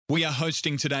We are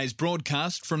hosting today's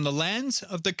broadcast from the lands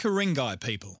of the Ku-ring-gai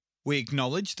people. We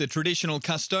acknowledge the traditional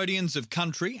custodians of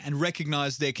country and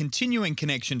recognise their continuing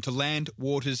connection to land,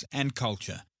 waters and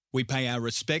culture. We pay our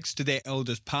respects to their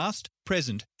elders past,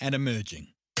 present and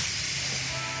emerging.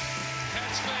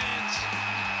 Cats fans,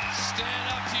 stand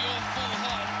up to your full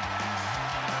height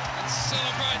and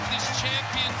celebrate this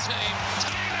champion team.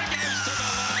 Taylor goes to the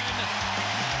line.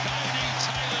 Cody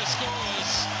Taylor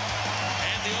scores.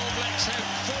 And the All Blacks have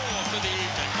 4 for the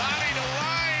evening. Marty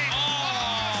Delane.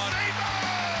 Oh,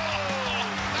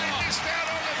 they missed out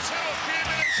on the 2 a few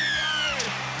minutes ago.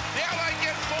 Now they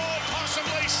get 4,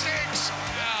 possibly 6.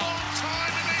 Long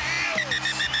time in the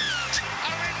heels.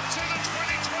 Are into the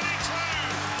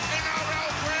 2022 NRL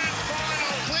Grand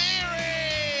Final.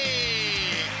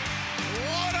 Cleary.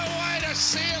 What a way to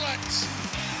seal it.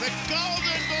 The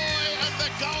golden boy of the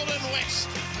Golden West.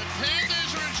 The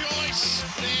Panthers rejoice.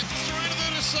 They're through to the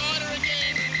decider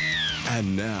again.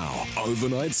 And now,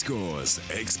 overnight scores,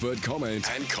 expert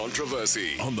comment and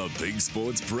controversy on the Big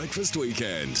Sports Breakfast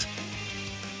Weekend.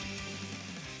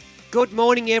 Good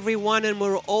morning, everyone, and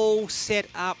we're all set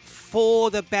up for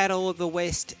the Battle of the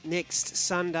West next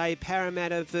Sunday.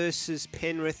 Parramatta versus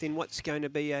Penrith in what's going to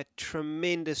be a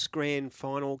tremendous grand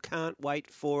final. Can't wait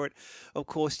for it. Of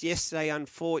course, yesterday,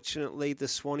 unfortunately, the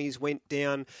Swannies went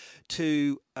down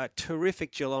to a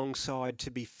terrific Geelong side, to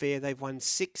be fair. They've won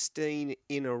 16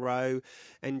 in a row,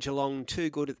 and Geelong too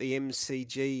good at the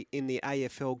MCG in the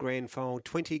AFL Grand Final.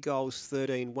 20 goals,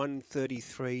 13,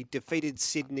 133. Defeated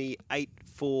Sydney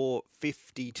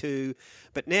 8-4-52.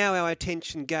 But now our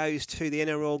attention goes to the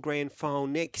NRL Grand Final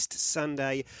next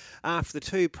Sunday after the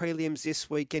 2 prelims this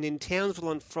weekend in Townsville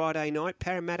on Friday night.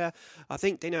 Parramatta, I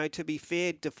think, to be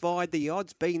fair, defied the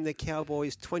odds, beating the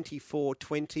Cowboys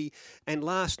 24-20. And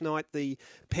last night, the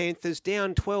Panthers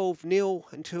down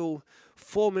 12-0 until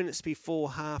 4 minutes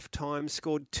before half-time,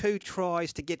 scored 2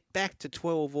 tries to get back to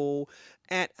 12-all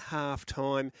at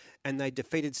half-time, and they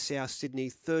defeated South Sydney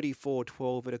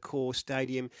 34-12 at Accor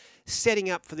Stadium, setting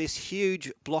up for this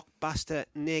huge blockbuster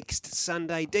next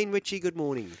Sunday. Dean Ritchie, good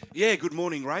morning. Yeah, good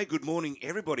morning, Ray. Good morning,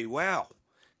 everybody. Wow.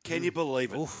 Can you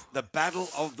believe it? Oof. The Battle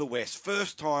of the West.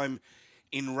 First time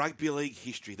in rugby league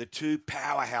history. The 2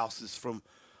 powerhouses from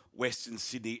Western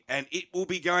Sydney. And it will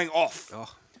be going off.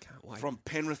 Oh, can't wait. From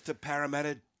Penrith to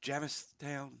Parramatta,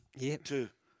 Jamistown Yep. to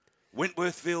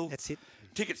Wentworthville. That's it.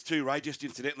 Tickets too, Ray, just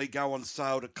incidentally, go on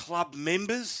sale to club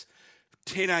members,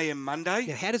 10 a.m. Monday.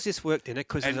 Now, how does this work, then?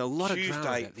 Because there's and a lot of drama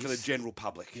Tuesday about this. for the general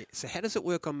public. Yeah, so how does it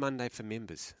work on Monday for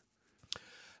members?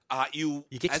 You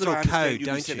You get as your I little understand, code, you'll be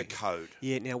don't sent you? a code.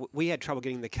 Yeah, now we had trouble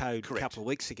getting the code Correct. a couple of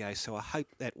weeks ago, so I hope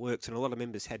that works. And a lot of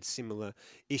members had similar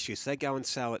issues. So they go on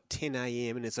sale at 10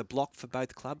 a.m. and there's a block for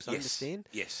both clubs, I Yes, understand?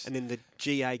 yes. And then the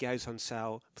GA goes on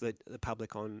sale for the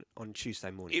public on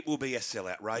Tuesday morning. It will be a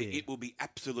sellout, Ray. Yeah. It will be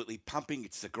absolutely pumping.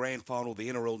 It's the grand final the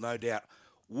NRL no doubt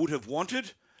would have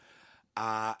wanted.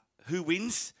 Who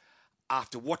wins?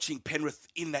 After watching Penrith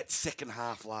in that second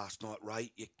half last night,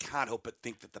 Ray, you can't help but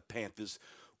think that the Panthers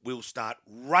will start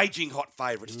raging hot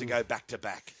favourites to go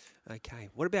back-to-back. Okay.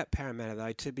 What about Parramatta,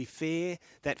 though? To be fair,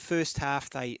 that first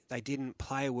half they didn't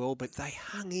play well, but they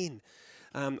hung in.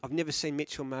 I've never seen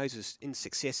Mitchell Moses in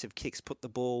successive kicks put the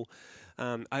ball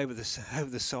over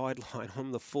the sideline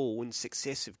on the full in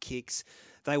successive kicks.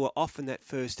 They were off in that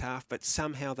first half, but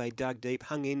somehow they dug deep,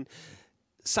 hung in.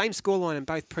 Same scoreline in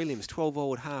both prelims,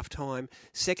 12-all at half-time.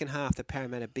 Second half, the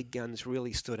Parramatta big guns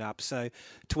really stood up. So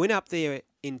to win up there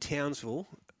in Townsville,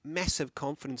 massive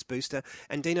confidence booster.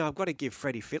 And Dino, I've got to give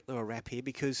Freddie Fittler a rap here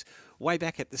because way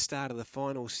back at the start of the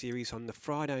final series on the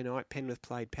Friday night, Penrith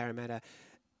played Parramatta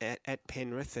at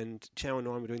Penrith, and Channel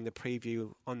 9 were doing the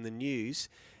preview on the news.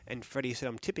 And Freddie said,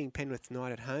 I'm tipping Penrith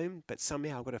tonight at home, but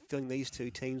somehow I've got a feeling these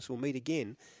 2 teams will meet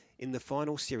again in the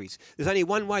final series. There's only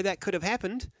one way that could have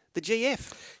happened, the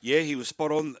GF. Yeah, he was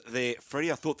spot on there,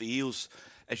 Freddie. I thought the Eels,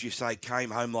 as you say, came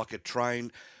home like a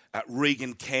train.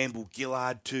 Regan Campbell,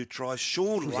 Gillard, 2 tries.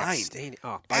 Sean Lane, Outstanding.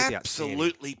 Oh, both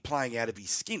absolutely playing out of his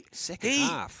skin. Second he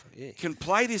half, yeah. can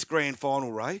play this grand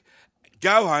final, Ray,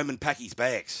 go home and pack his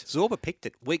bags. Zorba picked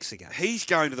it weeks ago. He's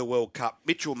going to the World Cup.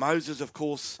 Mitchell Moses, of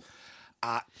course,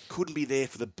 couldn't be there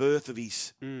for the birth of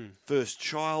his first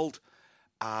child.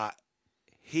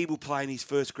 He will play in his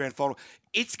first grand final.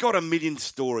 It's got a million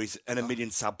stories and a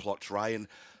million subplots, Ray, and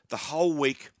the whole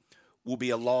week will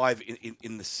be alive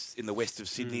in the west of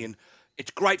Sydney, and it's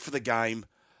great for the game.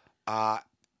 And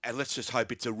let's just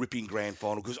hope it's a ripping grand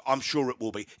final, because I'm sure it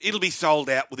will be. It'll be sold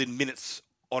out within minutes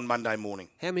on Monday morning.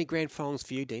 How many grand finals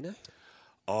for you, Dino?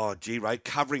 Oh, gee, Ray,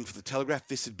 covering for the Telegraph,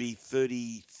 this would be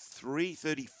 33,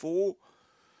 34.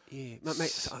 Yeah,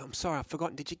 mate, I'm sorry, I've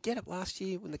forgotten. Did you get it last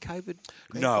year when the COVID?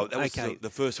 No, that was the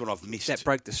first one I've missed. That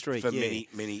broke the streak for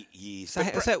many years. So,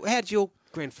 how'd your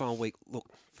grand final week look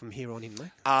from here on in,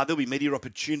 mate? There'll be media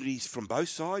opportunities from both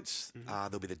sides.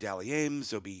 There'll be the Dally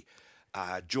M's. There'll be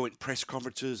joint press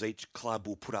conferences. Each club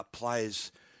will put up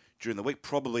players during the week,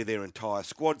 probably their entire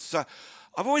squad. So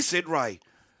I've always said, Ray,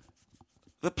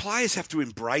 the players have to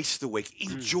embrace the week,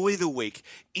 enjoy the week,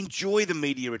 enjoy the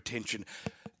media attention.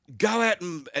 Go out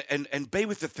and be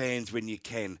with the fans when you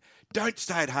can. Don't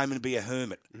stay at home and be a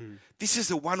hermit. This is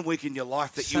the one week in your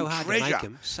life that you'll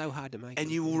treasure. So hard to make them. And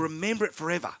you will remember it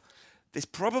forever. There's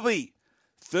probably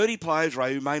 30 players,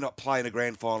 Ray, who may not play in a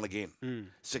grand final again.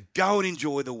 So go and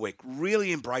enjoy the week.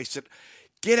 Really embrace it.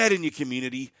 Get out in your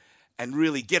community and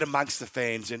really get amongst the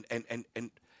fans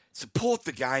and support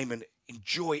the game and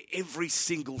enjoy every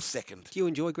single second. Do you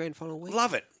enjoy grand final week?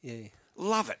 Love it. Yeah.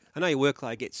 Love it. I know your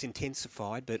workload gets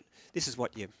intensified, but this is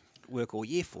what you work all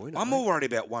year for, isn't it? I'm more worried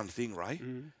about one thing, Ray.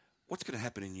 What's going to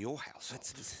happen in your household?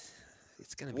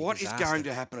 It's going to be What is going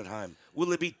to happen at home? Will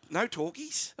there be no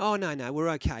talkies? Oh, no, we're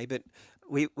okay, but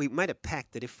we made a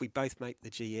pact that if we both make the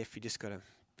GF, you just got to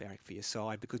barrack for your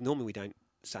side, because normally we don't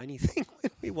say anything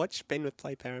when we watch Penrith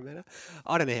play Parramatta.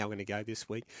 I don't know how I'm going to go this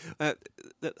week.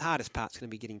 The hardest part's going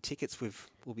to be getting tickets.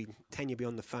 Tanya will be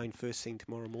on the phone first thing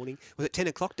tomorrow morning. Was it 10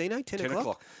 o'clock, Dino? 10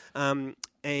 o'clock. And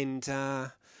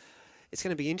it's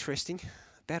going to be interesting.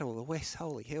 Battle of the West,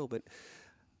 holy hell, but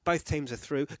both teams are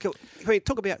through. Can we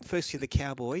talk about firstly the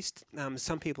Cowboys?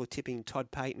 Some people are tipping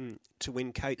Todd Payton to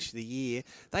win Coach of the Year.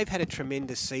 They've had a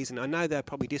tremendous season. I know they're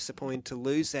probably disappointed to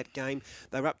lose that game.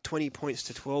 They were up 20 points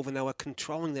to 12 and they were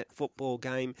controlling that football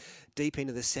game deep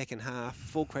into the second half.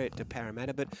 Full credit to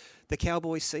Parramatta. But the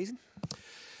Cowboys season?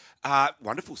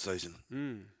 Wonderful season.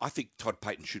 I think Todd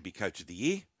Payton should be Coach of the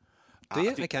Year. Do you?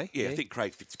 I think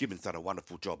Craig Fitzgibbon's done a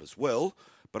wonderful job as well.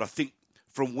 But I think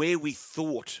from where we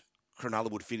thought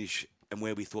Cronulla would finish and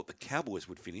where we thought the Cowboys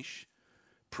would finish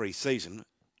pre-season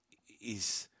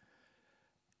is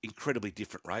incredibly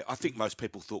different, Ray. I think most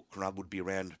people thought Cronulla would be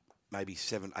around maybe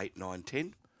 7, 8, 9,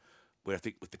 10, where I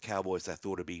think with the Cowboys they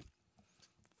thought it'd be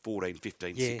 14,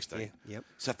 15, 16. Yep.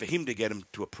 So for him to get them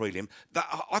to a prelim,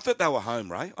 I thought they were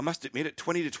home, Ray. I must admit it,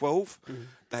 20 to 12.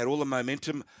 They had all the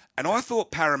momentum. And I thought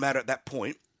Parramatta at that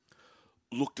point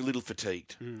looked a little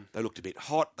fatigued. They looked a bit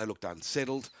hot. They looked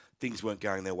unsettled. Things weren't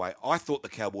going their way. I thought the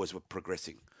Cowboys were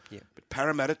progressing. Yeah. But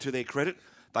Parramatta, to their credit,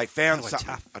 they found something.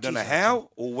 Tough. I don't know how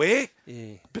or where,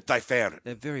 but they found it.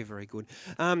 They're very, very good.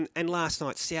 And last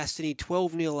night, South Sydney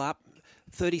 12-0 up,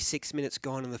 36 minutes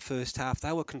gone in the first half.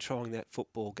 They were controlling that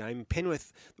football game.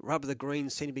 Penrith, Rubber the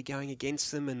Greens, seemed to be going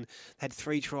against them and had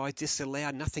 3 tries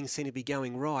disallowed. Nothing seemed to be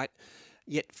going right.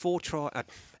 Yet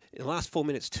in the last 4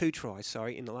 minutes, 2 tries,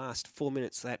 in the last 4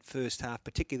 minutes of that first half,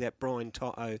 particularly that Brian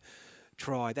To'o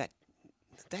try, that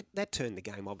turned the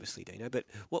game, obviously, Dino. But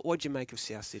what'd you make of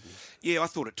South Sydney? Yeah, I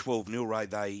thought at 12-0, Ray,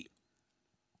 I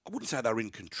wouldn't say they were in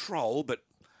control, but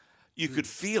you could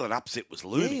feel an upset was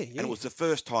looming. And it was the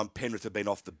first time Penrith had been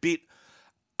off the bit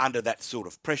under that sort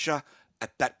of pressure.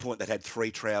 At that point, they'd had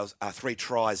 3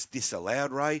 tries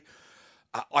disallowed, Ray.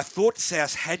 I thought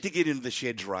South had to get into the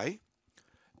sheds, Ray,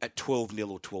 at 12-0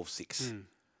 or 12-6.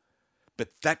 But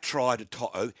that try to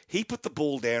To'o, he put the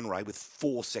ball down, Ray, with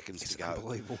 4 seconds to go.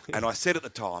 Unbelievable. And I said at the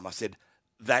time,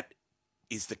 that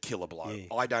is the killer blow. Yeah.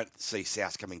 I don't see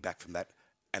South coming back from that,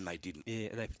 and they didn't. Yeah,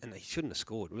 and they shouldn't have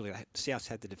scored, really. South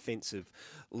had the defensive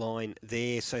line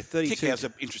there. So 32... Kickout's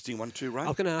an interesting one too, Ray. I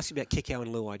was going to ask you about Kickout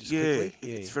and Luai just quickly.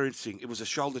 Yeah, it's very interesting. It was a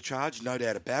shoulder charge, no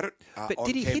doubt about it. But on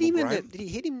did he Campbell hit him? Graham. Did he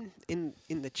hit him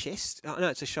in the chest? No,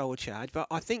 it's a shoulder charge, but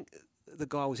I think the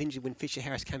guy was injured when Fisher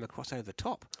Harris came across over the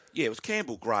top. Yeah, it was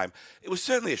Campbell Graham. It was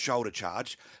certainly a shoulder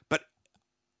charge, but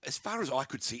as far as I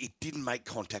could see, it didn't make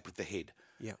contact with the head.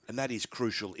 Yeah. And that is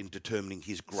crucial in determining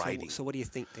his grading. So what do you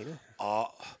think, Dino?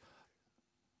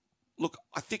 Look,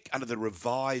 I think under the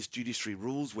revised judiciary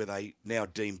rules where they now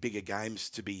deem bigger games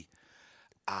to be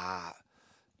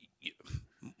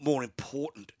more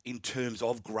important in terms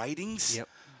of gradings,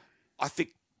 I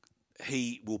think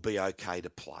he will be okay to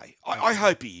play. I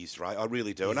hope he is, Ray. I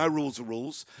really do. I know rules are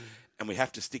rules, and we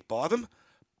have to stick by them,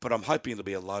 but I'm hoping it'll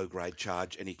be a low-grade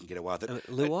charge and he can get away with it.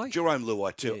 Luai? Jerome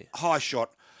Luai, too. Yeah. High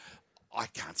shot. I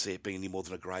can't see it being any more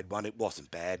than a grade 1. It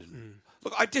wasn't bad. And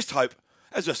look, I just hope,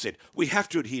 as I said, we have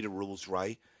to adhere to rules,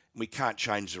 Ray, and we can't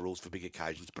change the rules for big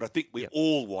occasions, but I think we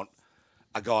all want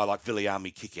a guy like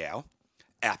Viliami Kikau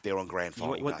out there on grand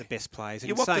final You want the best players. And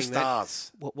you want the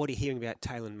stars. What are you hearing about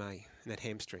Taylor May and that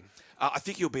hamstring? I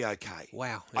think he'll be okay.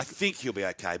 Wow. I think he'll be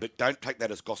okay, but don't take that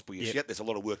as gospel yet. There's a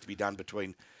lot of work to be done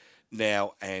between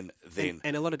now and then.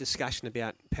 And a lot of discussion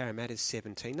about Parramatta's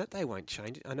 17. That they won't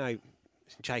change it. I know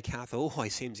Jake Arthur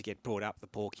always seems to get brought up, the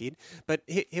poor kid, but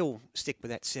he'll stick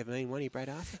with that 17, won't he, Brad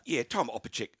Arthur? Yeah, Tom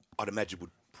Opacek, I'd imagine,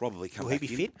 would probably come Will back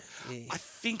he be in. fit? Yeah. I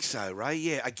think so, Ray.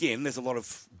 Yeah, again, there's a lot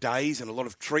of days and a lot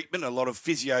of treatment, a lot of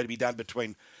physio to be done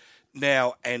between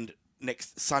now and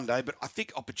next Sunday, but I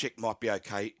think Opacek might be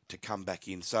okay to come back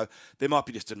in. So there might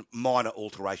be just a minor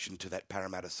alteration to that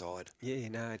Parramatta side. Yeah,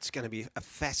 no, it's going to be a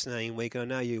fascinating week. I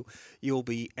know you'll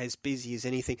be as busy as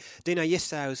anything. Dino,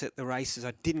 yesterday I was at the races.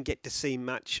 I didn't get to see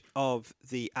much of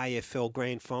the AFL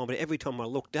Grand Final, but every time I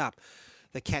looked up,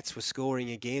 the Cats were scoring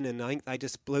again, and I think they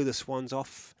just blew the Swans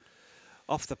off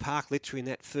the park literally in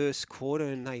that first quarter,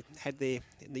 and they had they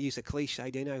use a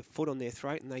cliche, Dino, foot on their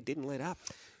throat, and they didn't let up.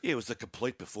 Yeah, it was a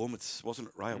complete performance, wasn't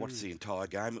it, Ray? I watched the entire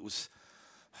game.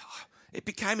 It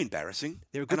became embarrassing.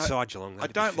 They're a good side, Geelong. I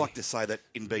don't like to say that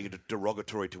in being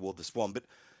derogatory toward the Swans,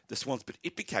 but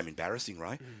it became embarrassing,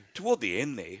 Ray. Toward the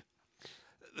end there,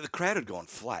 the crowd had gone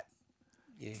flat.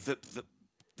 Yeah.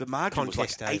 The margin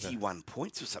Contest was like 81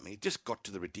 points or something. It just got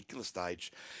to the ridiculous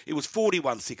stage. It was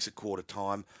 41-6 at quarter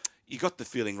time. You got the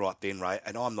feeling right then, Ray,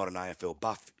 and I'm not an AFL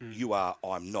buff. You are,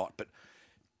 I'm not, but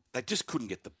they just couldn't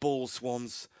get the ball,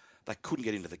 Swans. They couldn't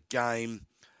get into the game.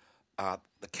 The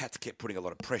Cats kept putting a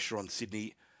lot of pressure on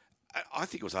Sydney. I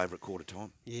think it was over at quarter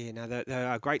time. Yeah, no,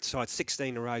 they're a great side. 16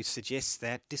 in a row suggests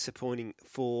that. Disappointing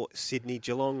for Sydney.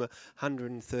 Geelong,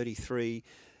 133.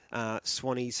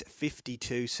 Swannies,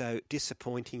 52. So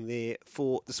disappointing there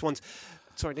for the Swans.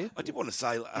 Sorry, Dan? I did want to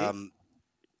say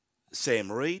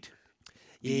Sam Reid.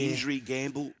 The injury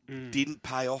gamble didn't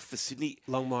pay off for Sydney.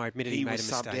 Longmire admitted he made a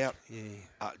subbed mistake. out.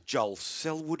 Yeah. Joel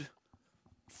Selwood,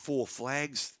 4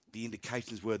 flags. The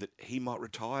indications were that he might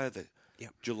retire. The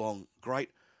Geelong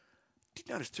great. Did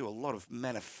notice too a lot of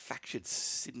manufactured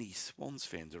Sydney Swans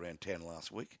fans around town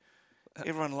last week.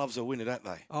 Everyone loves a winner, don't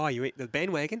they? Oh, you eat the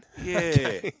bandwagon? Yeah.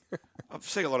 Okay. I've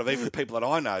seen a lot of even people that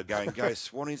I know going, go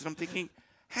Swannies, and I'm thinking,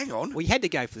 hang on. Well, you had to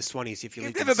go for the Swannies if you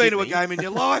lived You've in never been to a Sydney. game in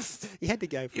your life. You had to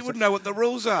go for You wouldn't know what the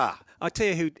rules are. I'll tell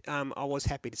you who I was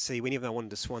happy to see whenever I wanted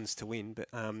the Swans to win, but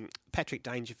Patrick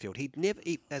Dangerfield.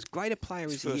 As great a player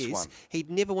as he is, he'd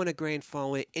never won a grand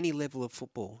final at any level of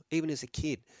football, even as a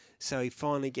kid. So he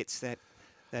finally gets that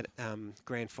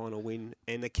grand final win.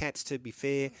 And the Cats, to be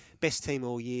fair, best team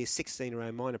all year, 16 in a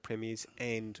row minor premiers,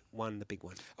 and won the big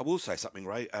one. I will say something,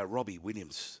 Ray. Robbie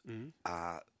Williams,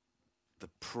 the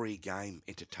pre-game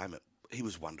entertainment, he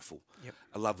was wonderful. Yep.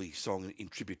 A lovely song in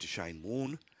tribute to Shane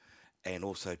Warne and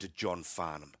also to John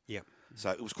Farnham. Yep. So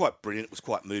it was quite brilliant. It was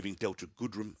quite moving. Delta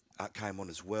Goodrum came on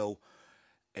as well.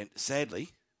 And sadly,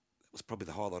 it was probably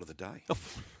the highlight of the day.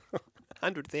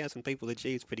 100,000 people at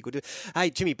G is pretty good. Hey,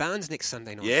 Jimmy Barnes next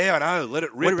Sunday night. Yeah, I know. Let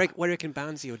it rip. What do you reckon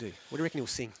Barnesy will do? What do you reckon he'll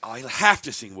sing? He'll have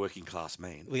to sing Working Class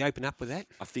Man. Will he open up with that?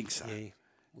 I think so. Yeah.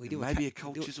 We And maybe a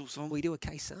Cold Chisel song? We do a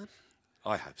K-San?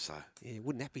 I hope so. Yeah,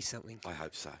 wouldn't that be something? I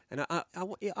hope so. And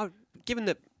given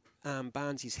that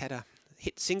Barnesy's had a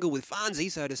hit single with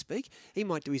Farnsey, so to speak, he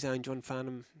might do his own John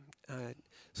Farnham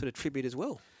sort of tribute as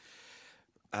well.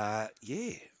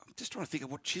 Yeah. I'm just trying to think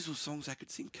of what Chisel songs I could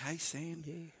sing. K-San.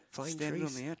 Yeah. Flame Standing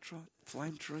Trees. on the outright.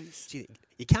 Flame Trees. Gee,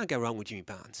 you can't go wrong with Jimmy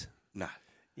Barnes. No.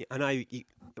 Yeah, I know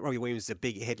Robbie Williams is a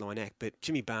big headline act, but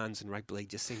Jimmy Barnes and rugby league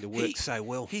just seem to work so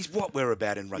well. He's what we're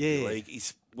about in rugby Yeah. league.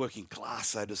 He's working class,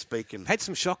 so to speak. And Had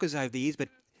some shockers over the years, but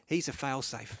he's a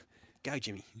fail-safe. Go,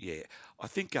 Jimmy. yeah, I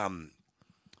think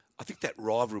that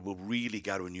rivalry will really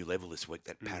go to a new level this week.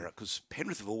 That Parrot, because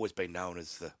Penrith have always been known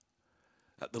as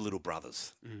the little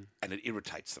brothers, and it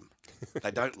irritates them. They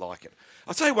don't like it.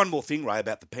 I'll tell you one more thing, Ray,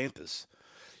 about the Panthers.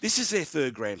 This is their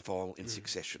third grand final in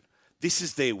succession. This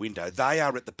is their window. They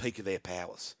are at the peak of their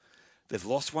powers. They've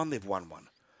lost one, they've won one.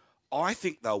 I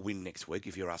think they'll win next week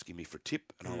if you're asking me for a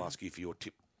tip, and I'll ask you for your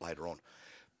tip later on.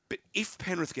 But if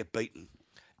Penrith get beaten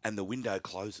and the window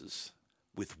closes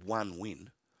with one win,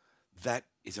 that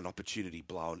is an opportunity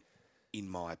blown, in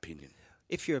my opinion.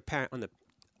 If you're on the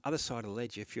other side of the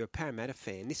ledger, if you're a Parramatta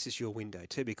fan, this is your window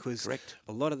too, because Correct.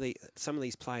 some of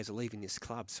these players are leaving this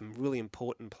club. Some really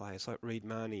important players like Reid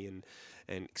Marnie and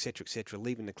et cetera,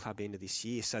 leaving the club end of this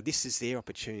year. So this is their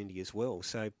opportunity as well.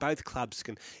 So both clubs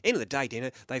can. End of the day,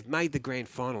 Dana, they've made the grand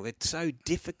final. They're so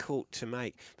difficult to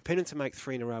make. For Penrith to make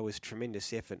 3 in a row was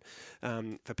tremendous effort.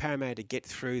 For Parramatta to get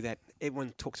through that,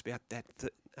 everyone talks about that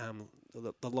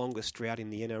the longest drought in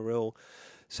the NRL.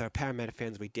 So Parramatta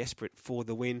fans will be desperate for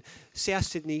the win. South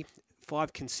Sydney,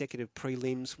 5 consecutive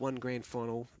prelims, 1 grand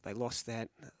final. They lost that.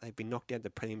 They've been knocked out of the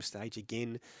prelim stage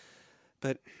again.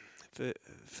 But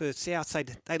for South,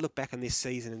 they look back on this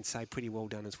season and say pretty well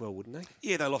done as well, wouldn't they?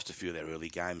 Yeah, they lost a few of their early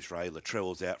games, Ray. Latrell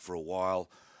was out for a while.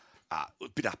 A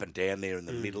bit up and down there in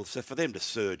the middle. So for them to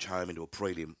surge home into a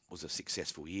prelim was a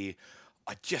successful year.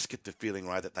 I just get the feeling,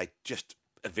 Ray, that they just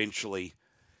eventually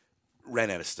ran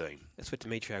out of steam. That's what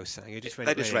Demetrio was saying. They just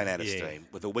ran out of steam.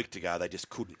 With a week to go, they just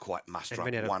couldn't quite muster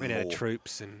up one out of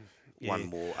troops and one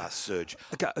more surge.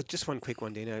 Okay, just one quick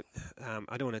one, Dino.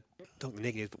 I don't want to talk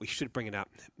negative, but we should bring it up.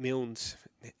 Milne's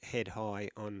head high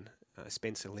on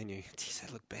Spencer Leniu. Geez,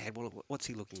 that looked bad. What's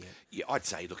he looking at? Yeah, I'd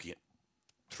say looking at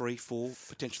 3, 4,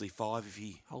 potentially 5 if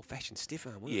he... Old-fashioned stiff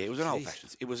arm, wasn't Yeah, it? it was an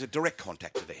old-fashioned... It was a direct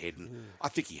contact to the head, and I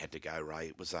think he had to go, Ray.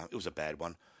 It was a bad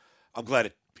one. I'm glad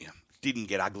it didn't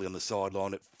get ugly on the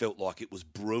sideline. It felt like it was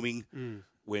brewing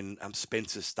when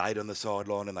Spencer stayed on the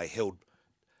sideline and they held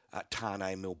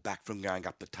Tane Mill back from going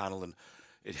up the tunnel, and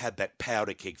it had that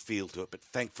powder keg feel to it. But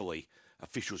thankfully,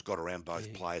 officials got around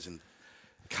both players and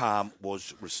calm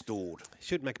was restored.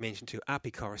 Should make mention to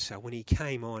Api Coruscant when he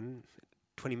came on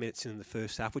 20 minutes in the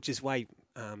first half, which is way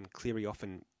Cleary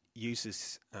often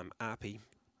uses Api.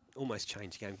 Almost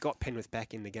changed the game. Got Penrith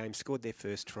back in the game, scored their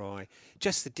first try.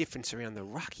 Just the difference around the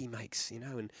ruck he makes,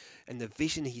 and the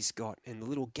vision he's got and the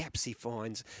little gaps he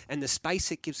finds and the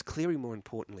space it gives Cleary, more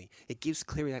importantly. It gives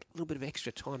Cleary that little bit of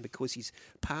extra time because his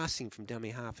passing from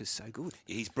dummy half is so good.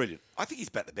 Yeah, he's brilliant. I think he's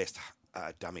about the best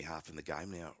dummy half in the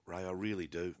game now, Ray. I really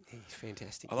do. Yeah, he's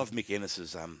fantastic. I love Mick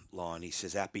Ennis's line. He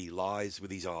says, Appy lies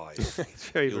with his eyes. It's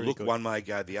very, He'll very look good. one way,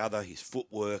 go the other. His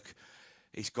footwork.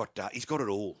 He's got it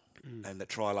all. And the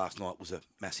try last night was a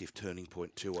massive turning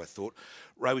point too, I thought.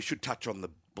 Ray, we should touch on the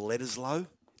Bledisloe.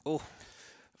 Oh,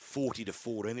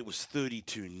 40-14. It was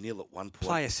 32-0 at one point.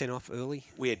 player sent off early.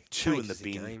 We had 2 in the Changes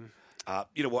the bin. game.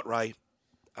 You know what, Ray?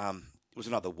 It was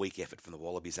another weak effort from the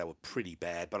Wallabies. They were pretty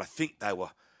bad, but I think they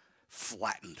were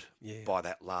flattened by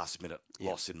that last-minute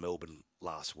loss in Melbourne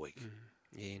last week.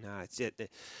 Yeah, no, it's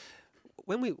it.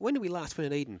 When did we last win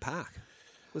at Eden Park?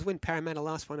 Was when Parramatta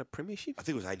last won a premiership? I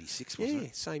think it was 86, wasn't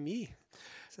it? Same year.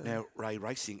 So, Now, Ray,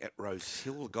 racing at Rose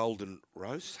Hill, Golden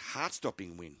Rose,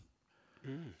 heart-stopping win.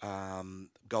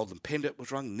 Golden Pendant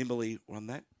was run. Nimmerley won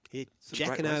that. yeah, Some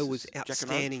great Jacquinot races. was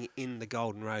outstanding in the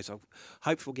Golden Rose. I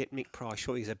hope we'll get Mick Price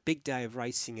shortly. It's a big day of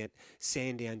racing at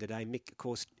Sandown today. Mick, of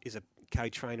course, is a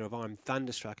co-trainer of I'm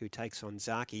Thunderstruck, who takes on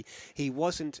Zaki. He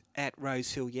wasn't at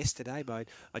Rose Hill yesterday, but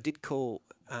I did call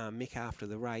Mick after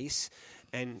the race,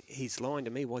 and his line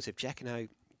to me was, if Jacquinot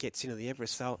gets into the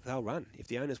Everest, they'll run. If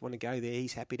the owners want to go there,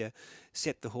 he's happy to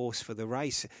set the horse for the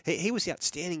race. He was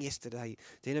outstanding yesterday,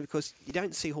 Dino, because you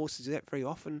don't see horses do that very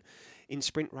often in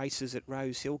sprint races at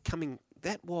Rose Hill, coming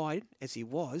that wide as he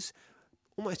was,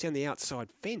 almost down the outside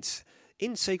fence.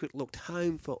 In Secret looked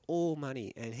home for all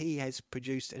money, and he has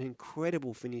produced an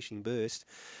incredible finishing burst.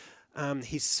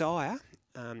 His sire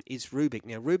is Rubik.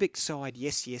 Now, Rubik's side,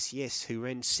 Yes, who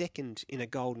ran second in a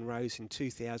Golden Rose in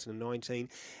 2019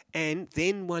 and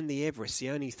then won the Everest, the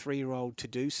only 3-year-old to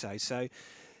do so. So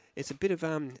it's a bit of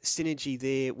synergy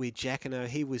there with Jacquinot.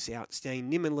 He was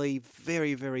outstanding. Nimmerley,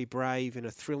 very, very brave and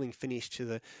a thrilling finish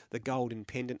to the Golden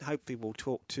Pendant. Hopefully we'll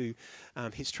talk to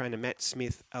his trainer, Matt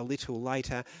Smith, a little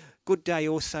later. Good day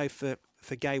also for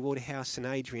Gay Waterhouse and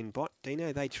Adrian Bott.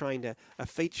 Dino, they trained a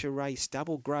feature race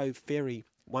double. Grove Ferry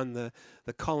won the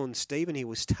Colin Stephen. He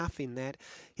was tough in that.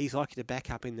 He's likely to back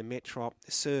up in the Metrop.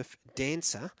 Surf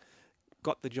Dancer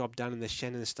got the job done in the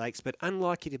Shannon Stakes, but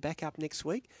unlikely to back up next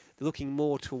week. They're looking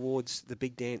more towards the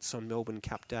big dance on Melbourne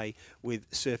Cup Day with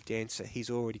Surf Dancer. He's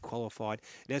already qualified.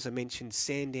 And as I mentioned,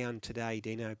 Sandown today,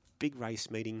 Dino, big race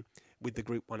meeting with the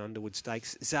Group 1 Underwood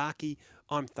Stakes. Zaki,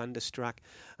 I'm Thunderstruck,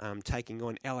 taking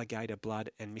on Alligator Blood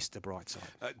and Mr.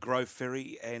 Brightside. Grove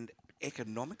Ferry and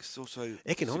Economics also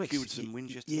secured some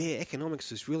wins yesterday. Yeah, Economics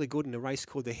was really good in a race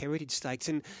called the Heritage Stakes.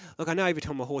 And look, I know every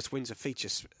time a horse wins a feature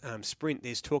sprint,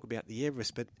 there's talk about the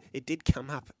Everest, but it did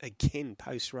come up again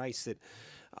post-race that,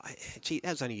 that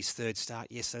was only his third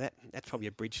start yesterday. That's probably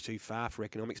a bridge too far for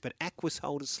Economics. But Aquas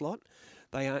hold a slot.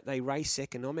 They race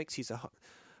Economics. He's a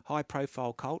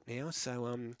high-profile colt now,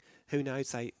 so who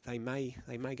knows? They may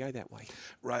go that way.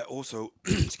 Ray, also,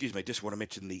 excuse me, just want to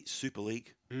mention the Super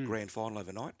League Grand Final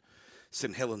overnight.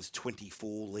 St Helens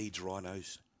 24 leads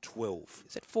Rhinos 12.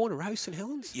 Is that 4 in a row, St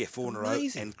Helens? Yeah, 4 in a row.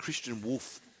 Amazing. And Christian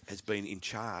Wolf has been in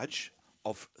charge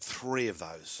of 3 of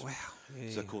those. Wow.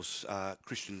 Yeah. So, of course,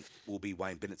 Christian will be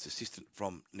Wayne Bennett's assistant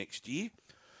from next year.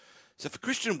 So for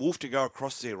Christian Wolf to go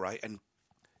across there, Ray, and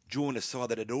join a side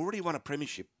that had already won a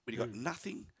premiership, but he got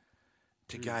nothing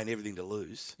to gain, everything to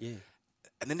lose. Yeah.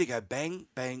 And then to go bang,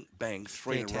 bang, bang,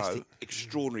 3 in a row. Fantastic.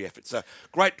 Extraordinary effort. So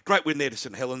great win there to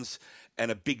St Helens,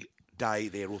 and a big day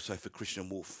there also for Christian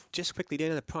Wolf. Just quickly, down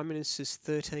to the Prime Minister's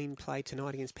 13 play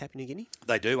tonight against Papua New Guinea.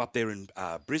 They do, up there in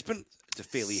Brisbane. It's a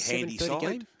fairly handy 7:30 side.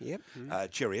 game.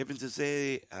 Yep. Jerry Evans is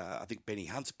there. I think Benny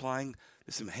Hunt's playing.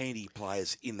 There's some handy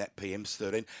players in that PM's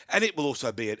 13. And it will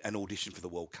also be an audition for the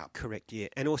World Cup. Correct, yeah.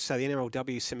 And also the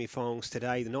NRLW semi-finals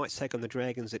today. The Knights take on the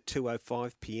Dragons at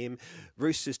 2:05pm.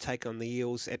 Roosters take on the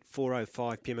Eels at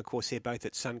 4:05pm. Of course, they're both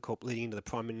at Suncorp, leading into the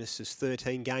Prime Minister's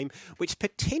 13 game, which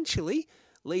potentially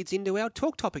leads into our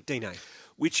talk topic, Dino.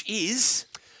 Which is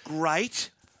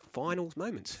great Finals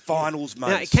moments. moments.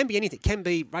 Now, it can be anything. It can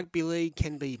be rugby league,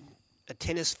 can be a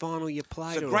tennis final you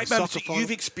played, So or great a moments soccer that final.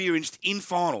 you've experienced in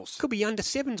finals. Could be under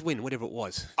sevens win, whatever it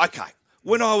was. Okay.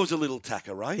 When I was a little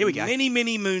tacker, Ray, Here we go. many,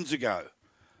 many moons ago,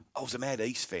 I was a mad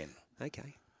East fan.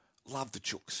 Okay. Loved the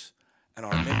Chooks. And I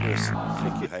remember as...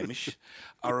 Thank you, Hamish.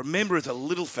 I remember as a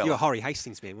little fella... You're a Horry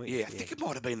Hastings man, weren't you? Yeah, I think it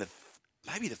might have been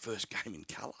maybe the first game in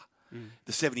colour.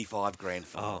 The 75 grand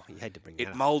final. Oh, you had to bring that It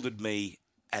up. moulded me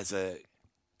as a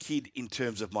kid in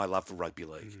terms of my love for rugby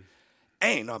league.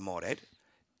 And I might add,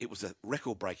 it was a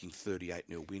record-breaking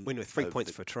 38-0 win. Win with 3 over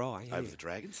points the- for a try. Yeah. Over the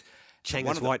Dragons. And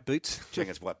one Changa's of the- white boots.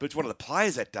 Changa's white boots. One of the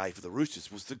players that day for the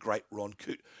Roosters was the great Ron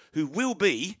Coote, who will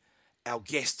be our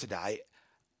guest today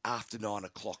after 9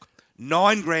 o'clock.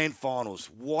 9 grand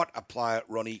finals. What a player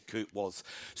Ronnie Coote was.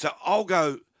 So I'll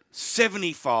go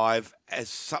 75 as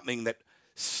something that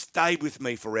stayed with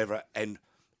me forever and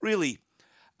really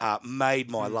made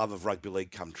my love of rugby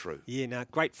league come true. Yeah, no,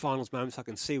 great finals moments. I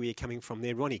can see where you're coming from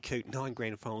there. Ronnie Coote, 9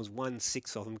 grand finals, won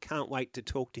 6 of them. Can't wait to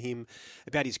talk to him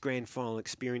about his grand final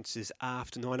experiences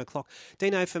after 9 o'clock.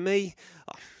 Dino, for me,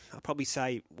 I'll probably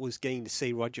say was keen to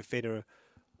see Roger Federer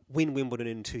win Wimbledon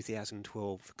in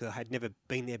 2012 because I had never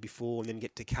been there before and then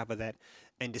get to cover that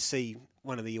and to see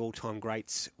one of the all-time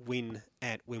greats win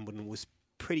at Wimbledon was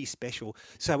pretty special.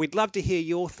 So we'd love to hear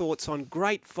your thoughts on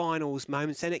great finals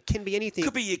moments, and it can be anything.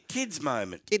 Could be your kid's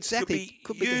moment. Exactly.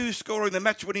 Could be you scoring the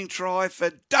match-winning try for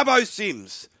Dubbo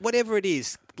Sims. Whatever it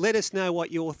is, let us know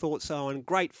what your thoughts are on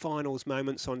great finals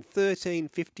moments on 13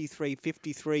 53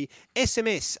 53.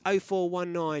 SMS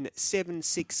 0419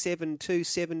 767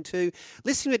 272.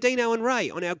 Listen to Dino and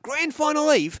Ray on our Grand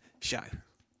Final Eve show.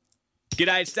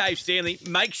 G'day, it's Dave Stanley.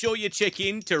 Make sure you check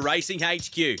in to Racing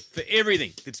HQ for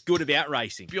everything that's good about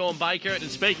racing. Bjorn Baker, and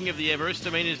speaking of the Everest, I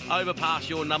mean, is overpass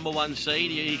your number one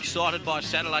seed? Are you excited by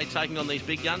Saturday taking on these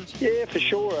big guns? Yeah, for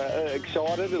sure.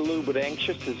 Excited, a little bit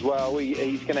anxious as well.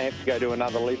 He's going to have to go to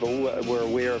another level. We're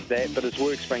aware of that, but his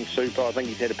work's been super. I think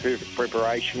he's had a perfect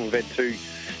preparation. We've had 2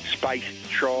 spaced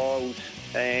trials,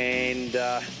 and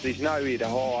there's nowhere to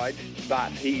hide,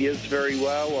 but he is very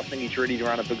well. I think he's ready to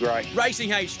run a big race.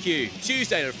 Racing HQ,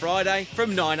 Tuesday to Friday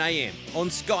from 9 a.m. on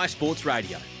Sky Sports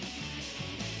Radio.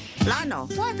 Lionel,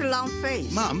 what a long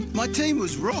face. Mum, my team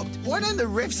was robbed. Why don't the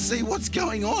refs see what's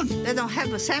going on? They don't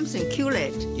have a Samsung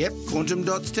QLED. Yep, Quantum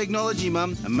Dots technology,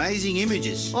 Mum. Amazing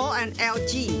images. Or an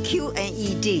LG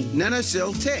QNED.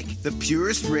 NanoCell Tech, the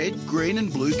purest red, green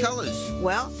and blue colours.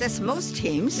 Well, that's most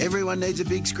teams. Everyone needs a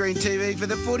big screen TV for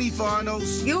the footy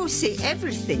finals. You'll see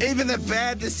everything. Even the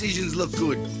bad decisions look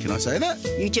good. Can I say that?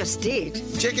 You just did.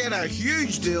 Check out our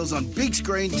huge deals on big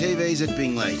screen TVs at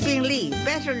Bingley. Bingley,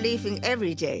 better living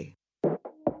every day.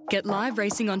 Get live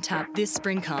racing on tap this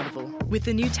spring carnival with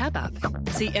the new Tab app.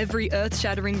 See every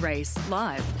earth-shattering race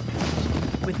live.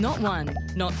 With not 1,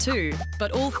 not 2,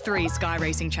 but all 3 Sky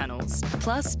Racing channels.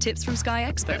 Plus tips from Sky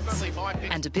experts.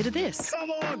 And a bit of this.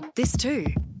 Come on! This too.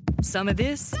 Some of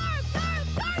this.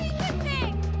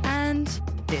 And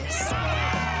this.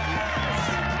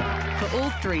 For all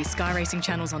 3 Sky Racing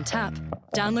channels on tap,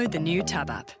 download the new Tab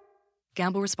app.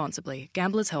 Gamble responsibly.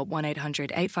 Gamblers Help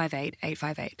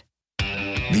 1-800-858-858.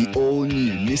 The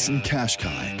all-new Nissan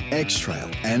Qashqai,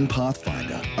 X-Trail and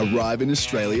Pathfinder arrive in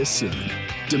Australia soon.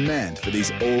 Demand for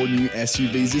these all-new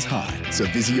SUVs is high, so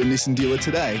visit your Nissan dealer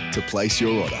today to place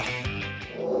your order.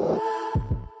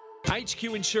 HQ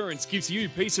Insurance gives you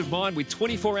peace of mind with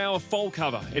 24-hour foal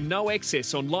cover and no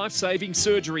excess on life-saving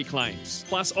surgery claims.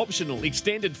 Plus optional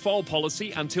extended foal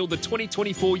policy until the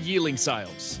 2024 yearling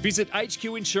sales. Visit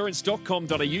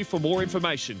hqinsurance.com.au for more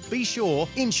information. Be sure,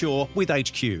 insure with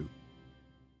HQ.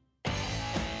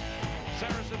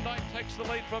 Saracen Knight takes the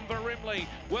lead from Barimley.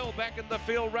 Well back in the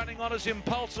field, running on as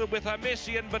Impulsive with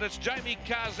Hermessian, but it's Jamie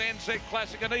Carr's Ansett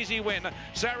Classic, an easy win.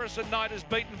 Saracen Knight has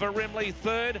beaten Barimley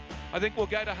third. I think we'll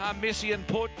go to Hermessian,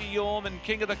 Port Guillaume and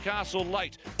King of the Castle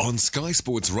late. On Sky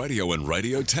Sports Radio and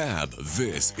Radio Tab,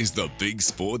 this is the Big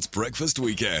Sports Breakfast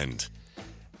Weekend.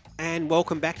 And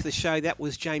welcome back to the show. That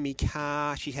was Jamie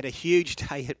Carr. She had a huge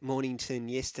day at Mornington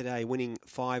yesterday, winning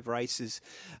 5 races,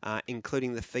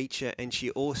 including the feature, and she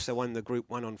also won the Group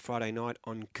 1 on Friday night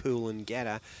on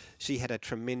Coolangatta. She had a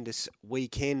tremendous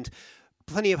weekend.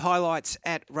 Plenty of highlights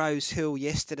at Rose Hill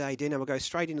yesterday, Dino. We'll go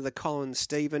straight into the Colin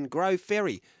Stephen. Grove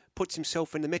Ferry puts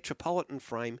himself in the Metropolitan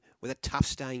frame with a tough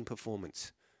staying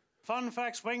performance. Fun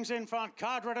Fact swings in front.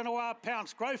 Cardred and Noir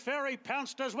pounced. Grove Ferry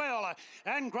pounced as well.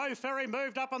 And Grove Ferry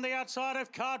moved up on the outside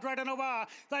of Cardred and Noir.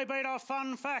 They beat off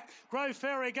Fun Fact. Grove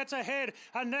Ferry gets ahead.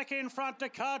 A neck in front to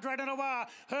Cardred and Noir.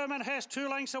 Herman Hess 2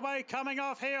 lengths away, coming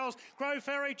off heels. Grove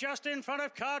Ferry just in front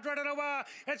of Cardred and Noir.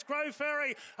 It's Grove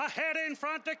Ferry ahead in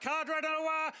front to Cardred and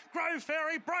Noir. Grove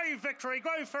Ferry, brave victory.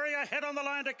 Grove Ferry ahead on the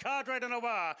line to Cardred and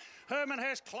Noir. Herman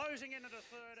Hess closing into the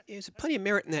third. Yeah, there's plenty of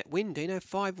merit in that win, Dino.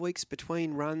 5 weeks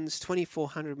between runs,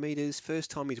 2,400 metres.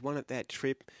 First time he's won at that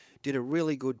trip. Did a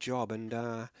really good job, and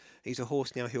he's a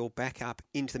horse now who'll back up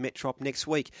into the Metrop next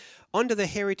week. On to the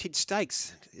Heritage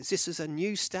Stakes. This is a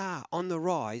new star on the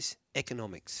rise,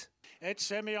 Economics. It's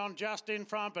Semyon just in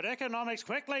front, but Economics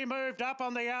quickly moved up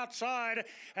on the outside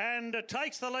and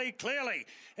takes the lead clearly.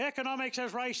 Economics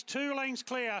has raced 2 lengths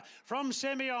clear from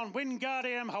Semyon,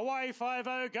 Wingardium, Hawaii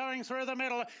 5-0 going through the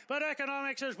middle, but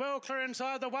Economics is well clear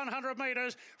inside the 100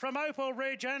 metres from Opal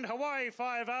Ridge and Hawaii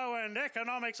 5-0, and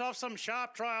Economics off some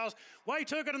sharp trials. Way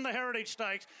too good in the Heritage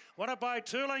Stakes. Won it by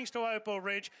 2 lengths to Opal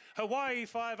Ridge. Hawaii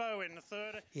 5-0 in the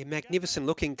third. Yeah, magnificent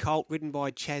looking colt ridden by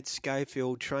Chad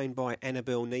Schofield, trained by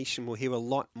Annabelle Neesham. We'll hear a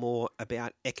lot more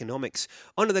about Economics.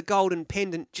 Onto the Golden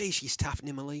Pendant. Gee, she's tough,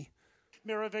 Nimmerly.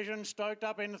 Mirror Vision stoked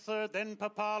up in third, then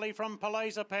Papali from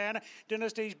Palaisapan.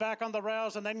 Dynasty's back on the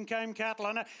rails, and then came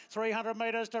Catlin. 300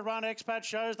 metres to run. Expat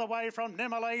shows the way from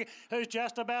Nimmerly, who's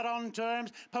just about on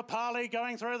terms. Papali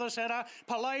going through the centre.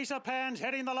 Palaisapan's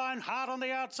heading the line hard on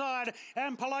the outside,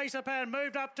 and Palaisapan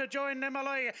moved up to join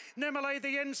Nimmerly. Nimmerly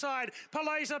the inside.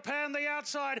 Palaisapan the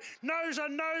outside. Nose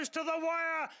and nose to the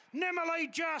wire.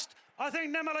 Nimmerly just. I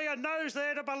think Nimmerly a nose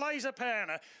there to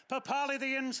Palaisapan. Papali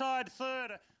the inside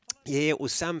third. Yeah, it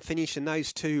was some finish, and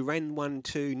those two ran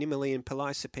 1-2. Nimmerly and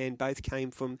Palaisapan both came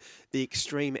from the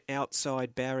extreme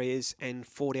outside barriers and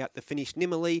fought out the finish.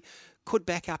 Nimmerly could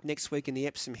back up next week in the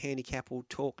Epsom Handicap. We'll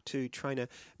talk to trainer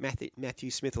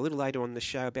Matthew Smith a little later on the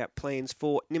show about plans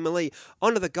for Nimmerly.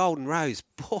 On to the Golden Rose.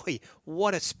 Boy,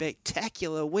 what a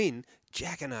spectacular win,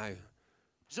 Jacquinot.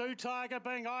 Zoo Tiger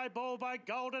being eyeballed by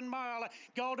Golden Mile.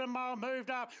 Golden Mile moved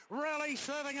up, really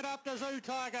serving it up to Zoo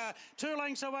Tiger. 2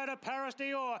 lengths away to Paris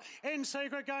Dior. In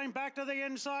Secret going back to the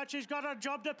inside. She's got a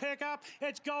job to pick up.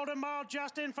 It's Golden Mile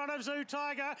just in front of Zoo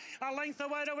Tiger. A length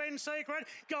away to In Secret.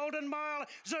 Golden Mile,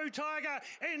 Zoo Tiger,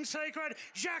 In Secret.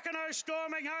 Jacquinot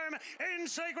storming home. In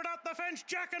Secret up the fence.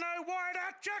 Jacquinot wide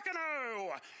out.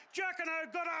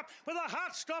 Jacquinot got up with a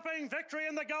heart-stopping victory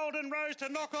in the Golden Rose to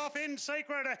knock off In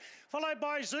Secret. Followed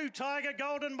by Zoo Tiger,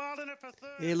 Golden Mile in it for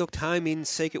third. Yeah, looked home In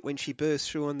Secret when she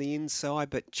burst through on the inside,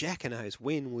 but Jacquinot's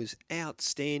win was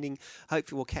outstanding.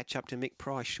 Hopefully we'll catch up to Mick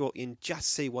Price shortly and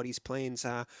just see what his plans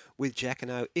are with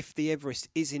Jacquinot if the Everest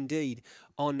is indeed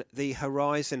on the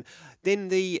horizon. Then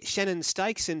the Shannon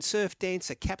Stakes, and Surf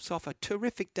Dancer caps off a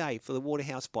terrific day for the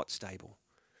Waterhouse Bott stable.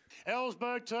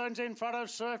 Ellsberg turns in front of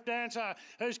Surf Dancer,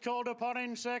 who's called upon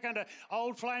in second.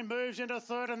 Old Flame moves into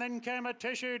third, and then came a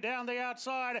Tissue down the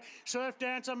outside. Surf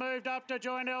Dancer moved up to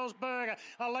join Ellsberg.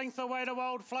 A length away to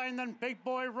Old Flame, then Big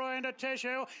Boy Roy into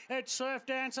Tissue. It's Surf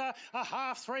Dancer, a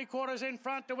half, 3/4 in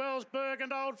front to Ellsberg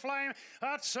and Old Flame.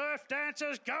 But Surf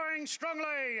Dancer's going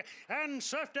strongly, and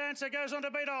Surf Dancer goes on to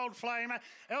beat Old Flame.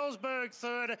 Ellsberg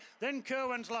third, then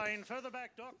Kerwin's Lane. Further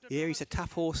back, Dr. Yeah, he's a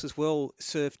tough horse as well,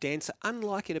 Surf Dancer.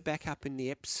 Unlikely to back up in the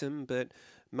Epsom, but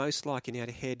most likely now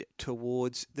to head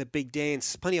towards the big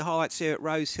dance. Plenty of highlights there at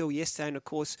Rose Hill yesterday, and of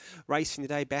course racing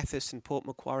today, Bathurst and Port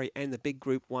Macquarie, and the big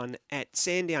Group 1 at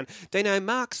Sandown. Dino,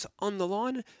 Mark's on the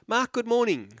line. Mark, good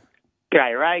morning.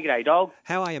 G'day Ray, g'day dog.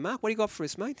 How are you, Mark? What do you got for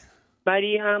us, mate?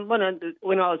 Matey, when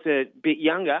I was a bit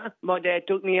younger, my dad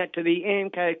took me out to the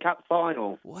AMCO Cup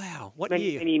final. Wow, what many,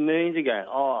 year? Many moons ago.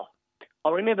 Oh, I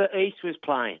remember East was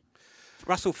playing.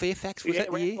 Russell Fairfax, was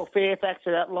that the year? Russell Fairfax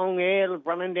with that long hair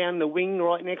running down the wing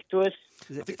right next to us.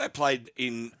 I think they played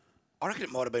in, I reckon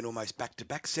it might have been almost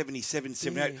back-to-back, 77,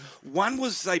 78. Yeah. One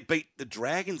was they beat the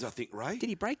Dragons, I think, Ray. Did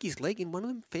he break his leg in one of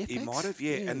them, Fairfax? He might have,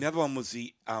 yeah. And the other one was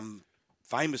the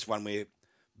famous one where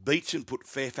Beetson put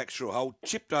Fairfax through a hole,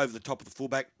 chipped over the top of the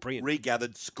fullback,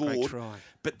 regathered, scored,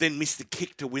 but then missed the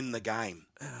kick to win the game.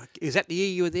 Is that the year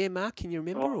you were there, Mark? Can you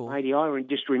remember? Oh, matey, I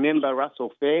just remember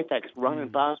Russell Fairfax running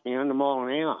past me 100 mile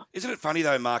an hour. Isn't it funny,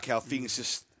 though, Mark, how things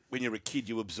just, when you're a kid,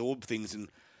 you absorb things. And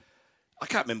I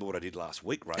can't remember what I did last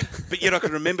week, Ray. But yet I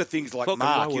can remember things like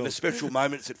Mark, the special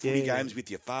moments at footy games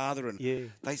with your father. And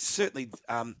they certainly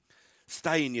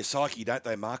stay in your psyche, don't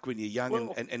they, Mark, when you're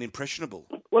young and impressionable?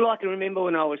 Well, I can remember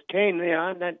when I was 10,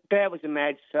 that Dad was a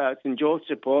mad St George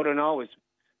supporter and I was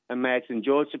a mad St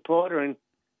George supporter. And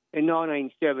in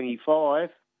 1975...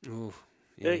 Ooh.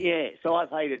 So I've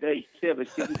hated each ever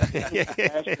since.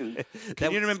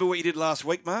 Can you remember what you did last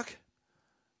week, Mark?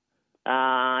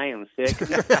 Hang on a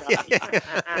second.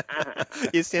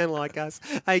 You sound like us.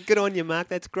 Hey, good on you, Mark.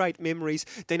 That's great memories.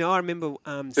 Dino, I remember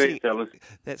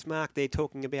that's Mark there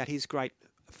talking about his great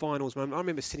finals moment. I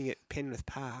remember sitting at Penrith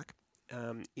Park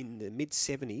in the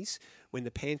mid-70s when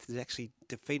the Panthers actually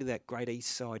defeated that great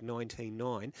East side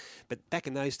 19-9. But back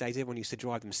in those days, everyone used to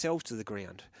drive themselves to the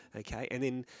ground, okay? And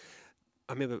then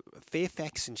I remember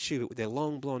Fairfax and Schubert with their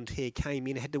long blonde hair came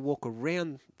in, had to walk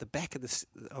around the back of the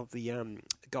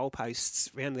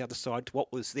goalposts, around the other side to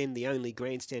what was then the only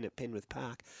grandstand at Penrith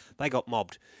Park. They got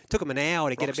mobbed. It took them an hour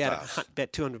to get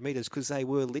about 200 metres because they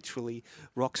were literally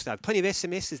rock stars. Plenty of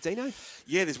SMSs, Dino?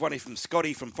 Yeah, there's one here from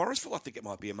Scotty from Forestville. I think it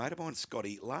might be a mate of mine,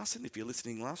 Scotty Larson. If you're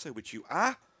listening, Larson, which you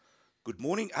are, good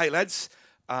morning. Hey, lads,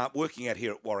 working out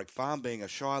here at Warwick Farm, being a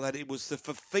shy lad, it was the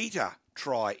Fafita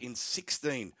try in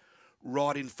 16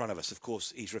 right in front of us. Of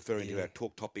course, he's referring to our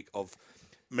talk topic of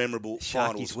memorable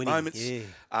finals moments.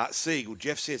 Seagull,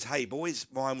 Jeff says, hey, boys,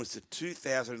 mine was the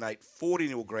 2008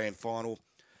 40-0 grand final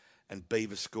and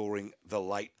Beaver scoring the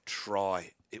late try.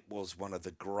 It was one of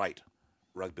the great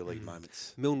rugby league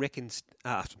moments.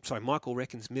 Michael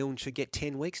reckons Milne should get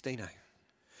 10 weeks, Dino.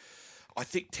 I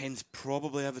think 10's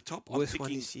probably over the top. Worst I'm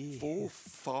thinking 4,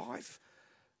 5.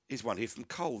 Here's one here from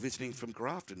Cole visiting from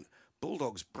Grafton.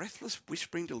 Bulldog's breathless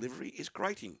whispering delivery is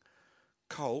grating.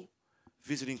 Cole,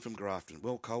 visiting from Grafton.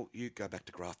 Well, Cole, you go back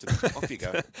to Grafton. Off you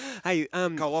go. Hey,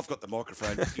 Cole, I've got the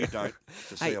microphone. You don't.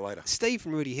 So see you later. Steve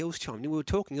from Rudy Hills chimed in. We were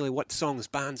talking earlier what songs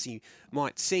Barnesy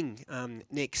might sing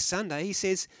next Sunday. He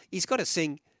says he's got to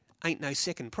sing Ain't No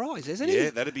Second Prize, isn't he? Yeah,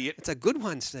 that'd be it. It's a good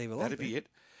one, Steve. That'd be it.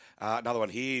 Another one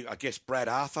here. I guess Brad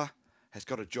Arthur has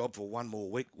got a job for one more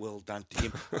week. Well done to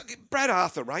him. Brad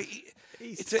Arthur, Ray,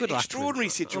 it's an extraordinary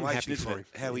situation, isn't it?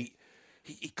 How he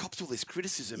cops all this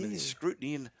criticism and this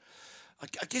scrutiny. And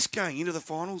I guess going into the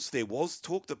finals, there was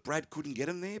talk that Brad couldn't get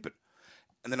him there.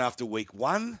 And then after week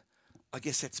 1, I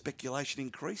guess that speculation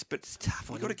increased. But it's tough.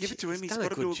 You've got to give it to him. He's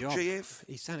got to do a GF.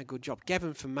 He's done a good job.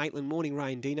 Gavin from Maitland, morning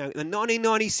rain, Dino. In the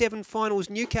 1997 finals,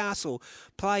 Newcastle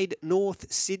played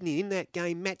North Sydney. In that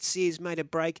game, Matt Sears made a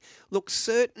break, looked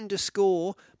certain to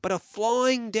score, but a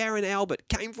flying Darren Albert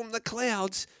came from the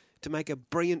clouds to make a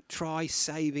brilliant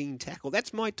try-saving tackle.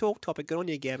 That's my talk topic. Good on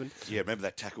you, Gavin. Yeah, remember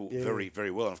that tackle very,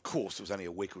 very well. And, of course, it was only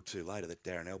a week or two later that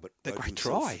Darren Albert the great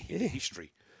try into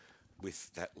history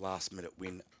with that last-minute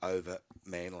win over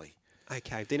Manly.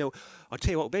 Okay, Dino, I'll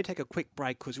tell you what, we better take a quick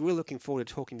break because we're looking forward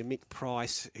to talking to Mick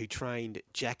Price, who trained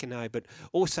Jacquinot, but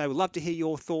also we'd love to hear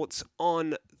your thoughts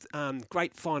on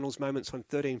great finals moments on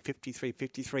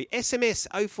 135353. SMS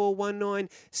 0419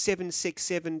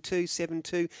 767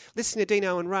 272. Listen to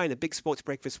Dino and Ray in the Big Sports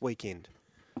Breakfast Weekend.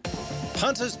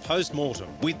 Punters Post-Mortem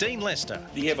with Dean Lester.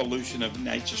 The evolution of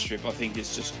Nature Strip, I think,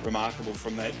 is just remarkable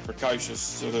from that precocious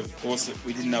sort of course that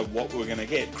we didn't know what we were going to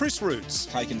get. Chris Roots.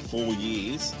 Taken 4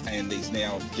 years and he's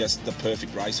now just the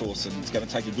perfect racehorse and it's going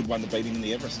to take a good one to beat him in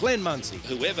the Everest. Glenn Munsey.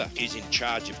 Whoever is in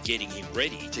charge of getting him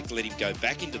ready to let him go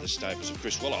back into the stables of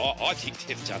Chris Waller, I think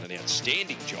they've done an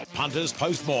outstanding job. Punters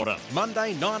Post-Mortem,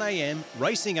 Monday 9am,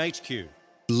 Racing HQ.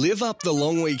 Live up the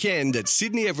long weekend at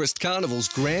Sydney Everest Carnival's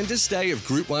grandest day of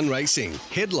Group 1 racing,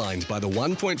 headlined by the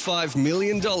 $1.5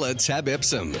 million Tab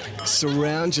Epsom.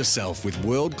 Surround yourself with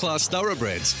world-class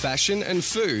thoroughbreds, fashion and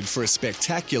food for a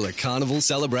spectacular carnival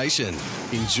celebration.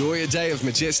 Enjoy a day of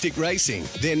majestic racing,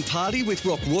 then party with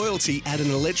rock royalty at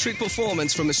an electric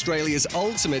performance from Australia's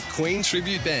ultimate Queen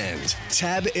tribute band.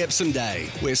 Tab Epsom Day,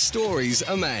 where stories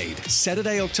are made.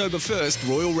 Saturday, October 1st,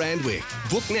 Royal Randwick.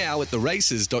 Book now at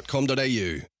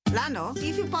theraces.com.au. Lano,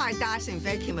 if you buy Dyson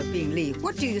vacuum at Beenleigh,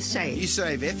 what do you save? You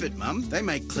save effort, Mum. They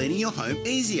make cleaning your home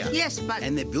easier. Yes, but...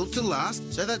 And they're built to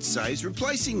last, so that saves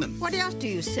replacing them. What else do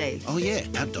you save? Oh, yeah,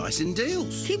 our Dyson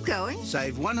deals. Keep going.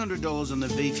 Save $100 on the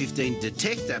V15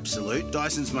 Detect Absolute,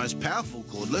 Dyson's most powerful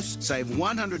cordless. Save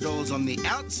 $100 on the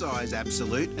Outsize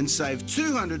Absolute. And save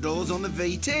 $200 on the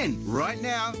V10. Right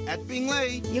now at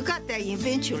Beenleigh. You got there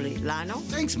eventually, Lano.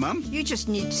 Thanks, Mum. You just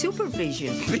need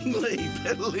supervision. Beenleigh,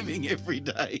 better living every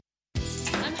day.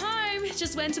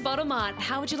 just went to Bottle Mart.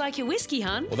 How would you like your whiskey,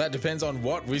 hun? Well, that depends on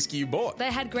what whiskey you bought.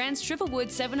 They had Grant's Triplewood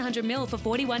 700ml for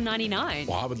 $41.99.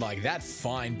 Well, I would like that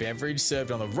fine beverage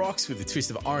served on the rocks with a twist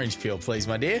of orange peel, please,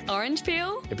 my dear. Orange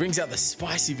peel? It brings out the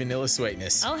spicy vanilla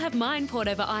sweetness. I'll have mine poured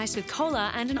over ice with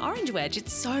cola and an orange wedge.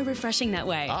 It's so refreshing that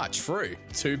way. Ah, true.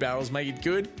 2 barrels make it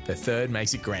good. The third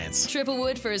makes it Grant's.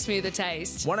 Triplewood for a smoother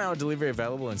taste. 1 hour delivery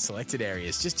available in selected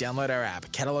areas. Just download our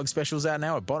app. Catalogue specials out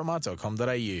now at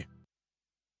bottomart.com.au.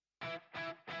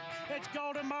 It's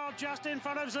Golden Mile just in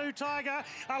front of Zoo Tiger.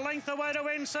 A length away to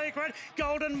In Secret.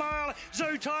 Golden Mile,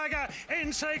 Zoo Tiger,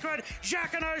 In Secret.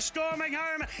 Jacquinot storming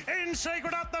home. In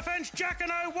Secret up the fence.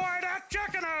 Jacquinot wide out.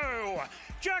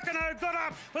 Jacquinot got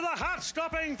up with a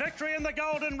heart-stopping victory in the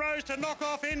Golden Rose to knock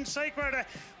off In Secret.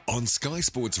 On Sky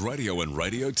Sports Radio and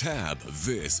Radio Tab,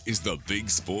 this is the Big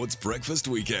Sports Breakfast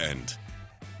Weekend.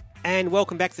 And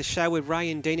welcome back to the show with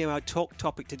Ray and Dino. Our talk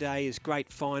topic today is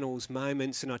great finals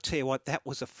moments. And I tell you what, that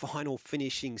was a final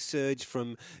finishing surge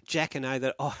from Jacquinot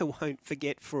that I won't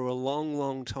forget for a long,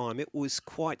 long time. It was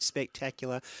quite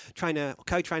spectacular.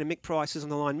 Co-trainer Mick Price is on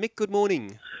the line. Mick, good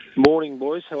morning. Morning,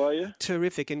 boys. How are you?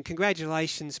 Terrific. And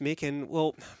congratulations, Mick. And,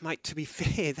 well, mate, to be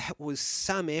fair, that was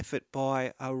some effort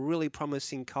by a really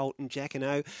promising colt and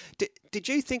Jacquinot. Did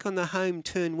you think on the home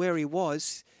turn where he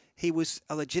was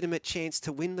a legitimate chance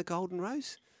to win the Golden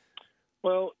Rose?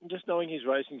 Well, just knowing his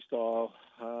racing style,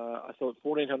 I thought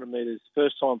 1,400 metres,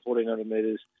 first time 1,400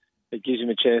 metres, it gives him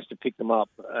a chance to pick them up.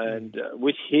 And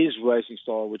with his racing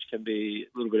style, which can be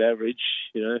a little bit average,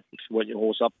 you know, if you want your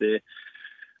horse up there,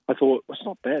 I thought it's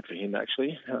not bad for him,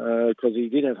 actually, because he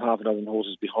did have half a dozen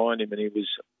horses behind him and he was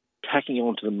tacking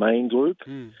on to the main group.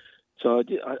 So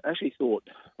I actually thought,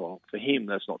 well, for him,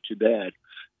 that's not too bad.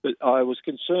 But I was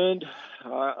concerned,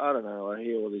 I don't know, I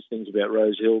hear all these things about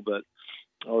Rose Hill, but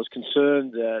I was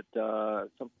concerned that,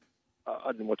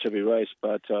 I didn't watch every race,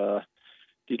 but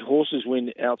did horses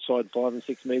win outside 5 and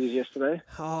 6 metres yesterday?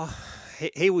 Oh,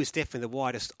 he was definitely the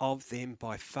widest of them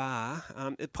by far.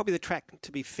 Probably the track,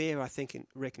 to be fair, I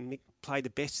reckon Mick played the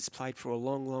best it's played for a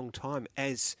long, long time,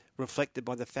 as reflected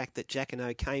by the fact that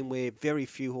Jacquinot came where very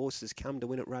few horses come to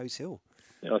win at Rose Hill.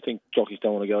 I think jockeys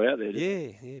don't want to go out there, do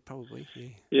they? Yeah, probably.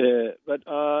 Yeah, but,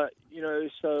 you know,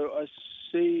 so I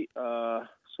see,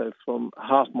 so from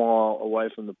half mile away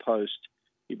from the post,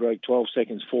 he broke 12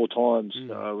 seconds 4 times,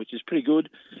 which is pretty good.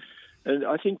 And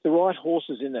I think the right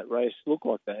horses in that race look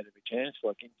like they had every chance,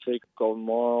 like In Secret, Golden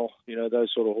Mile, you know,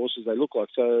 those sort of horses they look like.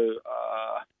 So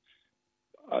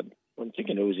I'm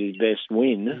thinking it was his best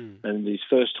win and his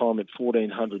first time at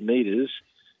 1,400 metres.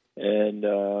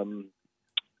 And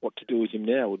what to do with him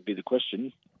now would be the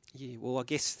question. Yeah, well, I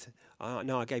guess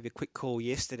I gave you a quick call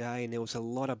yesterday, and there was a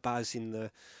lot of buzz in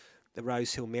the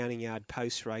Rose Hill Mounting Yard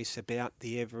post race about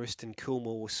the Everest, and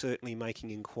Coolmore was certainly making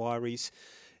inquiries.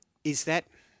 Is that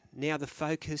now the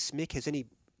focus, Mick? Has any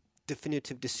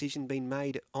definitive decision been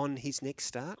made on his next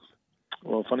start?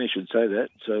 Well, funny you should say that.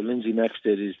 So Lindsay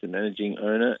Maxted is the managing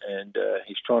owner, and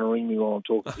he's trying to ring me while I'm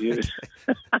talking to you.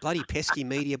 Bloody pesky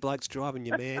media blokes driving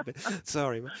you mad. But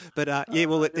sorry, but yeah.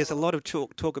 Well, there's a lot of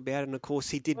talk about it, and of course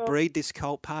he did breed this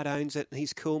colt. Part owns it, and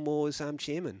he's Coolmore's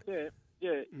chairman. Yeah.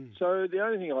 So the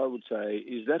only thing I would say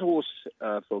is that horse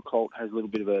for a colt has a little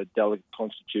bit of a delicate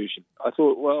constitution. I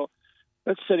thought, well,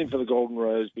 let's set him for the Golden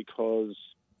Rose because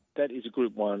that is a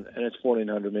Group 1 and it's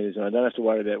 1,400 metres, and I don't have to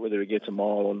worry about whether he gets a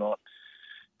mile or not.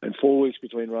 And 4 weeks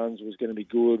between runs was going to be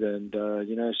good, and,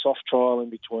 you know, soft trial in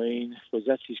between, because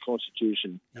that's his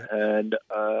constitution. Yeah. And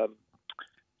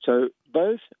so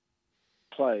both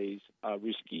plays are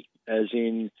risky, as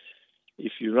in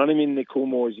if you run him in the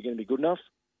Coolmore, is he going to be good enough?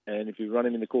 And if you run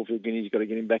him in the Caulfield Guineas, you've got to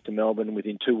get him back to Melbourne, and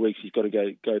within 2 weeks he's got to go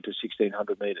to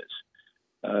 1,600 metres.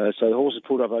 So the horse has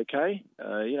pulled up okay.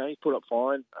 You know, he's pulled up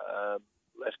fine.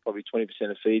 Left probably 20%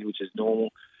 of feed, which is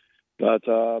normal. But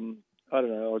I don't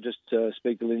know. I'll just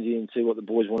speak to Lindsay and see what the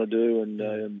boys want to do.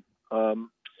 And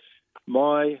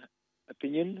my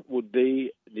opinion would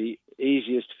be the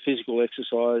easiest physical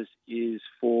exercise is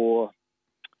for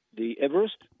the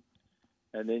Everest.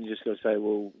 And then you just got to say,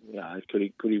 well, you know,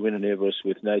 could he win an Everest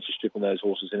with Nature Strip and those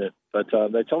horses in it? But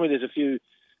they tell me there's a few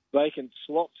vacant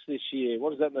slots this year. What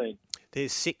does that mean?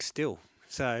 There's 6 still.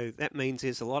 So that means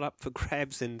there's a lot up for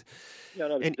grabs. And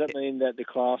does that mean that the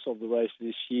class of the race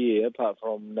this year, apart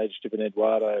from Nature Strip and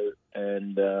Eduardo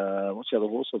and what's the other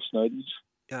horse of Snowden's?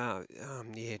 But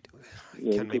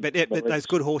those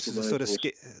good horses are sort of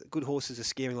good horses are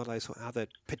scaring a lot of those other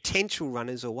potential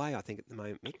runners away, I think, at the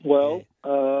moment, Mick. Well,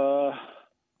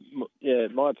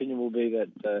 my opinion will be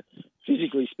that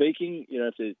physically speaking, you know,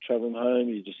 if they're travelling home,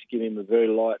 you just give him a very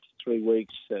light 3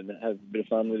 weeks and have a bit of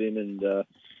fun with him, and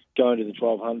going to the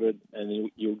 1200,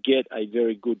 and you'll get a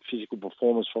very good physical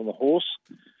performance from the horse.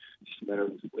 It's just a matter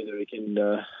of whether he can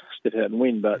step out and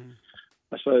win. But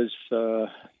I suppose,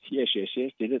 yes,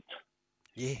 did it.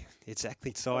 Yeah,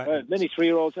 exactly. So many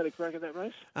 3-year-olds had a crack at that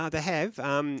race? They have.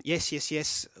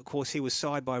 Yes. Of course, he was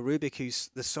sired by Rubik, who's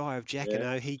the sire of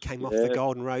Jacquinot. He came off the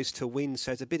Golden Rose to win,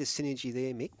 so there's a bit of synergy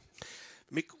there, Mick.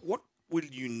 Mick, what will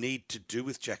you need to do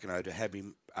with Jacquinot to have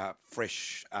him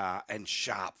fresh and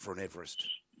sharp for an Everest?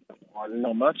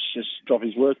 Not much. Just drop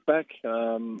his work back.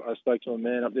 I spoke to a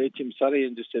man up there, Tim Suddy,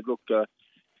 and just said, look,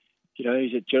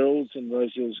 he's at Gerald's, and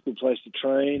Rosehill's a good place to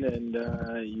train, and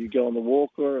you go on the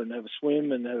walker and have a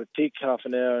swim and have a pick half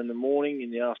an hour in the morning,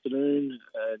 in the afternoon,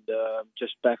 and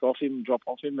just back off him, drop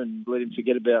off him, and let him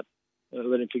forget about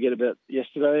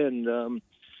yesterday, and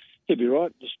he'll be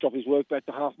right. Just drop his work back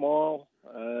to half mile,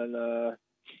 and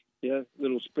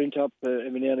little sprint up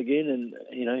every now and again,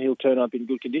 and he'll turn up in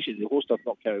good condition. The horse does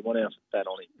not carry 1 ounce of fat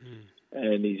on him,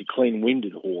 and he's a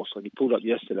clean-winded horse. Like he pulled up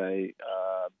yesterday,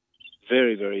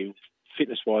 very, very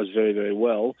fitness-wise, very, very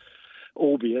well,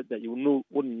 albeit that you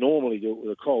wouldn't normally do it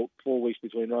with a colt 4 weeks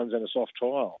between runs and a soft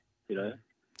trial.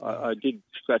 I did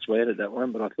scratch my head at that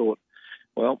one, but I thought,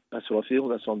 well, that's what I feel.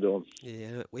 That's what I'm doing.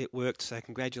 Yeah, it worked. So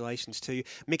congratulations to you,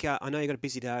 Mick. I know you've got a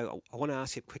busy day. I want to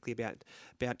ask you quickly about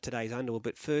today's Underwood.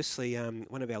 But firstly,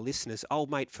 one of our listeners,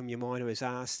 old mate from Umina, has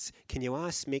asked, can you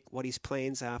ask Mick what his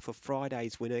plans are for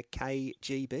Friday's winner,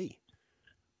 KGB?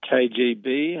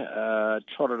 KGB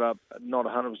trotted up, not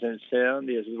 100% sound.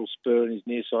 He has a little spur in his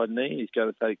near side knee. He's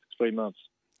going to take 3 months.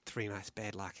 3 months,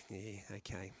 bad luck. Yeah,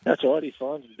 okay. That's all right. He's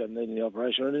fine. He doesn't need any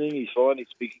operation or anything. He's fine. He's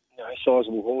a big,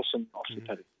 sizable horse, and off to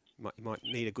take it. Might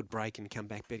need a good break and come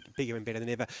back bigger and better than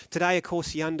ever. Today, of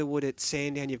course, the Underwood at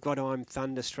Sandown. You've got I'm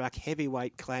Thunderstruck,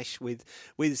 heavyweight clash with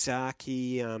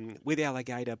Zaki, with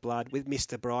Alligator Blood, with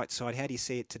Mr. Brightside. How do you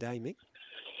see it today, Mick?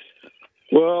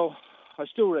 Well, I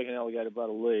still reckon Alligator Blood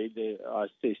will lead. I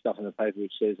see stuff in the paper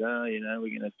which says, we're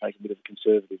going to take a bit of a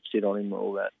conservative sit on him and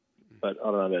all that. But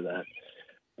I don't know about that.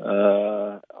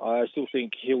 I still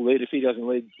think he'll lead. If he doesn't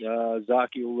lead,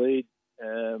 Zaki will lead.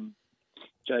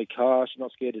 Jay Carr, she's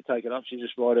not scared to take it up. She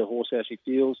just ride her horse how she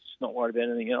feels. She's not worried about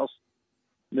anything else.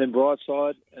 And then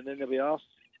Brightside, and then there'll be us.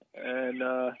 And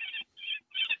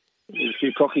there's a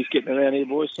few cockies getting around here,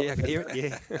 boys. Yeah, I can hear it,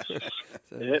 yeah.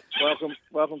 Yeah,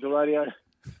 welcome to radio.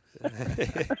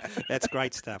 That's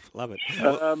great stuff. Love it.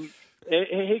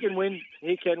 He can win.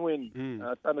 He can win.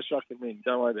 Thunderstruck can win.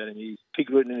 Don't worry about him. He's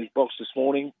pig-rooting in his box this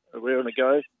morning, raring to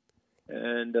go.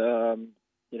 And,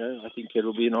 I think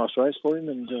it'll be a nice race for him.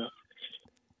 And,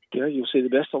 you'll see the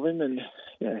best of him. And,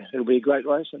 it'll be a great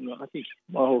race. And I think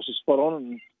my horse is spot on.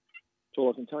 And that's all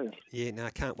I can tell you. Yeah, no, I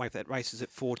can't wait for that. Race is at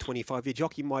 $4.25. Your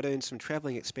jockey might earn some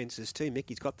travelling expenses too, Mick.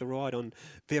 He's got the ride on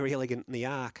Very Elegant in the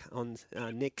Arc on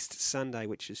next Sunday,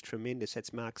 which is tremendous.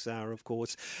 That's Mark Zahra, of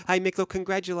course. Hey, Mick, look,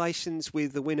 congratulations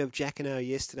with the win of Jacquinot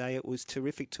yesterday. It was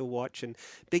terrific to watch and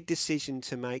big decision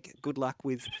to make. Good luck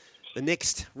with the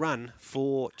next run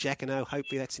for Jacquinot.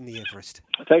 Hopefully that's in the Everest.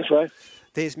 Thanks, Ray.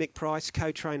 There's Mick Price,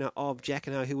 co-trainer of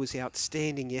Jacquinot, who was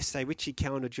outstanding yesterday. Richie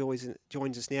Callender joins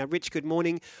us now. Rich, good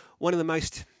morning. One of the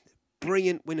most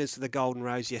brilliant winners of the Golden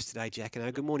Rose yesterday,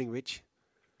 Jacquinot. Good morning, Rich.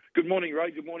 Good morning,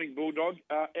 Ray. Good morning, Bulldog.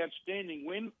 Outstanding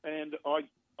win, and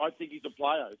I think he's a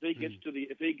player. If he gets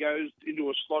if he goes into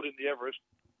a slot in the Everest,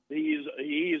 he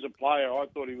is a player. I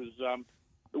thought he was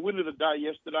the winner of the day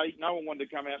yesterday. No one wanted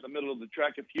to come out in the middle of the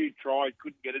track. A few tried,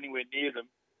 couldn't get anywhere near them,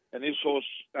 and this horse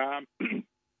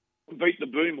beat the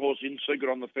Boom horse in secret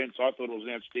on the fence. I thought it was an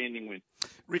outstanding win.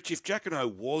 Rich, if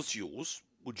Jacquinot was yours,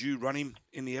 would you run him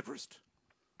in the Everest?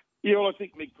 Yeah, well, I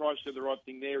think Mick Price said the right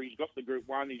thing there. He's got the Group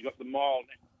 1, he's got the mile.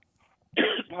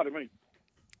 Pardon me.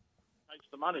 Takes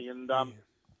the money, and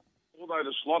although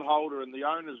the slot holder and the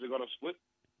owners have got a split,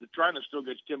 the trainer still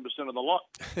gets 10% of the lot.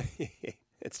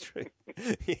 That's true.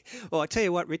 Well, I tell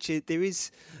you what, Richard, there is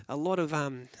a lot of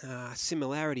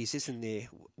similarities, isn't there,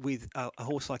 with a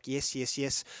horse like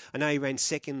Yes. I know he ran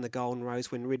second in the Golden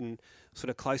Rose when ridden sort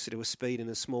of closer to a speed in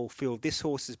a small field. This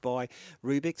horse is by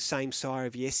Rubik, same sire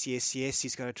of Yes.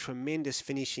 He's got a tremendous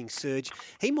finishing surge.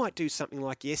 He might do something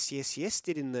like Yes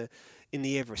did in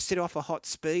the Everest, set off a hot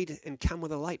speed and come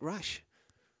with a late rush.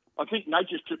 I think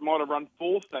Nature's Trip might have run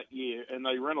fourth that year, and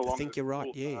they ran along. I think you're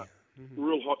right, yeah.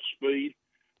 Real hot speed.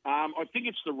 I think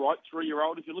it's the right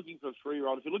 3-year-old. If you're looking for a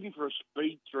 3-year-old, if you're looking for a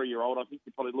speed 3-year-old, I think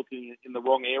you're probably looking in the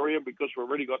wrong area because we've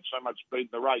already got so much speed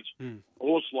in the race. A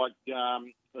horse like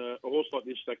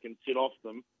this that can sit off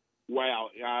them, wow,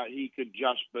 he could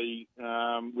just be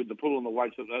with the pull on the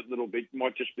weights of that little bit,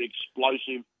 might just be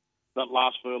explosive that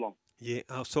last furlong. Yeah,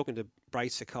 I was talking to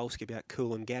Brace Sokolsky about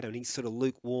Coolangatta, and he's sort of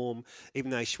lukewarm,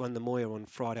 even though she won the Moir on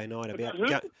Friday night.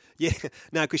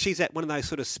 No, because she's at one of those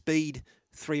sort of speed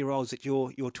 3-year-olds that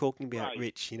you're talking about, Right.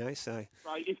 Rich. You know, so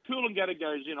Right, if Coolangatta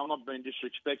goes in, I'm not being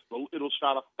disrespectful. It'll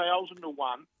start 1,000 to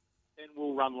 1, and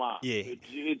we'll run last. Yeah.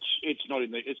 It's not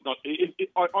in the. It's not.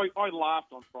 I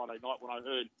laughed on Friday night when I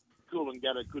heard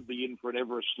Coolangatta could be in for an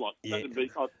Everest slot. Yeah. That'd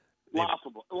be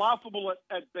laughable. Laughable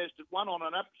at best. It won on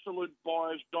an absolute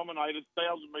bias-dominated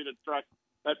 1,000-metre track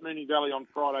at Moonee Valley on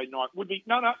Friday night. Would be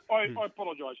I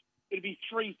apologise. It'd be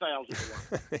 3,000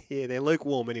 to 1. yeah, they're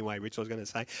lukewarm anyway, Rich, I was going to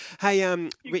say. Hey,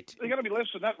 Rich... They're going to be less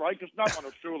than that, Ray, because no one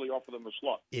will surely offer them a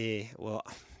slot. Yeah, well,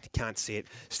 can't see it.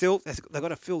 Still, they've got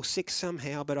to fill 6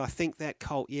 somehow, but I think that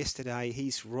colt yesterday,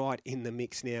 he's right in the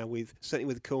mix now, certainly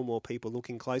with Coolmore people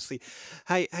looking closely.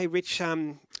 Hey, Rich,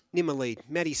 Nimmerlead,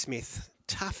 Maddie Smith,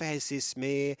 tough as this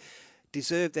mare,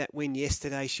 deserved that win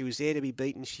yesterday. She was there to be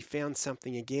beaten. She found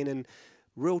something again, and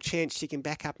real chance she can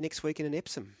back up next week in an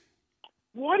Epsom.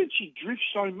 Why did she drift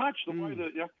so much? The way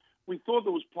that we thought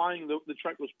there was playing, the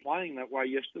track was playing that way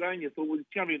yesterday, and you thought, well, it's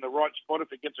going to be in the right spot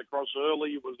if it gets across early.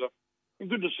 It was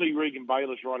good to see Regan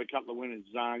Bayless ride a couple of winners.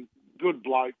 Good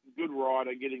bloke, good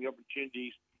rider, getting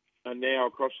opportunities, and now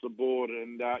across the board.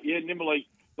 And Nimmerlead.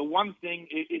 The one thing,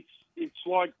 it's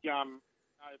like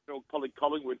AFL colleague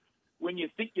Collingwood. When you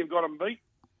think you've got them beat,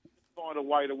 find a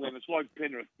way to win. It's like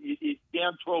Penrith. You're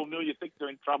down 12-0, you think they're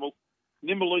in trouble.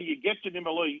 Nimmerlead, you get to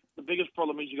Nimmerlead, the biggest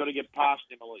problem is you've got to get past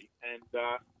Nimmerlead.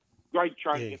 And great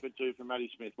training effort too from Maddie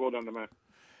Smith. Well done to Matt.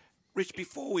 Rich,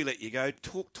 before we let you go,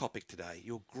 talk topic today.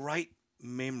 Your great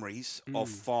memories of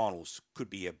finals.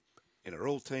 Could be in a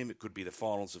Royal team, it could be the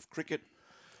finals of cricket.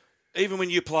 Even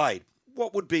when you played,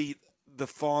 what would be the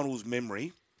finals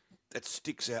memory that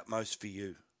sticks out most for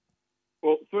you?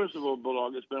 Well, first of all,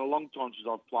 Bulldog, it's been a long time since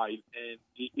I've played, and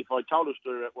if I told a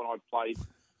story about when I played,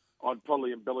 I'd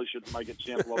probably embellish it and make it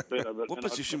sound a lot better. But what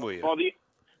position were you?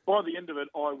 By the end of it,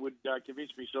 I would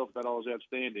convince myself that I was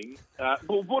outstanding.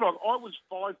 Well, Bulldog, I was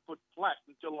 5 foot flat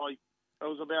until I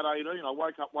was about 18. I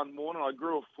woke up one morning, I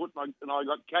grew a foot, and I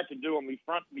got catch-a-do on my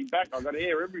front and my back. I got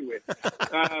hair everywhere.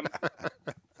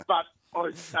 But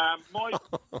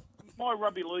my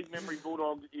rugby league memory,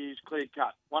 Bulldog, is clear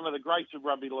cut. One of the greats of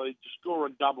rugby league to score a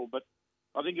double, but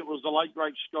I think it was the late,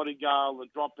 great Scotty Gale, the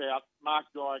dropout. Mark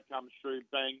Dyer comes through,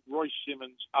 bang. Royce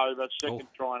Simmons over, second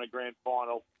try in a grand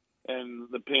final. And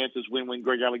the Panthers win when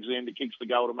Greg Alexander kicks the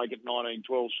goal to make it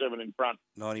 19-12-7 in front.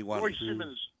 91.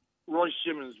 Royce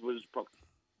Simmons was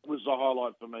the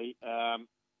highlight for me.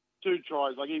 2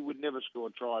 tries. Like, he would never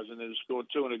score tries, and then scored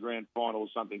 2 in a grand final or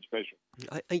something special.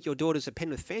 I think your daughters are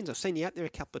Penrith fans. I've seen you out there a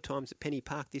couple of times at Penny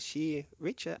Park this year.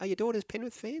 Rich, are your daughters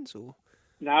Penrith fans or...?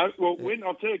 No, well,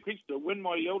 I'll tell you a quick story. When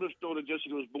my eldest daughter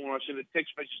Jessica was born, I sent a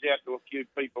text message out to a few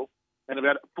people, and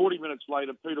about 40 minutes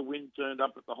later, Peter Wynn turned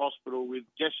up at the hospital with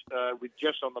Jess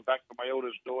on the back for my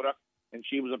eldest daughter, and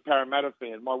she was a Parramatta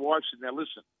fan. My wife said, "Now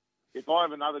listen, if I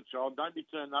have another child, don't be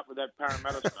turning up with that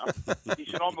Parramatta stuff." She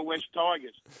said, "I'm the West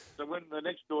Tigers." So when the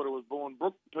next daughter was born,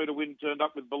 Brooke, Peter Wynn turned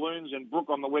up with balloons, and Brooke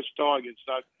on the West Tigers.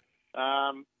 So.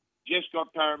 Jess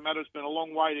got Parramatta. It's been a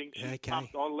long waiting. She's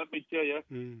pumped on, let me tell you.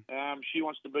 She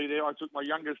wants to be there. I took my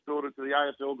youngest daughter to the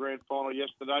AFL Grand Final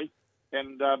yesterday.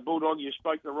 And, Bulldog, you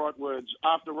spoke the right words.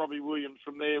 After Robbie Williams,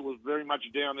 from there was very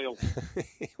much downhill.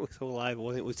 It was all over,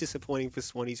 wasn't it? It was disappointing for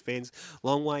Swannies fans.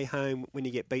 Long way home when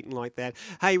you get beaten like that.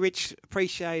 Hey, Rich,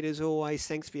 appreciate it as always.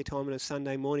 Thanks for your time on a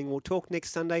Sunday morning. We'll talk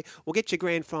next Sunday. We'll get your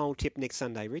Grand Final tip next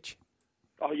Sunday, Rich.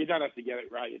 Oh, you don't have to get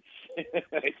it, Ray.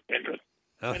 It's Penrith.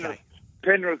 Okay.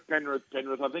 Penrith.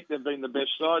 I think they've been the best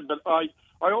side, but I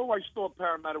always thought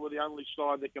Parramatta were the only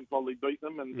side that can probably beat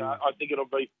them, and I don't think it'll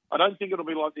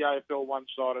be like the AFL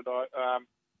one-sided. I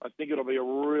think it'll be a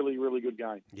really, really good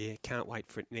game. Yeah, can't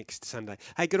wait for it next Sunday.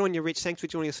 Hey, good on you, Rich. Thanks for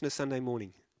joining us on a Sunday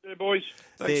morning. Yeah, boys.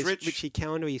 Thanks, Rich. Richie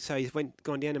Calendar. So he's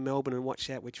gone down to Melbourne and watched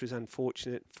that, which was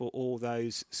unfortunate for all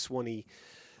those Swanee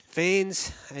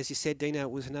fans. As you said, Dino,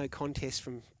 it was no contest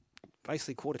from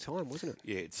basically quarter time, wasn't it?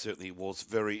 Yeah, it certainly was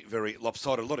very, very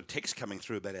lopsided. A lot of text coming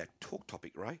through about our talk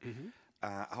topic, Ray.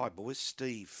 Hi, boys.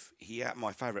 Steve here.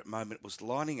 My favourite moment was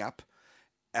lining up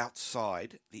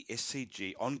outside the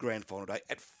SCG on Grand Final day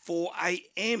at 4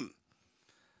 a.m.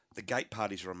 The gate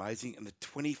parties are amazing, and the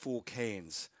 24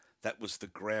 cans, that was the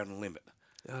ground limit.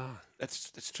 Oh.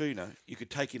 That's true, you know. You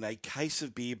could take in a case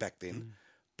of beer back then,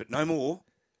 but no more.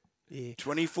 Yeah.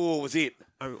 24 was it.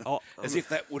 As if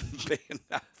that wouldn't be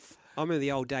enough. I remember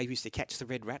the old days we used to catch the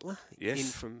Red Rattler in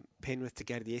from Penrith to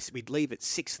go to the S. We'd leave at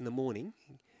 6 in the morning,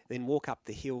 then walk up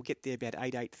the hill, get there about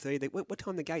 8:30. What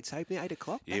time the gates open? 8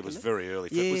 o'clock? Yeah, it was very early.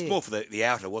 It was more for the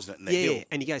outer, wasn't it, in the hill?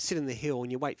 And you go sit in the hill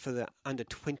and you wait for the under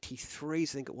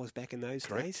 23s, I think it was back in those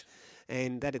days.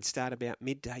 And that'd start about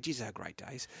midday. Geez, they were great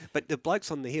days. But the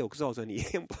blokes on the hill, because I was only a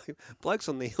young bloke, blokes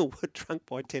on the hill were drunk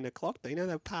by 10 o'clock. They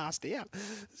were passed out,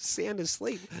 sound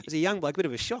asleep. As a young bloke, a bit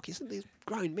of a shock, isn't it? These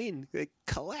grown men, they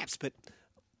collapsed, but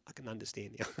I can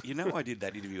understand now. You know, I did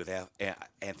that interview with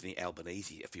Anthony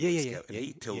Albanese a few weeks ago, and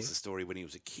he tells the story when he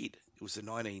was a kid. It was the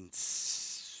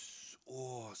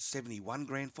 1971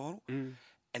 grand final, and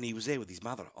he was there with his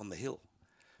mother on the hill,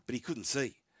 but he couldn't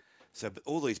see. So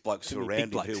all these blokes who were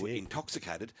around him who were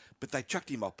intoxicated, but they chucked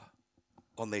him up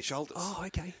on their shoulders. Oh,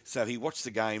 okay. So he watched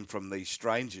the game from these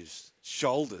strangers'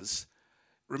 shoulders,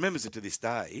 remembers it to this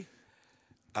day.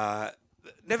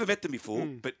 Never met them before,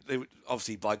 but they were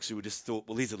obviously blokes who just thought,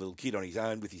 well, here's a little kid on his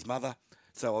own with his mother,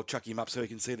 so I'll chuck him up so he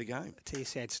can see the game. I'll tell you a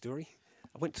sad story.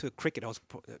 I went to cricket. I was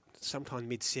sometime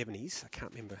mid-70s. I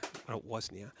can't remember what it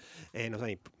was now. And I was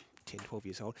only 10, 12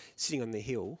 years old, sitting on the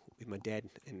hill with my dad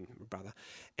and my brother.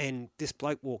 And this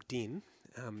bloke walked in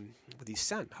with his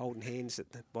son, holding hands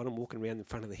at the bottom, walking around in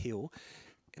front of the hill.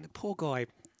 And the poor guy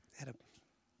had a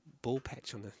ball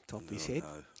patch on the top of his head.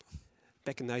 No.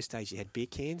 Back in those days, you had beer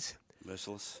cans.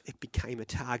 Merciless. It became a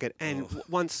target. And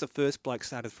once the first bloke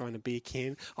started throwing a beer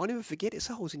can, I'll never forget it.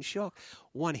 So I was in shock.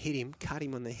 One hit him, cut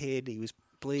him on the head. He was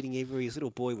bleeding everywhere. His little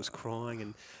boy was crying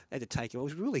and they had to take him. It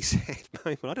was a really sad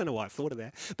moment. I don't know why I thought of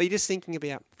that. But you're just thinking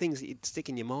about things that you'd stick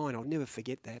in your mind. I'll never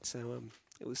forget that. So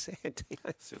it was sad.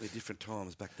 Certainly different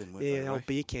times back then, weren't they? Yeah, old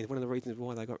beer cans. One of the reasons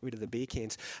why they got rid of the beer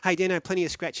cans. Hey, Dano, plenty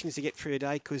of scratchings to get through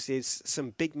today because there's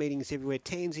some big meetings everywhere.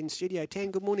 Tan's in studio.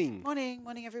 Tan, good morning.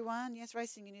 Morning everyone. Yes,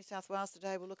 racing in New South Wales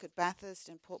today. We'll look at Bathurst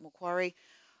and Port Macquarie.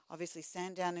 Obviously,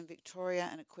 Sandown in Victoria,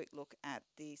 and a quick look at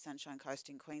the Sunshine Coast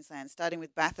in Queensland. Starting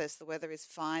with Bathurst, the weather is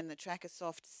fine. The track is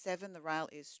soft 7. The rail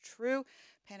is true.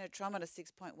 Penetrometer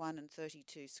 6.1 and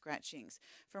 32 scratchings.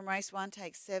 From race 1,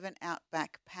 take 7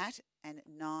 Outback Pat and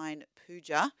 9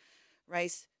 Pooja.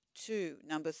 Race 2,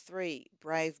 number 3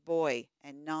 Brave Boy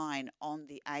and 9 On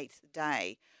the 8th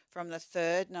Day. From the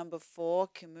 3rd, number 4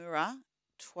 Kimura,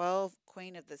 12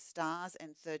 Queen of the Stars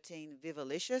and 13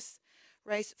 Vivalicious.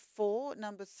 Race 4,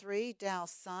 number 3, Dow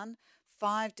Sun,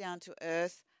 5 Down to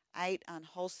Earth, 8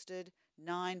 Unholstered,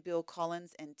 9 Bill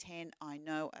Collins and 10 I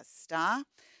Know a Star.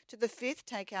 To the 5th,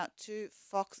 take out 2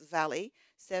 Fox Valley,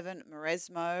 7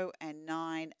 Maresmo and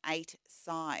 9 8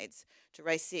 Sides. To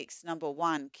race 6, number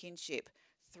 1 Kinship,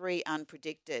 3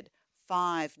 Unpredicted,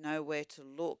 5 Nowhere to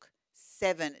Look,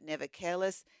 7 Never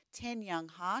Careless, 10 Young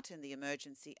Heart and the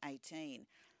Emergency 18.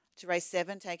 To race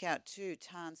 7, take out 2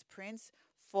 Tan's Prince,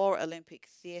 4 Olympic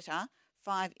Theatre,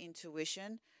 5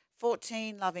 Intuition,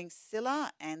 14 Loving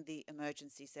Scylla and the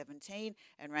Emergency 17,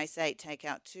 and race 8 take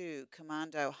out 2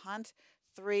 Commando Hunt,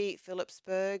 3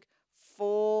 Phillipsburg,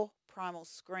 4 Primal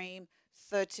Scream,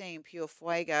 13 Pure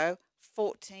Fuego,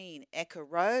 14 Eka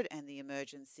Road and the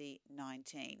Emergency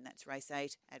 19. That's race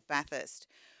 8 at Bathurst.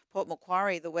 Port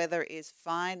Macquarie, the weather is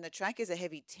fine. The track is a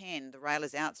heavy 10. The rail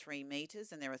is out 3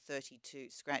 metres and there are 32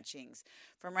 scratchings.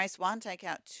 From race 1, take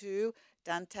out 2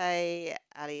 Dante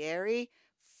Alighieri,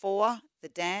 4 The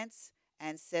Dance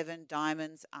and 7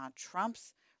 Diamonds Are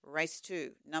Trumps. Race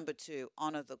 2, number 2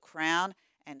 Honour the Crown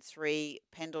and 3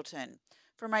 Pendleton.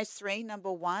 From race 3,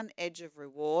 number 1 Edge of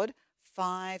Reward,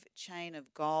 5 Chain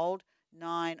of Gold,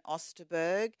 9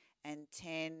 Osterberg and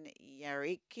 10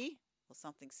 Yariki or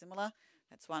something similar.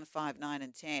 That's 1, 5, 9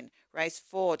 and 10. Race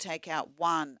 4, take out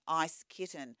 1 Ice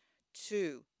Kitten,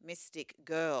 2 Mystic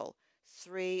Girl,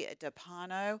 3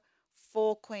 Dapano,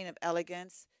 4 Queen of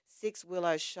Elegance, 6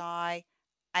 Willow Shy,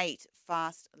 8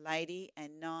 Fast Lady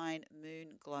and 9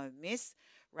 Moon Glow Miss.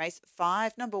 Race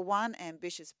 5, number 1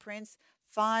 Ambitious Prince,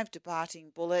 5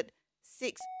 Departing Bullet,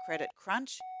 6 Credit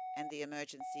Crunch and the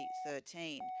Emergency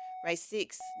 13. Race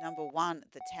 6, number 1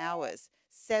 The Towers,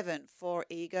 7 Four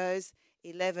Egos,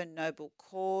 11 Noble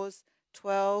Cause,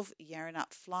 12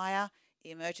 Yarranup Flyer,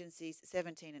 Emergencies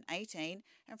 17 and 18.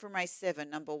 And from race 7,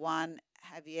 number 1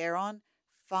 Javieron,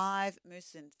 5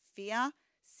 Musin Fear,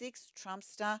 6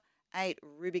 Trumpster, 8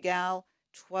 Rubigal,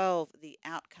 12 The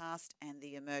Outcast and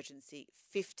the Emergency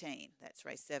 15. That's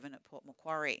race 7 at Port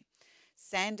Macquarie.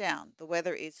 Sandown, the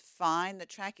weather is fine. The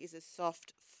track is a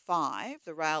soft 5.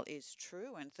 The rail is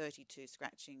true and 32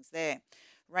 scratchings there.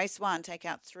 Race 1, take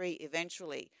out 3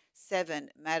 eventually. 7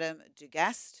 Madame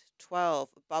Dugast, 12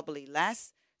 Bubbly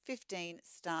Lass, 15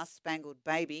 Star Spangled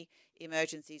Baby,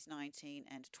 Emergencies 19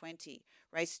 and 20.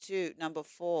 Race 2, number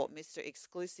 4 Mr.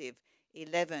 Exclusive,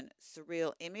 11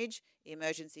 Surreal Image,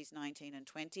 Emergencies 19 and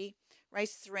 20.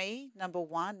 Race 3, number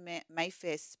 1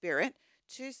 Mayfair Spirit,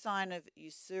 2 Sign of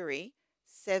Usuri,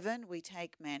 7 We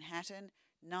Take Manhattan,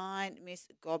 9 Miss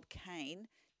Gob Kane,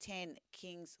 10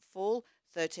 King's Full,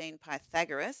 13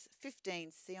 Pythagoras,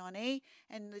 15 Sione,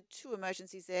 and the 2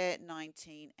 emergencies there,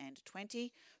 19 and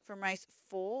 20. From race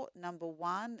 4, number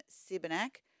 1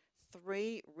 Sibanak,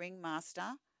 3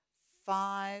 Ringmaster,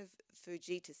 5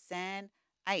 Fujita San,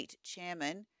 8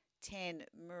 Chairman, 10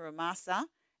 Muramasa,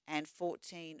 and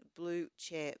 14 Blue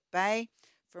Chair Bay.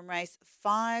 From race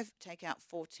 5, take out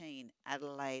 14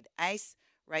 Adelaide Ace.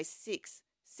 Race 6,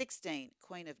 16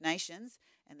 Queen of Nations,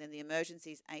 and then the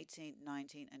emergencies 18,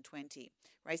 19 and 20.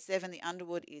 Race 7, the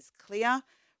Underwood is clear.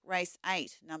 Race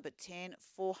 8, number 10,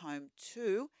 4 Home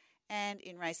 2. And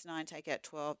in race 9, take out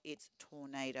 12, it's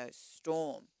Tornado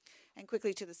Storm. And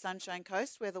quickly to the Sunshine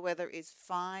Coast, where the weather is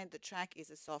fine. The track is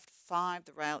a soft 5.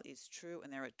 The rail is true,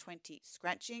 and there are 20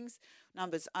 scratchings.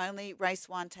 Numbers only. Race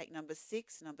 1, take number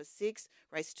 6. Number 6.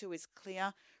 Race 2 is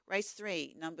clear. Race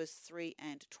 3, numbers 3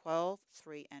 and 12.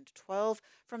 3 and 12.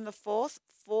 From the 4th,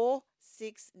 4,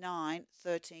 6, 9,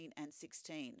 13 and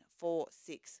 16. 4,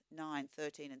 6, 9,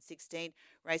 13 and 16.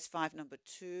 Race 5, number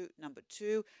 2. Number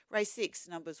 2. Race 6,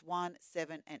 numbers 1,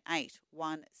 7 and 8.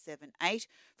 1, 7, 8.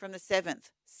 From the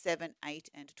 7th, 7, 8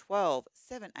 and 12.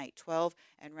 7, 8, 12.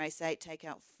 And race 8, take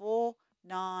out 4,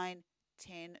 9,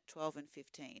 10, 12 and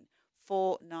 15.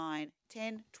 4, 9,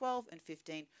 10, 12 and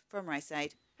 15 from race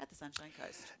 8 at the Sunshine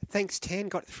Coast. Thanks, Tan.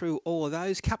 Got through all of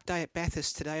those. Cup day at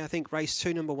Bathurst today. I think race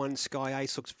 2, number 1, Sky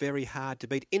Ace looks very hard to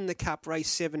beat. In the Cup, race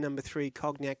 7, number 3,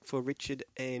 Cognac for Richard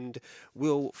and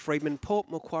Will Friedman. Port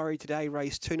Macquarie today,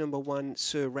 race 2, number 1,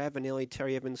 Sir Ravanelli,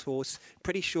 Terry Evans' horse.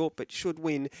 Pretty short, but should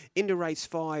win. Into race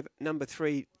 5, number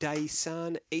 3, Day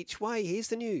Sun. Each way, here's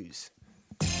the news.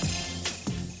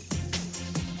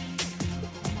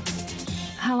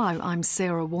 Hello, I'm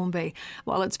Sarah Warmby.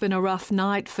 While it's been a rough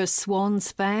night for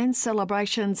Swans fans,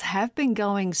 celebrations have been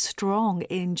going strong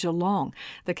in Geelong.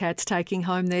 The Cats taking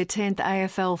home their 10th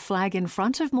AFL flag in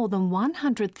front of more than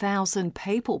 100,000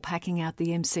 people packing out the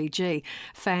MCG.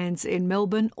 Fans in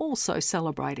Melbourne also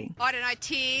celebrating. I don't know,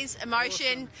 tears,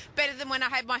 emotion, better than when I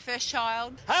had my first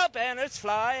child. Our banners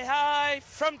fly high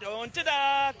from dawn to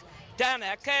dark. Down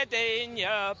at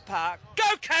Cardinia Park. Go,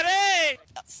 Caddy!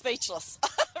 Speechless,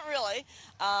 really.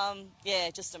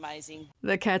 Just amazing.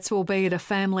 The Cats will be at a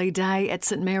family day at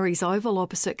St Mary's Oval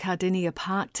opposite Cardinia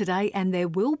Park today, and there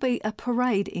will be a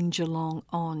parade in Geelong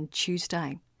on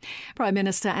Tuesday. Prime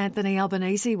Minister Anthony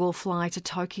Albanese will fly to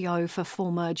Tokyo for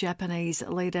former Japanese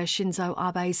leader Shinzo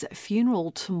Abe's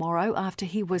funeral tomorrow after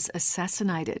he was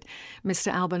assassinated.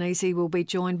 Mr Albanese will be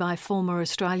joined by former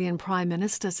Australian Prime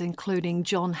Ministers including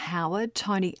John Howard,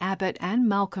 Tony Abbott and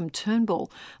Malcolm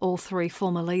Turnbull. All 3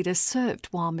 former leaders served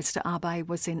while Mr Abe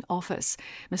was in office.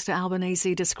 Mr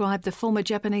Albanese described the former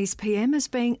Japanese PM as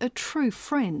being a true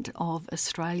friend of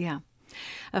Australia.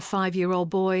 A 5-year-old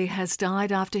boy has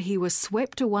died after he was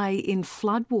swept away in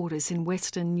floodwaters in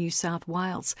western New South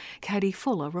Wales. Katie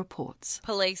Fuller reports.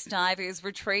 Police divers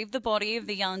retrieved the body of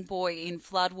the young boy in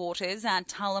floodwaters at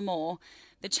Tullamore.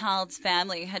 The child's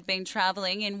family had been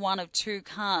travelling in one of 2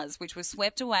 cars which were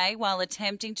swept away while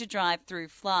attempting to drive through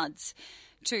floods.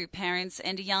 2 parents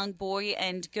and a young boy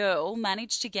and girl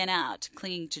managed to get out,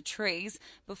 clinging to trees,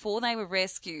 before they were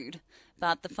rescued.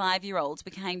 But the 5-year-old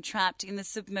became trapped in the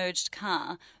submerged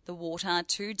car, the water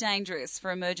too dangerous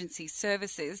for emergency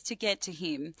services to get to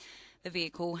him. The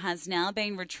vehicle has now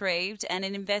been retrieved and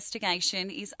an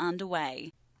investigation is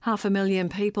underway.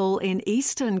 500,000 people in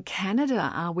eastern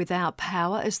Canada are without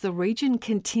power as the region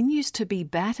continues to be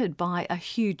battered by a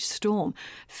huge storm.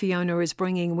 Fiona is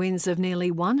bringing winds of nearly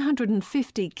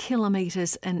 150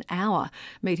 kilometres an hour.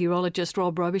 Meteorologist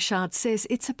Rob Robichaud says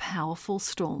it's a powerful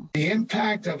storm. The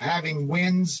impact of having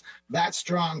winds that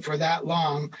strong for that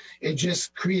long, it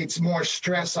just creates more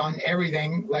stress on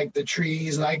everything, like the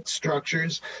trees, like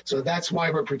structures. So that's why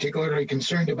we're particularly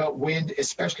concerned about wind,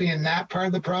 especially in that part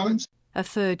of the province. A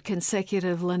 3rd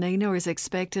consecutive La Nina is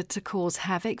expected to cause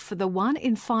havoc for the 1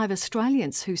 in 5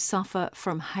 Australians who suffer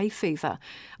from hay fever.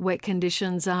 Wet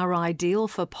conditions are ideal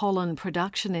for pollen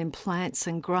production in plants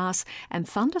and grass, and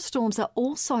thunderstorms are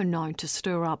also known to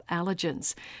stir up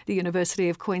allergens. The University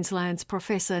of Queensland's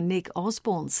Professor Nick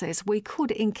Osborne says we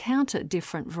could encounter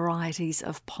different varieties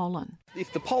of pollen.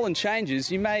 If the pollen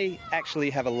changes, you may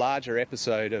actually have a larger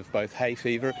episode of both hay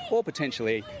fever or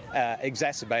potentially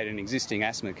exacerbate an existing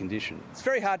asthma condition. It's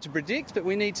very hard to predict, but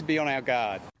we need to be on our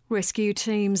guard. Rescue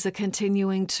teams are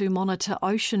continuing to monitor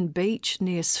Ocean Beach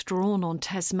near Strawn on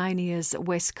Tasmania's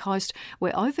west coast,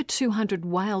 where over 200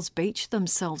 whales beached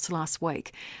themselves last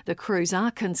week. The crews are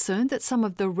concerned that some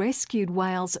of the rescued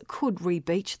whales could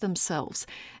re-beach themselves,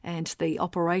 and the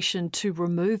operation to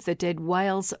remove the dead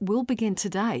whales will begin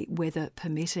today, weather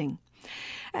permitting.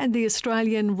 And the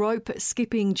Australian Rope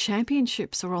Skipping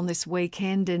Championships are on this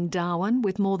weekend in Darwin,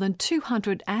 with more than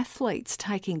 200 athletes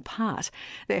taking part.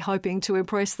 They're hoping to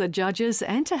impress the judges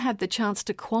and to have the chance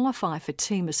to qualify for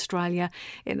Team Australia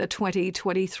in the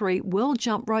 2023 World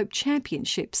Jump Rope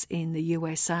Championships in the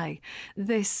USA.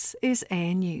 This is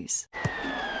Air News.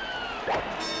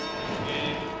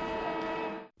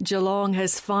 Geelong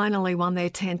has finally won their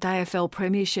 10th AFL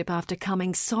Premiership after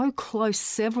coming so close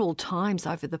several times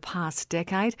over the past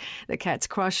decade. The Cats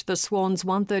crushed the Swans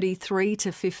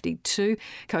 133-52.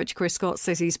 Coach Chris Scott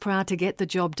says he's proud to get the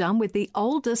job done with the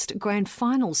oldest grand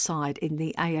final side in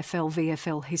the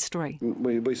AFL-VFL history.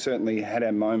 We certainly had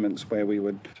our moments where we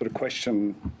would sort of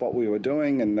question what we were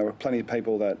doing, and there were plenty of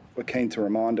people that were keen to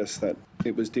remind us that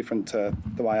it was different to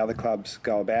the way other clubs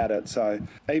go about it. So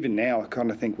even now I kind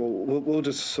of think, we'll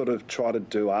just sort of try to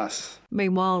do us.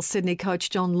 Meanwhile, Sydney coach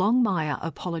John Longmire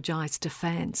apologised to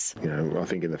fans. You know, I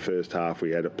think in the first half we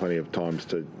had plenty of times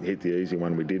to hit the easy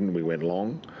one. We didn't. We went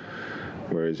long.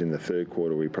 Whereas in the third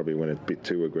quarter we probably went a bit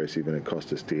too aggressive and it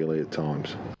cost us dearly at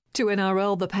times. To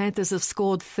NRL, the Panthers have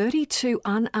scored 32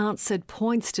 unanswered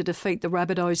points to defeat the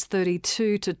Rabbitohs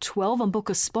 32-12 and book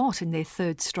a spot in their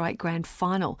third straight grand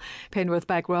final. Penrith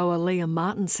back rower Liam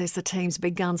Martin says the team's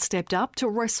begun stepped up to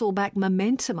wrestle back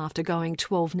momentum after going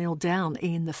 12-0 down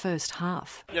in the first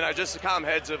half. You know, just the calm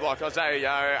heads of like Isaiah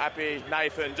Yeo, Appy,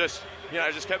 Nathan, just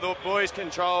kept the boys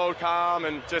controlled, calm,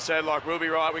 and just said like, we'll be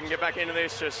right, we can get back into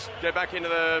this, just get back into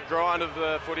the grind of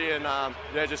the footy and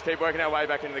just keep working our way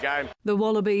back into the game. The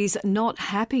Wallabies not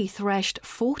happy thrashed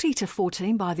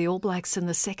 40-14 by the All Blacks in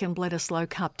the second Bledisloe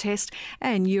Cup test,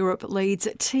 and Europe leads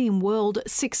Team World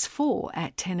 6-4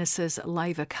 at tennis's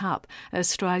Laver Cup.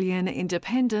 Australian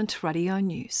Independent Radio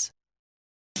News.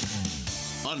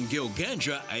 On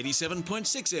Gilgandra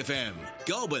 87.6 FM,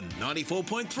 Goulburn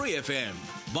 94.3 FM,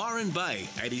 Byron Bay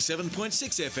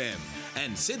 87.6 FM,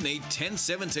 and Sydney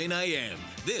 1017 AM.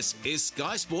 This is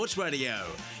Sky Sports Radio,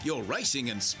 your racing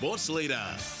and sports leader.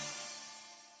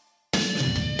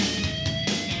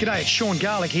 G'day, it's Sean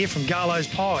Garlick here from Garlo's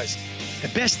Pies. The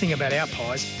best thing about our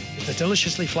pies is the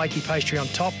deliciously flaky pastry on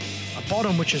top, a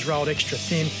bottom which is rolled extra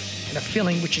thin, and a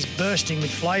filling which is bursting with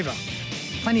flavour.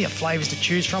 Plenty of flavours to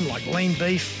choose from, like lean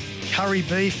beef, curry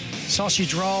beef,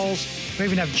 sausage rolls. We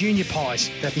even have junior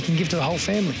pies that you can give to the whole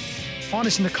family. Find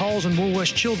us in the Coles and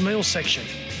Woolworths chilled meals section.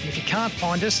 And if you can't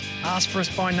find us, ask for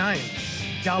us by name.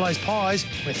 Garlo's Pies,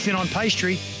 we're thin on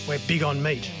pastry, we're big on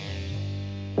meat.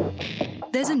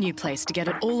 There's a new place to get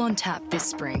it all on tap this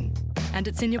spring, and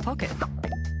it's in your pocket.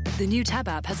 The new Tab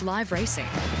app has live racing,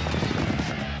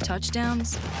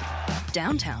 touchdowns,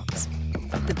 downtowns,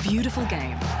 the beautiful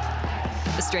game,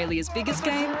 Australia's biggest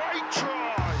game,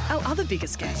 our other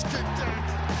biggest game,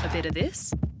 a bit of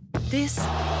this,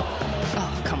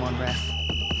 oh, come on, ref,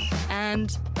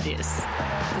 and this.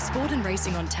 For sport and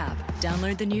racing on Tab,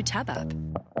 download the new Tab app.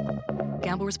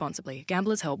 Gamble responsibly.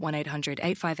 Gamblers Help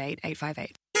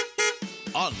 1-800-858-858.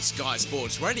 On Sky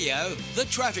Sports Radio, the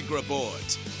Traffic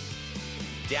Report.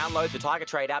 Download the Tiger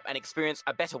Trade app and experience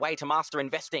a better way to master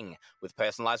investing. With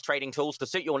personalised trading tools to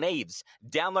suit your needs,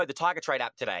 download the Tiger Trade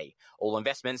app today. All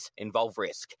investments involve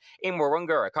risk. In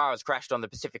Warunga, a car has crashed on the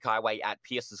Pacific Highway at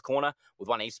Pearce's Corner, with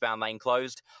one eastbound lane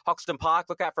closed. Hoxton Park,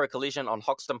 look out for a collision on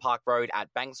Hoxton Park Road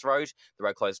at Banks Road. The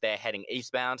road closed there heading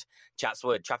eastbound.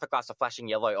 Chatswood, traffic lights are flashing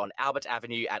yellow on Albert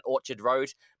Avenue at Orchard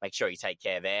Road. Make sure you take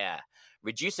care there.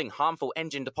 Reducing harmful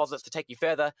engine deposits to take you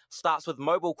further starts with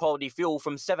mobile quality fuel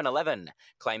from 7-Eleven.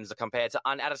 Claims are compared to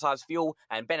unadditized fuel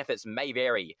and benefits may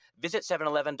vary. Visit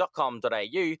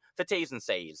 711.com.au for T's and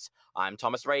C's. I'm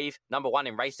Thomas Reeve, number one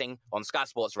in racing on Sky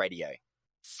Sports Radio.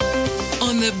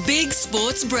 On the Big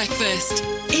Sports Breakfast,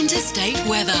 interstate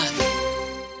weather.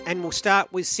 And we'll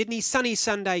start with Sydney. Sunny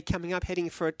Sunday coming up,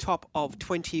 heading for a top of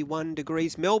 21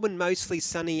 degrees. Melbourne, mostly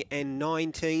sunny and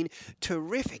 19.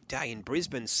 Terrific day in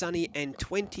Brisbane, sunny and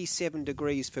 27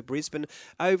 degrees for Brisbane.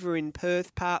 Over in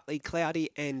Perth, partly cloudy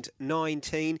and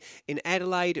 19. In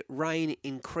Adelaide, rain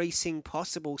increasing,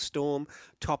 possible storm,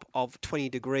 top of 20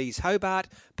 degrees. Hobart,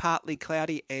 partly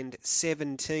cloudy and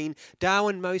 17.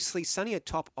 Darwin, mostly sunny, a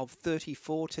top of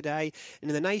 34 today.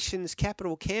 And in the nation's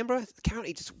capital, Canberra,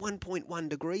 currently just 1.1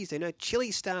 degrees. They know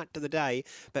chilly start to the day,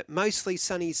 but mostly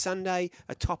sunny Sunday,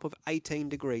 a top of 18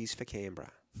 degrees for Canberra.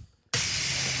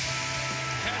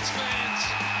 Cats fans,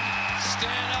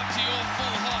 stand up to your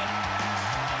full height.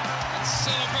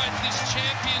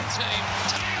 team.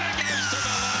 Taylor goes to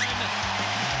the line.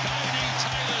 Cody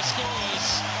Taylor scores.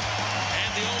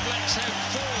 And the All Blacks have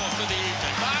 4 for the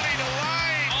evening. Marty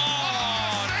Delane.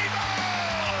 Oh,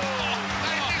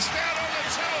 they missed out on the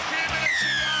 2 a few minutes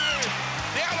ago.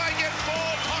 Now they get 4,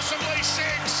 possibly 6.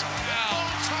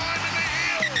 Full time in the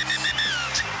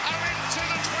Eels are into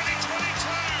the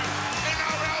 2022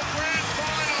 NRL Grand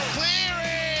Final.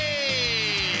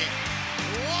 Cleary!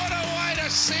 What a way to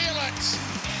seal it.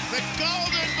 The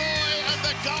Golden Boy of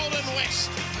the Golden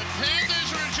West. The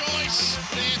Panthers rejoice.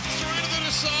 They're through to the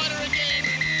decider again.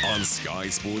 On Sky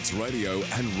Sports Radio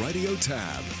and Radio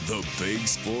Tab, the Big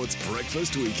Sports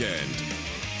Breakfast Weekend.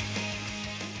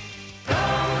 Go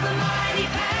the mighty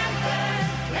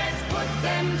Panthers, let's put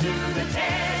them to the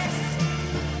test.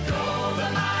 Go the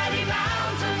mighty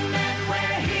Mountain Men,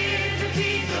 we're here to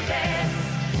beat the best.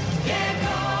 Yeah,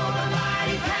 go the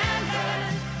mighty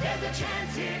Panthers, there's a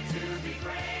chance here to be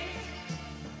great.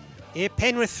 Yeah,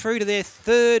 Penrith through to their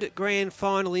 3rd grand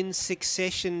final in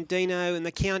succession, Dino, and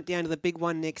the countdown to the big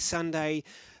one next Sunday.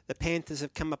 The Panthers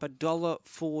have come up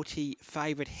 $1.40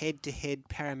 favourite head-to-head,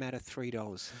 Parramatta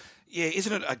 $3. Yeah,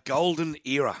 isn't it a golden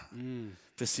era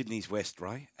for Sydney's West,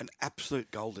 Ray? An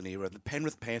absolute golden era. The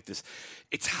Penrith Panthers,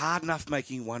 it's hard enough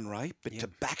making one, Ray, but to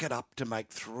back it up to make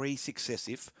 3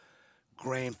 successive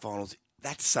grand finals,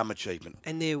 that's some achievement.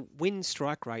 And their win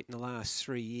strike rate in the last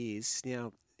 3 years,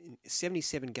 now in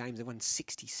 77 games, they've won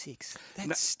 66.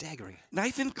 That's staggering.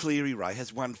 Nathan Cleary, Ray,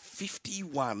 has won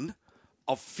 51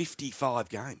 of 55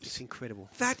 games. It's incredible.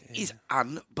 That is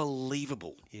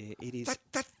unbelievable. Yeah, it is.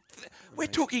 We're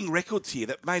talking records here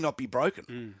that may not be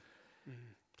broken.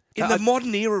 In the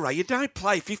modern era, Ray, you don't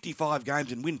play 55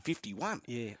 games and win 51.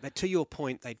 Yeah, but to your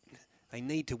point, they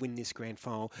need to win this grand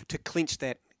final to clinch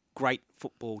that great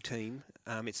football team.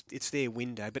 It's their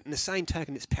window, but in the same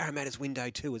token, it's Parramatta's window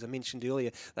too. As I mentioned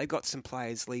earlier, they've got some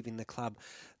players leaving the club.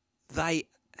 They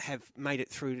have made it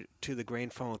through to the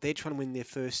grand final. They're trying to win their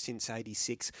first since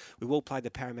 '86. We will play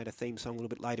the Parramatta theme song a little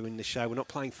bit later in the show. We're not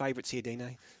playing favourites here,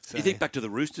 Dino. So, you think back to the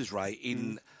Roosters, Ray,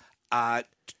 in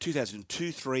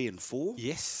 2002, 3 and 4.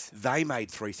 Yes. They made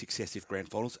 3 successive grand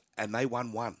finals and they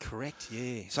won 1. Correct,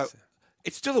 yeah. So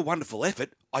it's still a wonderful effort.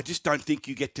 I just don't think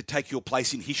you get to take your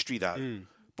place in history, though,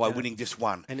 by winning just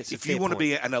one. And it's if you want to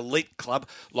be an elite club,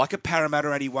 like a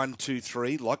Parramatta 81, 2,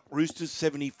 3, like Roosters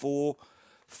 74,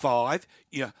 5,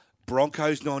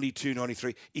 Broncos 92,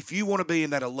 93. If you want to be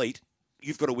in that elite,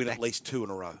 you've got to win at least 2 in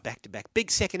a row. Back to back.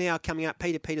 Big second hour coming up.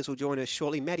 Peter Peters will join us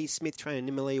shortly. Matty Smith, trainer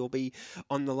Nimmerley, will be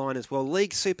on the line as well.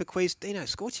 League Super Quiz. Dino,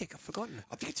 score check. I've forgotten.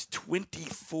 I think it's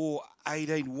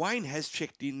 24-18. Wayne has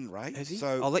checked in, Ray. Has he?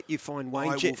 So I'll let you find Wayne.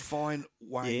 I will find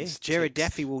Wayne's Jared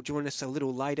text. Daffy will join us a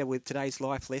little later with today's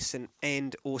life lesson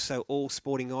and also all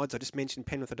sporting odds. I just mentioned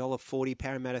Penrith $1.40,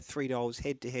 Parramatta $3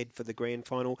 head-to-head for the grand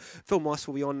final. Phil Moss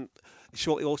will be on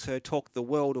shortly, also talk the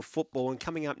world of football. And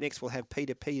coming up next, we'll have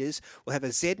Peter Peters. We'll have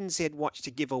a Z&Z watch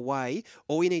to give away.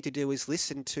 All you need to do is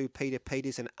listen to Peter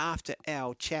Peters, and after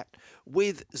our chat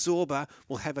with Zorba,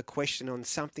 we'll have a question on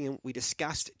something we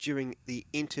discussed during the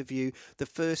interview. The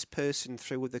first person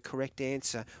through with the correct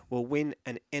answer will win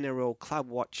an NRL Club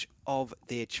Watch of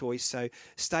their choice. So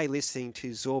stay listening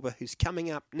to Zorba, who's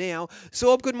coming up now.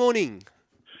 Zorb, good morning.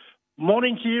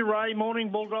 Morning to you, Ray. Morning,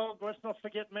 Bulldog. Let's not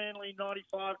forget Manly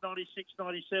 95, 96,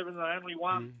 97. They only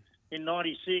won in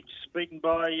 96, beaten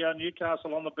by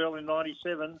Newcastle on the bell in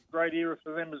 97. Great era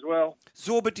for them as well.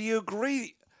 Zorba, do you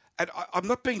agree? And I'm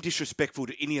not being disrespectful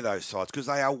to any of those sides because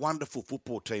they are wonderful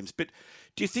football teams. But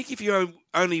do you think if you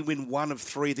only win 1 of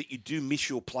 3 that you do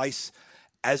miss your place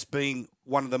as being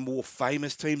one of the more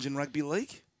famous teams in rugby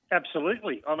league?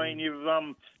 Absolutely. I mean,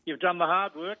 you've done the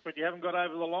hard work, but you haven't got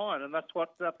over the line, and that's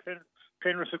what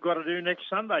Penrith have got to do next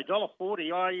Sunday.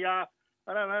 $1.40.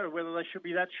 I don't know whether they should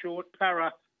be that short.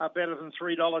 Para are better than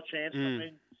 $3 chance. I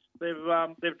mean,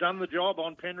 they've done the job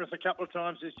on Penrith a couple of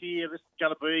times this year. This is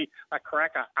going to be a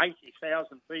cracker.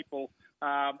 80,000 people,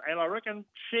 and I reckon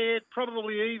shared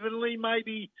probably evenly.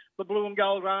 Maybe the Blue and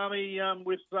Gold Army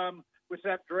with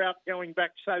that drought going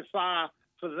back so far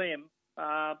for them.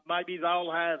 Maybe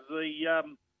they'll have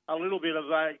a little bit of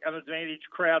an advantage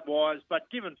crowd-wise, but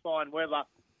given fine weather,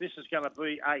 this is going to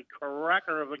be a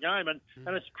cracker of a game. And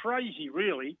it's crazy,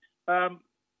 really.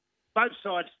 Both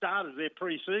sides started their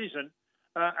pre-season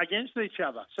against each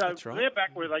other. So they're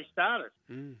back where they started.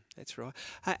 That's right.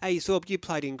 Hey, Zorb, you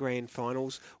played in grand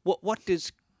finals. What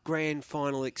does grand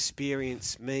final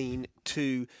experience mean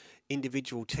to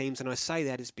individual teams? And I say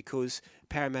that is because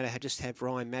Parramatta just have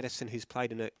Ryan Madison, who's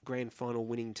played in a grand final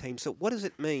winning team. So what does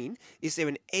it mean? Is there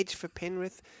an edge for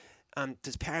Penrith?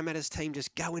 Does Parramatta's team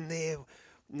just go in there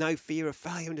no fear of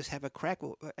failure and just have a crack?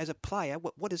 Or, as a player,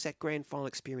 what does that grand final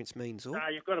experience mean, Zor? No,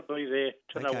 you've got to be there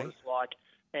to know what it's like,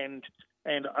 and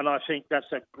I think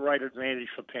that's a great advantage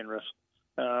for Penrith.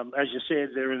 As you said,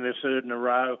 they're in their third in a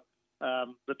row.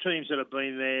 The teams that have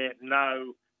been there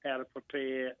know how to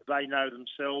prepare. They know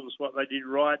themselves what they did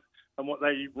right and what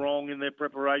they did wrong in their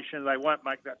preparation. They won't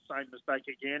make that same mistake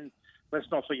again. Let's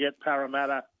not forget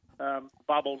Parramatta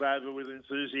bubbled over with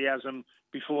enthusiasm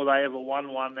before they ever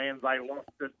won one, and they lost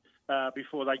it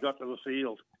before they got to the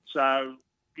field. So,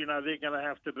 they're going to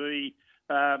have to be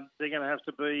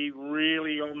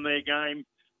really on their game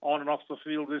on and off the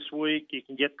field this week. You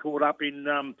can get caught up in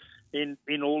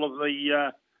all of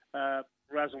the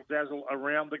razzle dazzle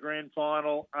around the grand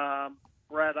final.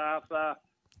 Brad Arthur,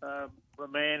 the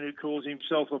man who calls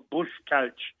himself a bush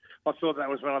coach. I thought that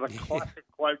was one of the classic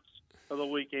quotes of the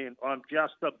weekend. I'm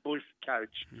just a bush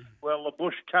coach. Well, the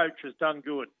bush coach has done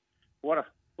good. What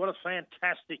a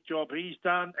fantastic job he's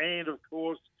done, and of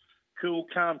course, cool,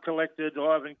 calm, collected.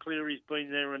 Ivan Cleary's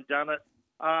been there and done it.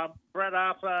 Brad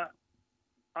Arthur,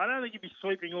 I don't think he'd be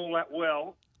sleeping all that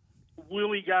well.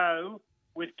 Will he go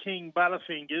with King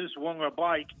Butterfingers, Wonga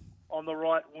Blake, on the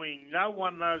right wing? No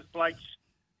one knows Blake's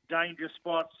danger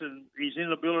spots and his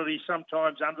inability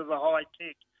sometimes under the high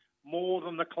kick more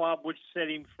than the club which set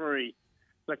him free.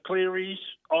 The Clearys,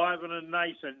 Ivan and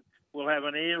Nathan will have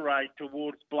an air raid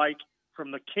towards Blake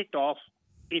from the kick-off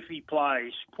if he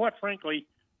plays. Quite frankly,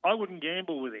 I wouldn't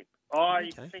gamble with him. I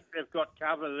think they've got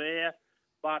cover there,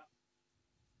 but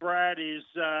Brad is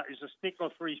a stickler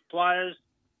for his players.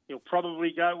 He'll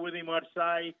probably go with him, I'd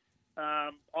say.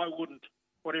 I wouldn't.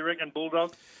 What do you reckon,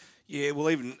 Bulldog? Yeah, well,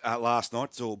 even last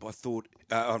night, Zorb, I thought,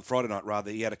 on Friday night rather,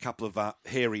 he had a couple of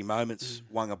hairy moments,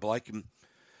 Wonga Blake. And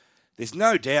there's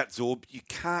no doubt, Zorb, you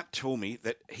can't tell me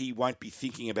that he won't be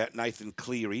thinking about Nathan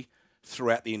Cleary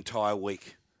throughout the entire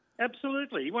week.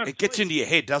 Absolutely. He won't It gets into your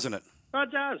head, doesn't it? Oh,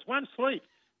 it does. Won't sleep.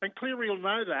 And Cleary will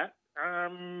know that.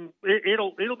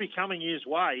 It'll be coming his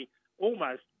way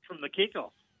almost from the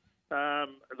kickoff.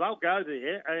 They'll go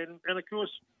there. And of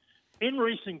course, in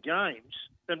recent games,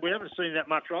 and we haven't seen that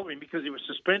much of him because he was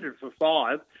suspended for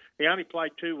 5. He only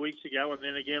played 2 weeks ago and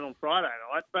then again on Friday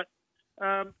night. But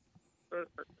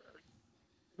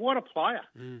what a player.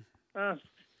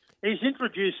 He's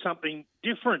introduced something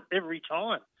different every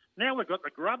time. Now we've got the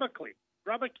grubber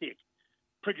kick,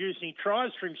 producing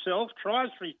tries for himself, tries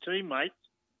for his teammates.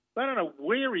 They don't know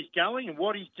where he's going and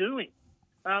what he's doing.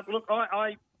 Look,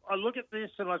 I look at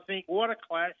this and I think, what a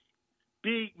clash.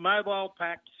 Big mobile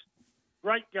packs,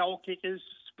 great goal kickers,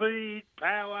 speed,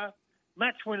 power,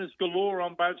 match winners galore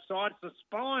on both sides. The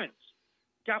spines,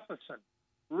 Gutherson,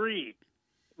 Reed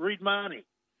Marnie,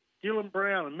 Dylan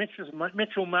Brown and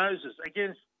Mitchell Moses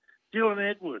against Dylan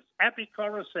Edwards, Appy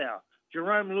Coruscant,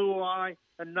 Jerome Luai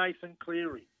and Nathan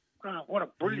Cleary. Oh, what a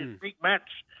brilliant big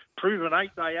match. Proven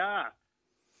 8 they are.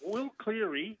 Will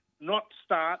Cleary not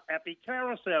start Appy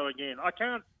Coruscant again? I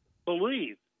can't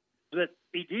believe that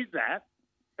he did that,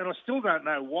 and I still don't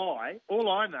know why. All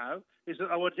I know is that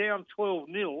they were down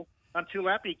 12-0 until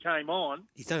Appy came on.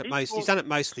 He's done it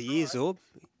most of the year, Zorb.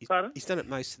 He's done it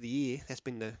most of the year. That's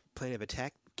been the plan of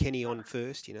attack. Kenny on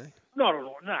first, Not at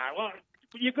all. No, well,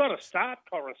 you've got to start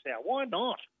Coruscant. Why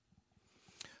not?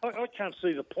 I can't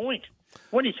see the point.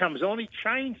 When he comes on, he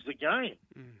changed the game.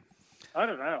 I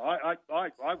don't know.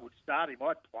 I would start him.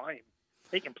 I'd play him.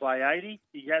 He can play 80.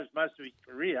 He has most of his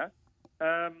career.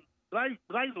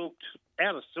 They looked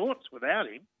out of sorts without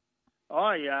him.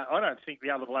 I don't think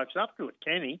the other bloke's up to it,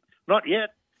 can he? Not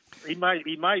yet. He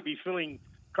may be filling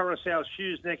Coruscant's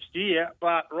shoes next year,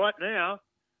 but right now,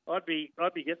 I'd be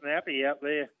getting Appy out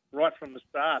there right from the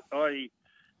start. I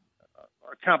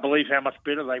can't believe how much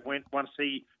better they went once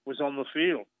he was on the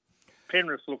field.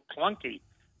 Penrith looked clunky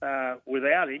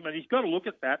without him, and he's got to look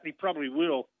at that, and he probably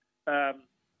will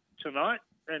tonight,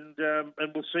 and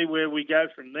we'll see where we go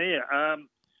from there.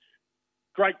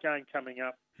 Great game coming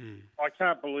up. I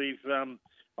can't believe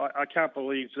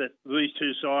that these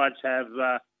two sides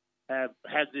have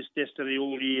had this destiny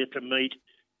all year to meet.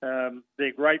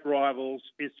 They're great rivals.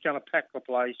 It's going to pack the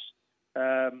place.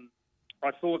 I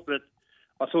thought that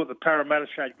Parramatta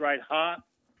showed great heart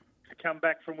to come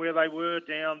back from where they were,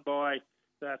 down by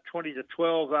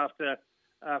 20-12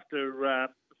 after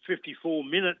 54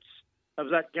 minutes of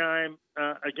that game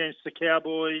against the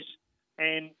Cowboys.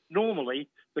 And normally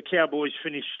the Cowboys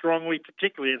finish strongly,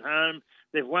 particularly at home.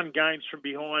 They've won games from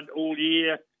behind all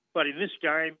year, but in this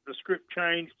game the script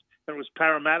changed, and it was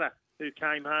Parramatta who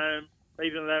came home.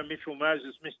 Even though Mitchell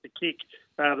Moses missed a kick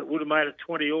that would have made it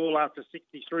 20-all after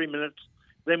 63 minutes.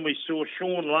 Then we saw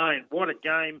Sean Lane. What a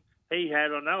game he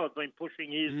had. I know I've been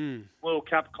pushing his World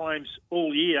Cup claims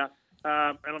all year,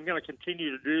 and I'm going to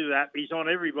continue to do that. He's on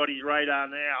everybody's radar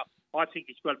now. I think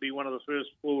he's got to be one of the first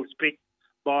forwards picked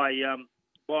by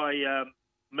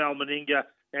Mal Meninga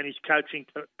and his coaching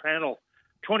panel.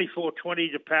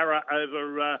 24-20 to Para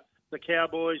over the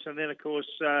Cowboys, and then, of course,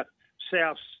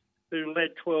 Souths, who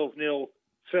led 12-0,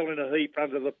 fell in a heap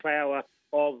under the power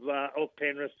of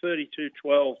Penrith,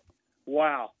 32-12.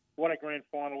 Wow, what a grand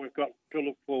final we've got to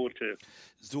look forward to.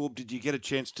 Zorb, did you get a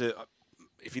chance to,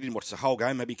 if you didn't watch the whole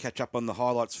game, maybe catch up on the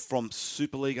highlights from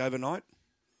Super League overnight?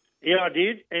 Yeah, I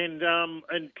did, and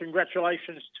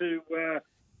congratulations to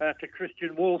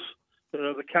Christian Wolf,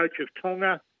 the coach of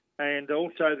Tonga, and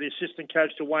also the assistant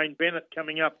coach to Wayne Bennett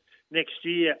coming up next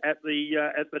year at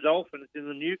the Dolphins in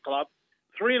the new club.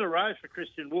 3 in a row for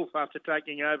Christian Wolf after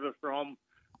taking over from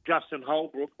Justin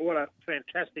Holbrook. What a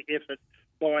fantastic effort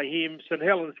by him. St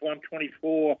Helens won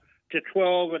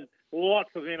 24-12, and lots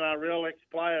of NRL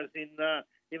ex-players in the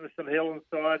St Helens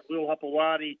side. Will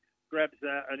Hopewadi grabs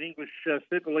an English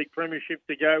Super League premiership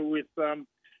to go with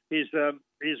his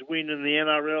win in the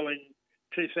NRL in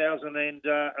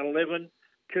 2011.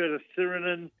 Curtis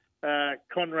Sirinen,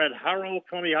 Connie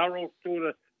Hurrell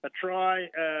scored a try.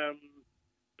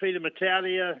 Peter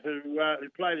Mataudia, who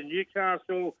played in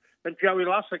Newcastle, and Joey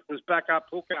Lussick was backup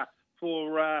hooker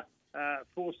for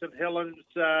St Helens.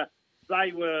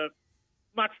 They were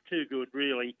much too good,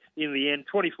 really, in the end.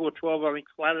 24-12, I think,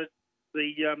 flattered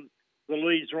the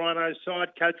Leeds Rhinos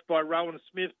side, coached by Rowan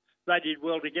Smith. They did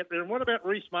well to get there. And what about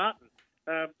Reece Martin,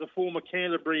 the former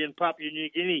Canterbury and Papua New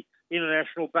Guinea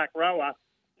international back rower?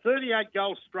 38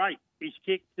 goals straight he's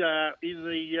kicked in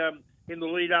the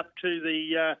lead up to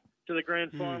the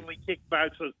grand final. He kicked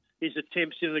both of his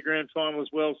attempts in the grand final as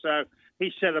well. So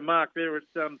he set a mark there at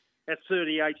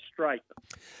 38 straight.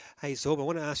 Hey, Zorb, I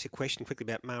want to ask you a question quickly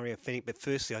about Mario Fenech, but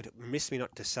firstly, it missed me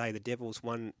not to say the Devils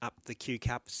won up the Q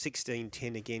Cup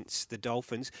 16-10 against the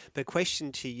Dolphins. But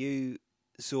question to you,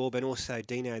 Zorb, and also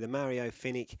Dino, the Mario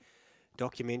Fenech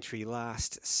documentary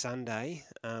last Sunday,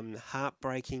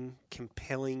 heartbreaking,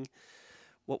 compelling.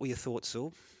 What were your thoughts,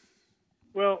 Zorb?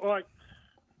 Well,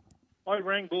 I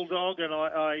rang Bulldog and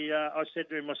I said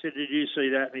to him, did you see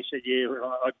that? And he said, yeah.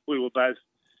 We were both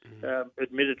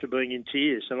admitted to being in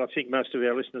tears, and I think most of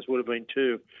our listeners would have been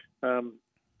too.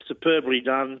 Superbly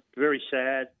done, very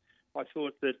sad. I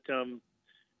thought that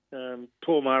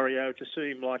poor Mario, to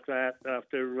see him like that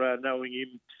after knowing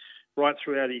him right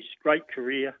throughout his great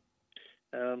career,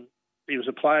 he was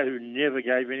a player who never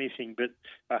gave anything but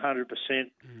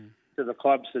 100% to the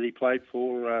clubs that he played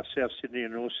for, South Sydney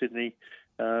and North Sydney.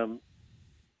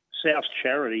 South's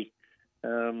charity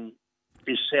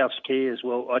is South's care as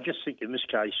well. I just think in this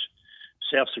case,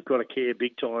 Souths have got to care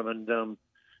big time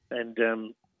and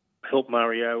help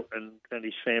Mario and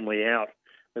his family out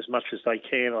as much as they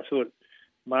can. I thought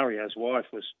Mario's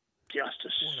wife was just a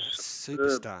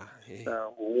superstar,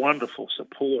 wonderful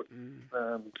support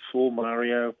for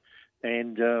Mario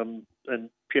and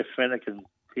Jeff Fenech and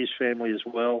his family as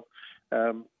well.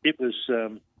 It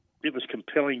was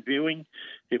compelling viewing.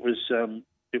 It was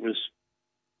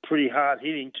pretty hard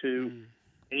hitting to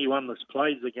anyone that's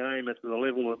played the game at the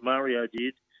level that Mario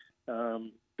did.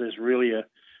 There's really a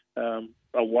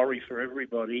worry for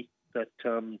everybody that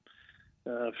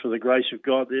for the grace of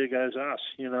God, there goes us.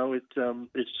 You know, it's a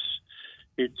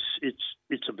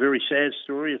very sad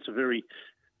story. It's a very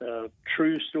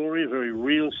true story, a very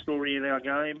real story in our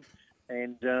game,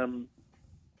 and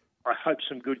I hope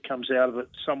some good comes out of it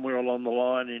somewhere along the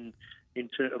line. In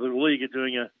terms of the league, are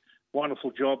doing a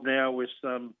wonderful job now with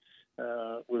the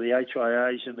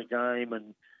HIAs in the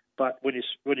game, but when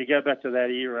you go back to that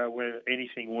era where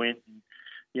anything went, and,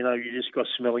 you know, you just got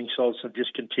smelling salts and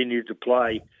just continued to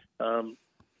play.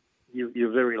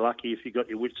 You're very lucky if you got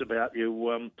your wits about you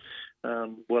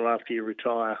well after you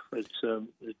retire. It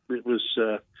was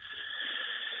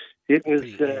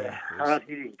hard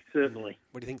hitting, certainly.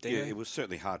 What do you think, Dino? Yeah, it was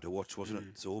certainly hard to watch, wasn't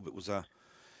it, Zorb? It was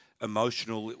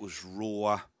emotional. It was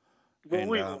raw. Well,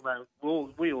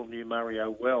 we all knew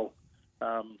Mario well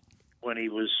when he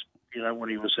was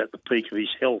at the peak of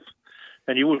his health,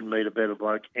 and you wouldn't meet a better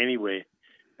bloke anywhere.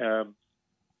 And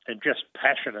just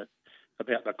passionate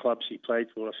about the clubs he played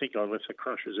for. I think I left the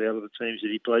Crushers out of the teams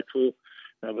that he played for,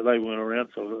 but they weren't around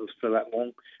for that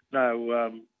long.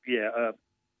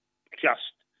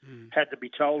 Just had to be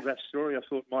told that story. I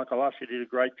thought Michael Usher did a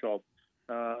great job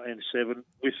in Seven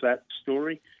with that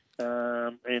story,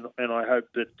 and I hope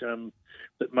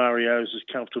that Mario's as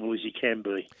comfortable as he can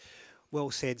be.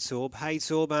 Well said, Zorb. Hey,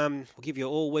 Zorb, we'll give you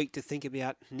all week to think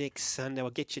about next Sunday. I'll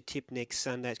get your tip next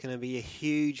Sunday. It's going to be a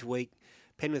huge week.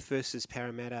 Penrith versus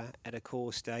Parramatta at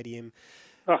Accor Stadium.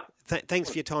 Oh.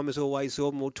 Thanks for your time as always,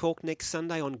 Zorb. We'll talk next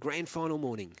Sunday on Grand Final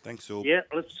morning. Thanks, Zorb. Yeah,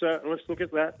 let's look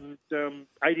at that. And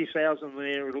 80,000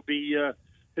 there. It'll be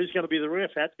who's going to be the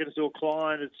ref? Atkins or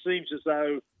Klein? It seems as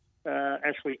though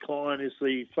Ashley Klein is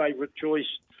the favourite choice.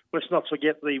 Let's not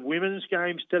forget the women's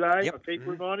games today. Yep. I keep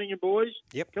reminding you, boys.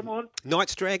 Yep. Come on.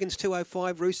 Knights Dragons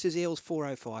 2:05, Roosters Eels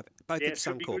 4:05. Both at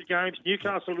Should be Suncorp. good games.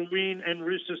 Newcastle to win and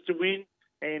Roosters to win.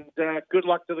 And good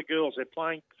luck to the girls. They're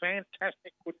playing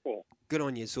fantastic football. Good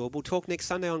on you, Zorb. We'll talk next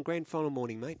Sunday on Grand Final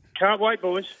morning, mate. Can't wait,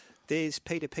 boys. There's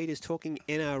Peter Peters talking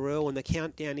NRL, and the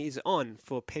countdown is on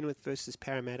for Penrith versus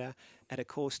Parramatta at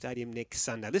Accor Stadium next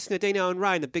Sunday. Listen to Dino and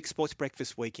Ray in the Big Sports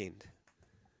Breakfast weekend.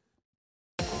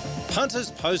 Punters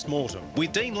Post-Mortem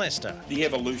with Dean Lester. The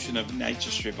evolution of Nature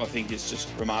Strip, I think, is just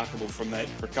remarkable from that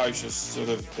precocious sort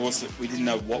of course that we didn't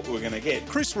know what we were going to get.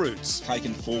 Chris Roots.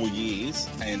 Taken 4 years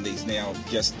and he's now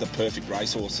just the perfect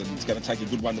racehorse and it's going to take a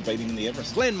good one to beat him in the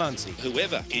Everest. Glenn Muncie.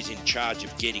 Whoever is in charge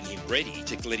of getting him ready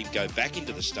to let him go back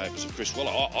into the stables of Chris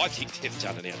Waller, I think they've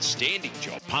done an outstanding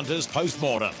job. Punters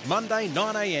Post-Mortem. Monday,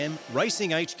 9 a.m,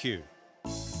 Racing HQ.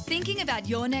 Thinking about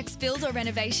your next build or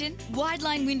renovation?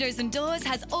 Wideline Windows and Doors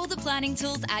has all the planning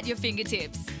tools at your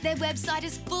fingertips. Their website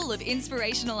is full of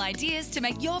inspirational ideas to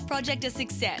make your project a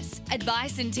success.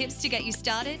 Advice and tips to get you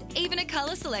started, even a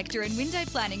colour selector and window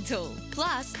planning tool.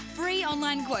 Plus, free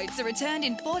online quotes are returned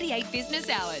in 48 business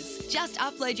hours. Just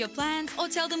upload your plans or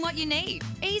tell them what you need.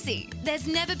 Easy. There's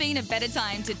never been a better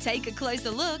time to take a closer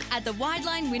look at the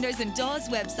Wideline Windows and Doors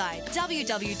website,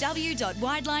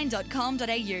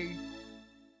 www.wideline.com.au.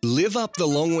 Live up the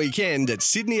long weekend at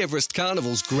Sydney Everest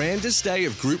Carnival's grandest day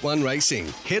of Group 1 racing,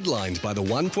 headlined by the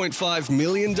 $1.5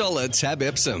 million Tab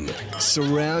Epsom.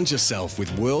 Surround yourself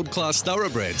with world-class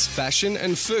thoroughbreds, fashion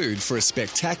and food for a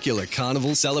spectacular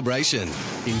carnival celebration.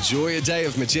 Enjoy a day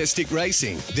of majestic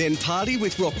racing, then party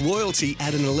with rock royalty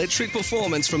at an electric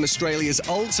performance from Australia's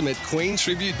ultimate Queen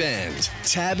tribute band.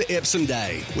 Tab Epsom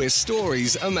Day, where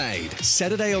stories are made.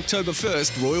 Saturday, October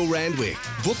 1st, Royal Randwick.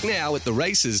 Book now at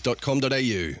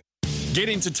theraces.com.au. Get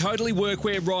into Totally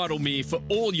Workwear Rydalmere for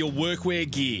all your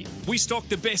workwear gear. We stock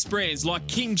the best brands like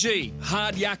King G,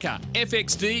 Hard Yucca,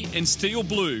 FXD and Steel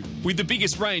Blue, with the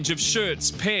biggest range of shirts,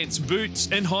 pants, boots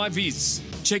and high-vis.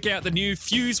 Check out the new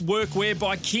Fuse Workwear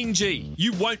by King G.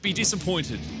 You won't be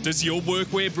disappointed. Does your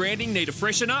workwear branding need a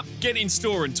freshen up? Get in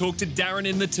store and talk to Darren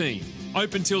and the team.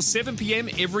 Open till 7 p.m.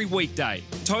 every weekday.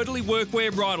 Totally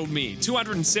Workwear Rydalmere,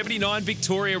 279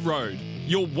 Victoria Road.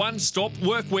 Your one-stop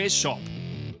workwear shop.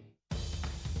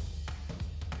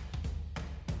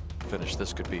 Finish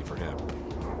this could be for him.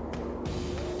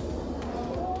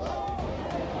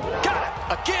 Got it!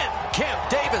 Again, Cam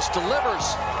Davis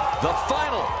delivers the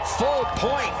final full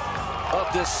point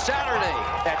of this Saturday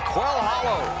at Quail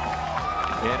Hollow.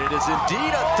 And it is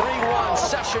indeed a 3-1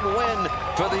 session win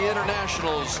for the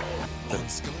Internationals. On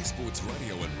Sky Sports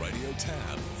Radio and Radio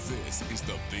Tab, this is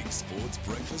the Big Sports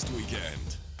Breakfast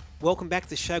Weekend. Welcome back to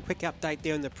the show. Quick update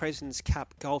there on the President's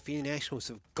Cup Golf. The Internationals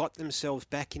have got themselves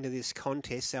back into this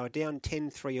contest. They were down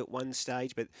 10-3 at one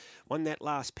stage, but won that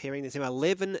last pairing. There's now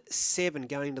 11-7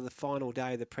 going into the final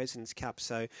day of the President's Cup.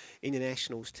 So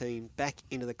Internationals team back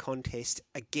into the contest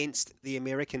against the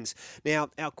Americans. Now,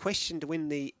 our question to win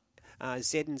the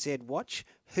Z&Z watch,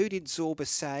 who did Zorba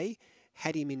say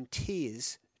had him in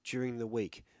tears during the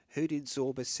week? Who did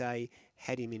Zorba say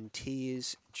had him in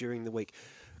tears during the week?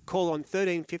 Call on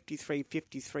 1353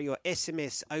 53 or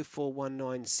SMS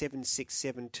 0419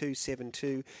 767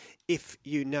 272 if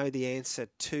you know the answer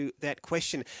to that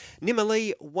question.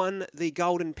 Nimali won the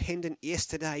Golden Pendant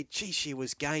yesterday. Gee, she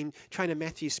was game. Trainer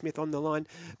Matthew Smith on the line.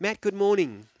 Matt, good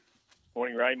morning.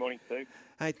 Morning, Ray. Morning, Steve.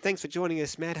 Hey, thanks for joining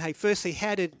us, Matt. Hey, firstly,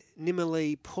 how did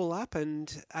Nimali pull up,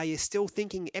 and are you still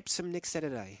thinking Epsom next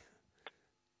Saturday?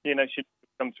 Yeah, no, she'd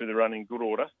come through the run in good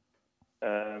order.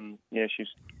 She's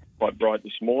quite bright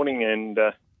this morning and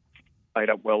ate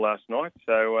up well last night.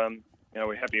 So,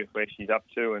 we're happy with where she's up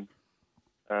to. And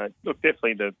look,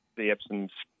 definitely the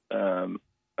Epsom's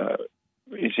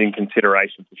is in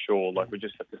consideration for sure. Like, we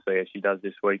just have to see how she does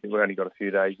this week. We've only got a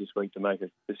few days this week to make a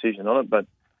decision on it, but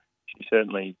she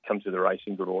certainly comes to the race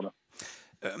in good order.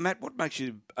 Matt, what makes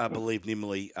you believe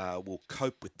Nimali will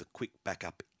cope with the quick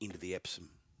backup into the Epsom?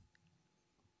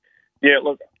 Yeah,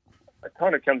 look, it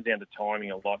kind of comes down to timing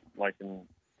a lot.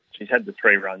 She's had the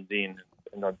 3 runs in,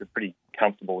 and I'd be pretty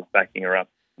comfortable with backing her up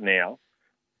now.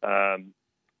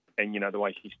 The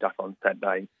way she stuck on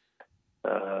Saturday,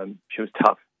 she was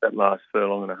tough that last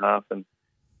furlong and a half, and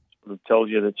sort of tells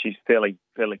you that she's fairly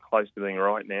close to being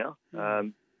right now.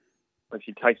 But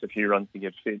she takes a few runs to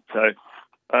get fit. So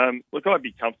Look, I'd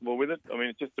be comfortable with it. I mean,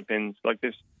 it just depends. Like,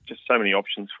 there's just so many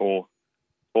options for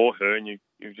her, and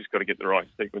you've just got to get the right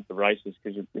sequence of races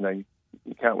because you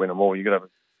can't win them all. You've got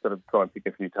to try and pick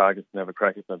a few targets and have a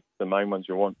crack at the main ones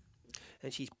you want.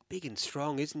 And she's big and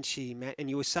strong, isn't she, Matt? And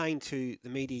you were saying to the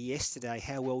media yesterday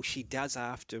how well she does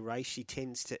after race. She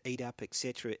tends to eat up,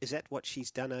 etc. Is that what she's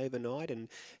done overnight? And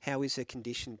how is her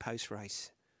condition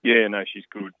post-race? Yeah, no, she's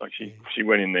good. Like she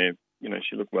went in there.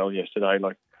 She looked well yesterday.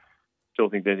 Like, still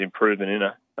think there's improvement in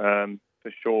her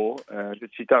for sure.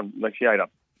 But she's done. Like, she ate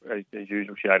up as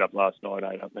usual. She ate up last night.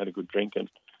 Ate up, and had a good drink, and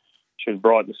she was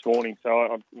bright this morning. So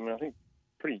I think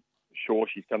pretty sure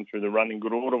she's come through the run in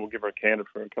good order. We'll give her a canter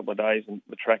for a couple of days in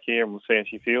the track here, and we'll see how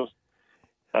she feels.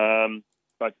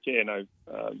 But yeah, no,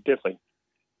 definitely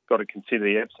got to consider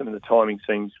the Epsom, and the timing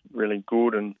seems really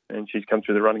good, and she's come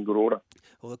through the run in good order.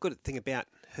 Well, the good thing about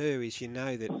her is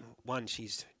that, one,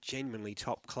 she's genuinely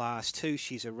top class. Two,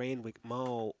 she's a Randwick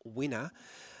Mile winner.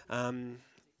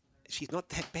 She's not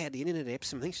that badly in at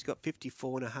Epsom. I think she's got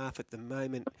 54.5 at the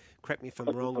moment. Correct me if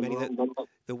I'm wrong, Matty.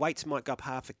 The weights might go up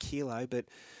half a kilo, but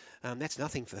that's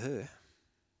nothing for her.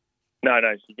 No,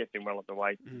 she gets in well at the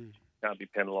weight. Can't be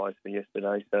penalised for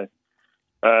yesterday. So,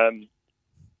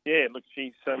 yeah, look,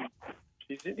 she's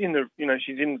in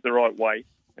the right weight,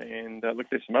 and look,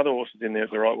 there's some other horses in there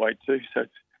at the right weight too. So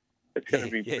it's going to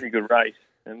be a pretty good race,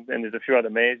 and there's a few other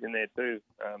mares in there too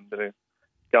that are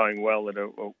going well, that are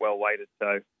well weighted.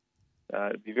 So.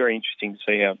 It'd be very interesting to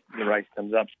see how the race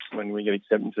comes up when we get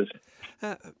acceptances.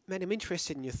 Matt, I'm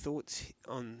interested in your thoughts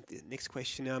on the next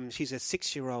question. She's a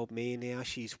 6-year-old mare now.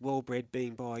 She's well-bred,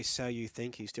 being by So You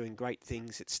Think, who's doing great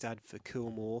things at stud for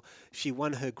Coolmore. She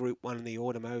won her Group 1 in the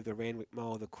autumn over the Randwick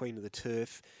Mile, the Queen of the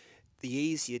Turf. The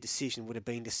easier decision would have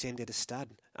been to send her to stud.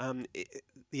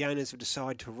 The owners have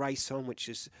decided to race on, which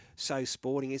is So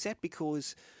Sporting. Is that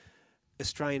because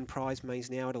Australian prize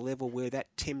money's now at a level where that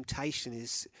temptation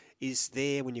is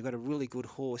there when you've got a really good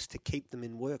horse to keep them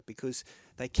in work because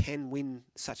they can win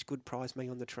such good prize money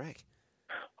on the track?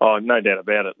 Oh, no doubt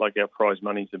about it. Like, our prize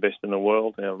money's the best in the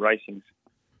world. Our racing's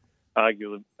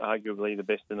arguably the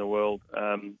best in the world.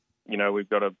 We've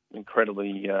got an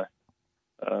incredibly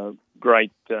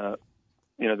great, the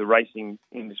racing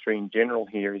industry in general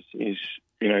here is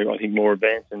I think more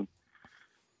advanced than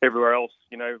everywhere else,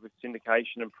 with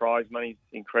syndication and prize money,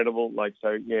 incredible. Like,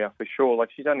 so, yeah, for sure. Like,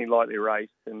 she's only lightly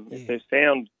raced, and if they're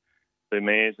sound, the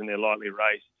mares, and they're lightly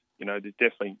raced, there's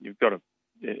definitely,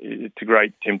 it's a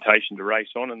great temptation to race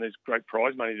on, and there's great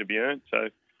prize money to be earned. So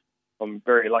I'm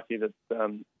very lucky that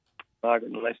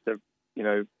Margaret and Lester,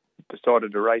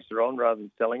 decided to race her on rather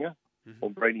than selling her or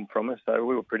breeding from her. So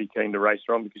we were pretty keen to race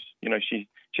her on because, she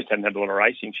just hadn't had a lot of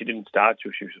racing. She didn't start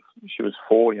till she was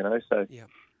 4, so... Yeah.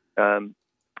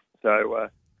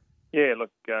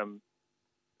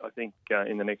 I think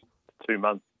in the next 2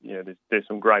 months, there's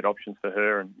some great options for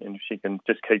her, and if she can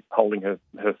just keep holding her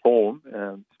form,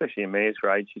 especially in mare's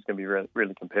grade, she's going to be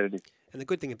really competitive. And the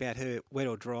good thing about her, wet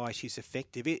or dry, she's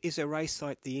effective. Is a race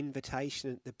like the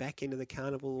Invitation at the back end of the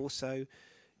carnival also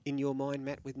in your mind,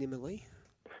 Matt, with Nimmerley?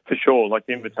 For sure, like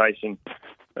the Invitation,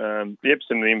 the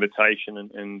Epsom, the Invitation,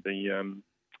 and the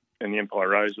Empire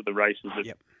Rose are the races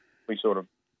that we sort of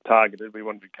targeted. We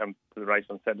wanted to come to the race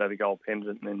on Saturday, the Gold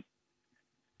Pendant, and then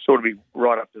sort of be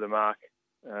right up to the mark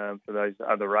for those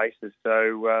other races.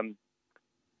 So,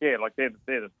 they're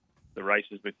the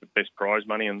races with the best prize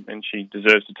money, and she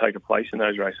deserves to take a place in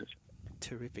those races.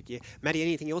 Terrific, yeah. Matty,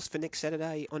 anything else for next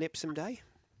Saturday on Epsom Day?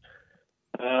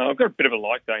 I've got a bit of a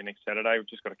light day next Saturday. We've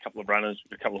just got a couple of runners,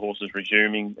 a couple of horses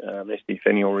resuming. Esty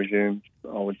Fenny will resume,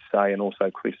 I would say, and also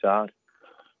Cliff's Art.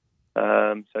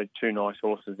 So 2 nice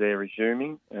horses there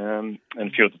resuming, and a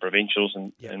few of the provincials,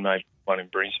 and maybe one in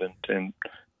Brisbane, and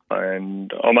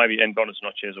Bonnet's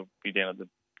Notches will be down at the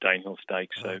Danehill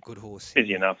Stakes. So good horse,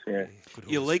 busy enough. Yeah.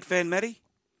 You a league fan, Matty?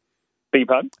 Beg your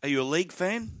pardon? Are you a league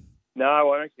fan?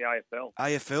 No, I'm actually AFL.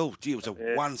 AFL. Gee, it was a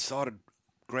one-sided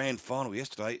grand final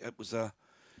yesterday. It was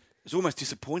almost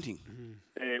disappointing.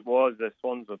 It was. The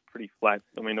Swans were pretty flat.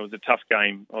 I mean, it was a tough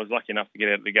game. I was lucky enough to get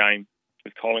out of the game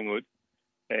with Collingwood.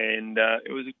 And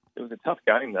it was a tough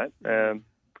game, that.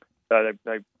 So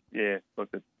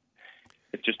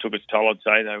it just took its toll. I'd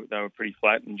say they were pretty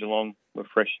flat, and Geelong were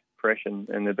fresh, and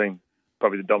they've been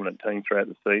probably the dominant team throughout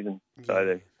the season.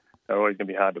 So they're always going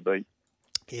to be hard to beat.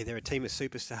 Yeah, they're a team of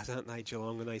superstars, aren't they,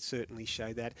 Geelong? And they certainly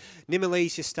show that.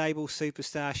 Nimmerley's your stable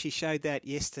superstar. She showed that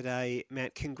yesterday,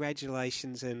 Matt.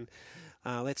 Congratulations, and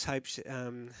let's hope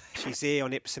she's there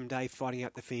on Epsom Day fighting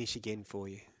out the finish again for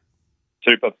you.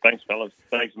 Super. Thanks, fellas.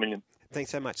 Thanks a million. Thanks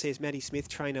so much. There's Matty Smith,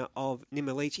 trainer of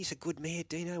Nimmerley. She's a good mare,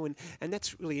 Dino, and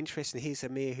that's really interesting. Here's a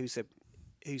mare who's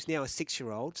who's now a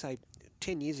 6-year-old, say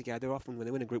 10 years ago, they're often, when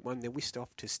they win a Group 1, they're whisked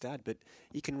off to stud, but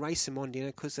you can race them on, Dino,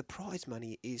 because the prize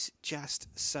money is just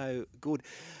so good.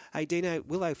 Hey, Dino,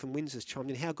 Willow from Windsor's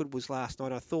chimed in. How good was last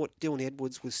night? I thought Dylan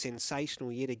Edwards was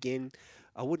sensational yet again.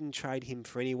 I wouldn't trade him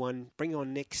for anyone. Bring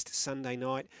on next Sunday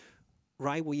night.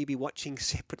 Ray, will you be watching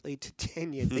separately to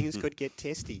Tanya? Things could get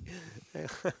testy.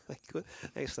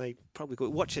 Actually, probably could.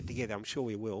 Watch it together. I'm sure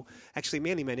we will. Actually,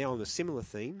 Manly Manel on a similar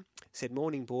theme said,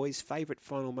 "Morning, boys. Favourite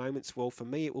final moments? Well, for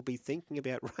me, it will be thinking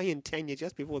about Ray and Tanya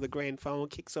just before the grand final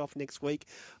kicks off next week.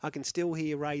 I can still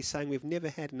hear Ray saying we've never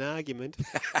had an argument.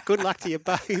 Good luck to you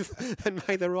both, and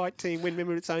may the right team win.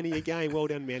 Remember, it's only a game. Well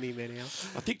done, Manly Manel."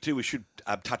 I think, too, we should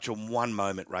touch on one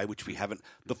moment, Ray, which we haven't,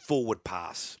 the forward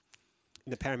pass. In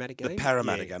the Parramatta game? The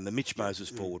Parramatta game, the Mitch Moses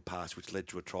forward pass, which led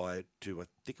to a try to, I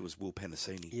think it was Will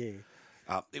Penasini.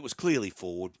 Yeah. It was clearly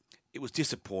forward. It was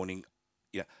disappointing.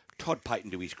 Yeah, Todd Payton,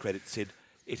 to his credit, said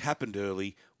it happened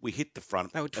early. We hit the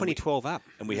front. They were 20-12 up.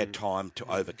 And we had time to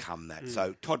overcome that.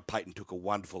 So Todd Payton took a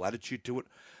wonderful attitude to it.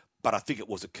 But I think it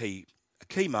was a key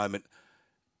moment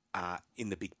in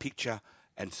the big picture.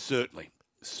 And certainly,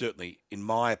 in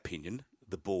my opinion,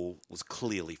 the ball was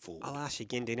clearly forward. I'll ask you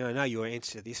again, Dino. I know your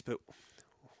answer to this, but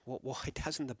why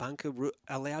doesn't the bunker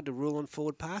allowed to rule on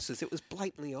forward passes? It was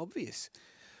blatantly obvious.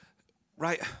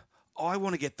 Ray, I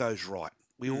want to get those right.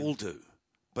 We all do.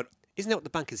 But isn't that what the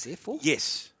bunker's there for?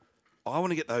 Yes. I want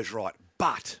to get those right.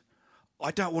 But I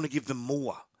don't want to give them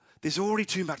more. There's already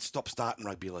too much stop-start in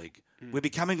rugby league. We're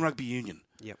becoming rugby union.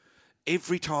 Yep.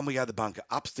 Every time we go to the bunker,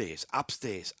 upstairs.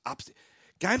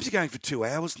 Games are going for 2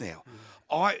 hours now.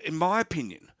 In my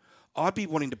opinion, I'd be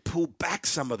wanting to pull back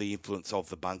some of the influence of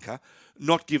the bunker,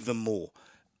 not give them more.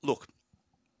 Look,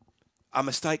 are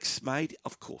mistakes made?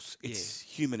 Of course. It's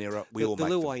human error. We all make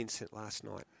the them. Luai incident last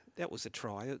night, that was a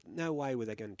try. No way were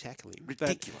they going to tackle him.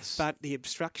 Ridiculous. But the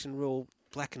obstruction rule,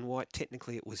 black and white,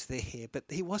 technically it was there, but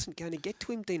he wasn't going to get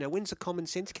to him, Dino. When's the common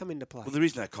sense come into play? Well, there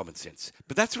is no common sense.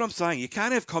 But that's what I'm saying. You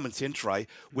can't have common sense, Ray,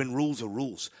 when rules are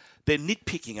rules. They're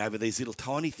nitpicking over these little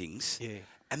tiny things. Yeah.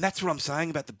 And that's what I'm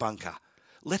saying about the bunker.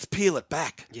 Let's peel it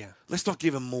back. Yeah. Let's not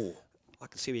give them more. I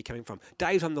can see where you're coming from.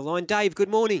 Dave's on the line. Dave, good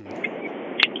morning.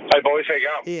 Hey, boys, how you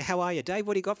going? Yeah, how are you? Dave,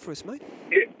 what do you got for us, mate?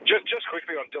 Yeah, just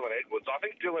quickly on Dylan Edwards. I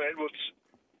think Dylan Edwards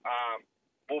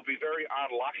will be very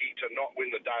unlucky to not win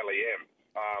the Daily M.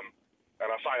 And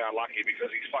I say unlucky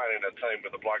because he's playing in a team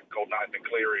with a bloke called Nathan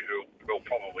Cleary who will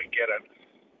probably get it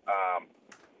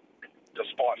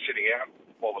despite sitting out.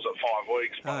 What was it, 5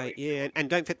 weeks? Yeah, and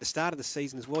don't forget the start of the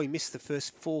season as well. He missed the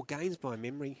first 4 games by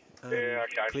memory.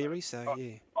 Cleary, so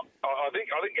yeah. I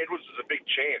think Edwards is a big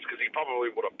chance because he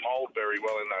probably would have polled very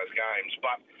well in those games.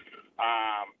 But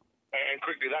and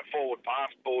quickly, that forward pass,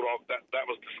 Bulldog, that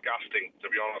was disgusting, to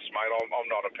be honest, mate. I'm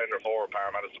not a Penrith or a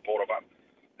Parramatta supporter, but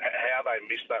how they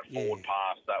missed that forward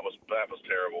pass, that was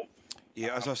terrible.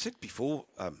 Yeah, as I said before,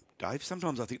 Dave,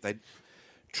 sometimes I think they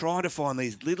try to find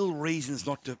these little reasons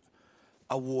not to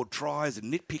award tries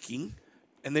and nitpicking,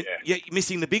 and then you're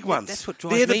missing the big ones. That's what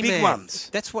drives They're me the big mad. ones.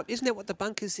 Isn't that what the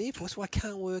bunker's there for? That's what I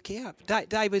can't work out.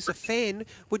 Dave, as a fan,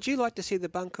 would you like to see the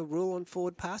bunker rule on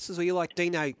forward passes, or you like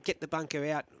Dino, get the bunker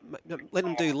out, let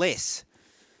them do less?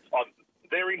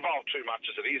 They're involved too much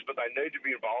as it is, but they need to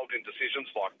be involved in decisions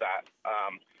like that.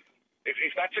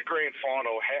 If that's a grand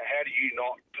final, how do you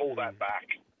not pull that back?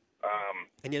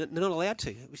 And they're not allowed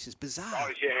to, which is bizarre. Oh,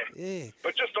 yeah.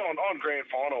 But just on grand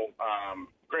final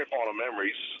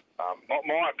memories,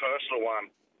 my personal one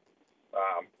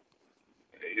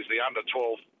is the under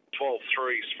 12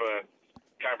 threes for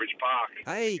Cambridge Park.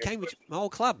 Hey, Cambridge, my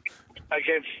old club.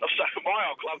 Against my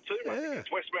old club too, mate.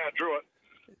 Against West Mount Druitt,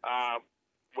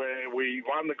 where we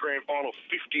won the grand final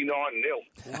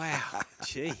 59-0. Wow,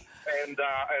 gee. And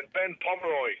Ben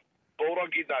Pomeroy,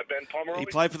 Bulldog, you know Ben Pomeroy. He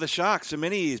played for the Sharks for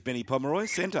many years, Benny Pomeroy,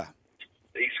 centre.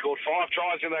 He scored 5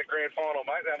 tries in that grand final,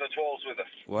 mate, under 12s with us.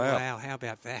 Wow, how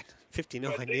about that? 59-0.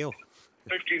 59-0.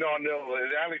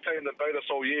 The only team that beat us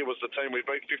all year was the team we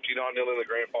beat 59-0 in the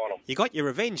grand final. You got your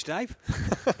revenge, Dave.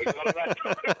 We got that.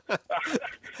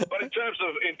 But in terms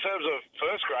of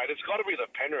first grade, it's got to be the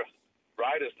Penrith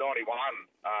Raiders 91.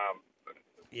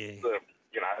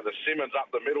 The Simmons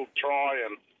up the middle try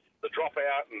and the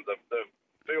dropout and the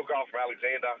field goal from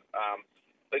Alexander.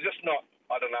 They're just not.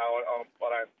 I don't know. I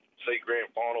don't see grand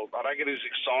finals. I don't get as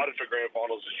excited for grand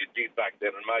finals as you did back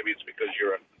then, and maybe it's because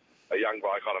you're a young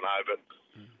bloke. I don't know, but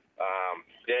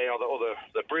or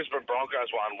the Brisbane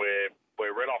Broncos one where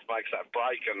Renouf makes that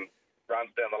break and runs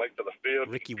down the length of the field.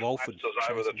 Ricky Walford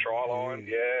over the try line.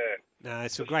 Yeah. No,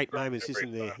 it's some great moments,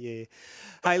 isn't there? Yeah.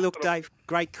 Hey, look, Dave,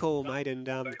 great call, mate, and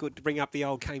good to bring up the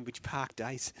old Cambridge Park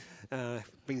days.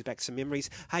 Brings back some memories.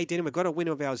 Hey, Denham, we've got a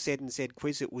winner of our Z&Z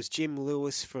quiz. It was Jim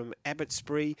Lewis from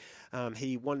Abbotsbury.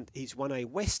 He's won a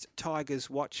West Tigers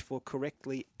watch for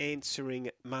correctly answering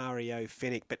Mario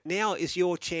Fennick. But now is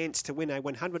your chance to win a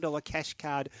 $100 cash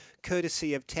card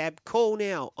courtesy of Tab. Call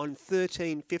now on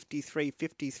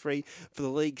 135353 for the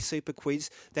League Super Quiz.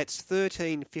 That's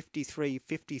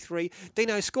 135353.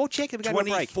 Dino, score check. Have we got a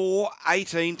break?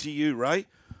 24-18 to you, Ray.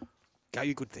 Go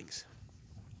you good things.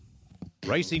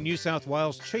 Racing New South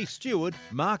Wales Chief Steward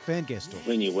Mark Van Gestel.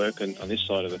 When you work on this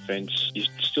side of the fence, you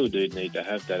still do need to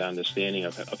have that understanding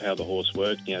of how the horse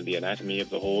works, the anatomy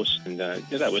of the horse. And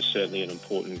that was certainly an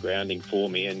important grounding for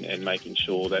me and making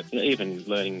sure that even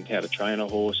learning how to train a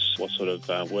horse, what sort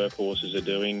of work horses are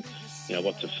doing,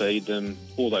 what to feed them,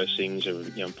 all those things are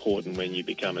important when you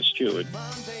become a steward.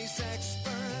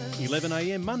 11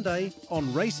 a.m. Monday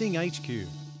on Racing HQ.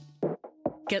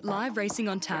 Get live racing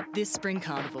on tap this spring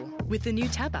carnival with the new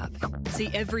Tab app. See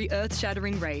every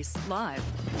earth-shattering race live.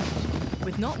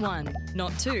 With not one,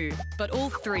 not two, but all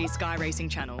 3 Sky Racing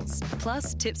channels.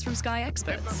 Plus tips from Sky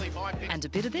experts. And a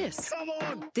bit of this. Come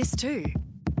on! This too.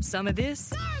 Some of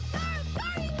this.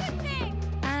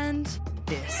 And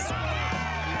this.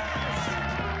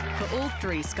 For all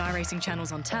 3 Sky Racing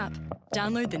channels on tap,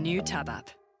 download the new Tab app.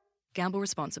 Gamble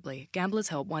responsibly. Gamblers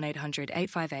Help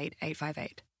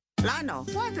 1-800-858-858. Lionel,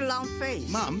 what a long face.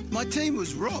 Mum, my team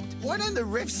was robbed. Why don't the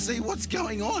refs see what's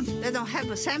going on? They don't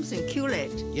have a Samsung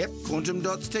QLED. Yep, Quantum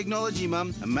Dots technology,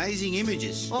 Mum. Amazing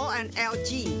images. Or an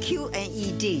LG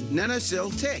QNED.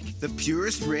 NanoCell Tech, the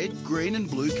purest red, green and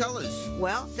blue colours.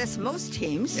 Well, that's most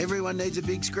teams. Everyone needs a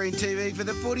big screen TV for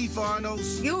the footy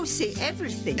finals. You'll see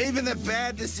everything. Even the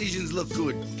bad decisions look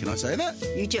good. Can I say that?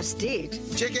 You just did.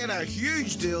 Check out our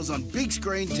huge deals on big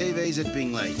screen TVs at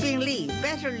Bingley. Bingley,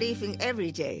 better living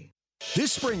every day.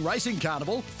 This spring racing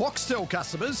carnival, Foxtel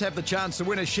customers have the chance to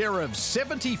win a share of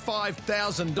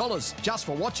 $75,000 just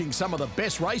for watching some of the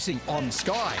best racing on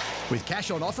Sky. With cash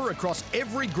on offer across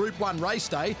every Group 1 race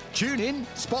day, tune in,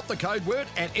 spot the code word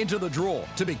and enter the draw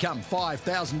to become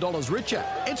 $5,000 richer.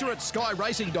 Enter at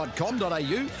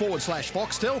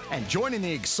skyracing.com.au/Foxtel and join in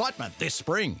the excitement this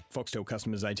spring. Foxtel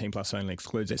customers 18 plus only,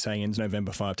 excludes SANs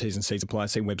November 5. T's and C's apply.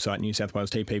 See website New South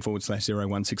Wales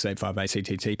TP/01685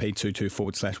 ACTTP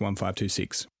 22/1526.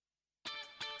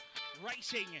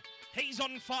 Racing. He's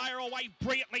on fire away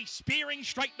brilliantly, spearing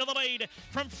straight to the lead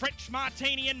from French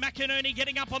Martini and McInerney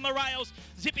getting up on the rails.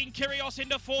 Zipping Kyrgios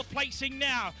into 4th placing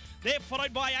now. They're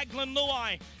followed by Aglan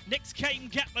Luai. Next came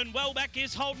Gatlin. Wellback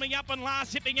is holding up and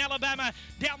last zipping Alabama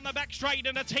down the back straight,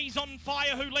 and it's He's on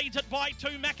Fire who leads it by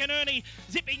 2. McInerney.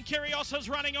 Zipping Kyrgios is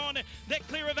running on. They're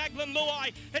clear of Aglan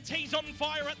Luai. It's He's on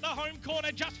Fire at the home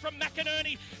corner just from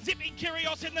McInerney. Zipping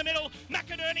Kyrgios in the middle.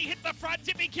 McInerney hit the front.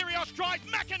 Zipping Kyrgios drives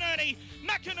McInerney.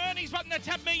 McInerney's won the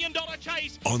Tab $1 million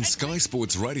chase. On Sky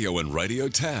Sports Radio and Radio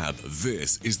Tab,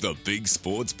 this is the Big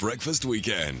Sports Breakfast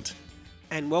Weekend.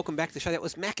 And welcome back to the show. That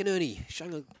was McInerney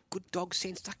showing a good dog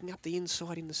sense, tucking up the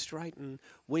inside in the straight and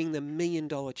winning the $1 million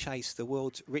chase, the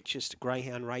world's richest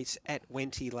greyhound race at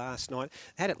Wenty last night.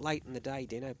 Had it late in the day,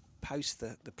 Dino, post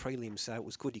the prelims, so it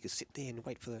was good. You could sit there and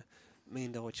wait for the $1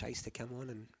 million chase to come on.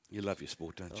 And you love your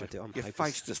sport, don't you? I do. I'm your hopeless.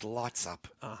 Face just lights up.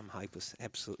 Oh, I'm hopeless,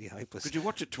 absolutely hopeless. Could you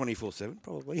watch it 24/7?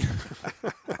 Probably.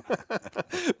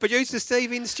 Producer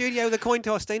Steve in studio with a coin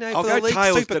toss, Dino. I'll for go the League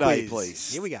tails Super today, Quiz.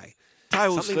 please. Here we go.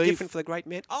 Tails, Something Steve. different for the great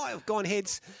man. Oh, I've gone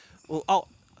heads. Well, I'll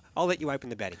let you open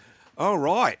the batting. All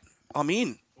right. I'm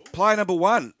in. Player number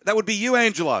 1. That would be you,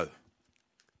 Angelo.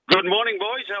 Good morning,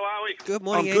 boys. How are we? Good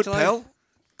morning, I'm good, Angelo. pal.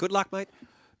 Good luck, mate.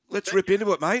 Let's rip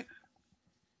into it, mate.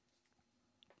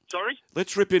 Sorry?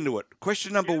 Let's rip into it.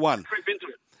 Question number 1. Rip into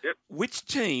it. Yep. Which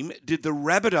team did the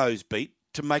Rabbitohs beat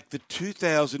to make the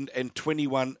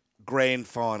 2021 Grand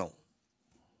Final?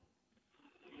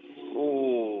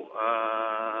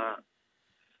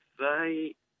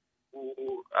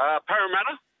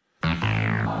 Parramatta?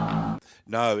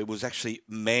 No, it was actually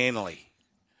Manly.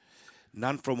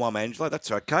 None from one, Angelo.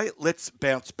 That's okay. Let's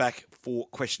bounce back for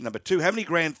question number 2. How many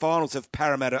Grand Finals have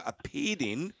Parramatta appeared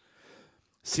in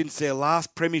since their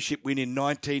last premiership win in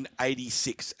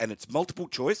 1986? And it's multiple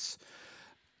choice.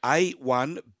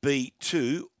 A1,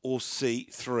 B2 or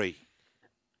C3?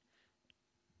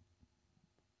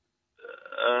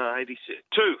 86.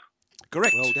 2.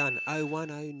 Correct. Well done.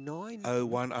 0109.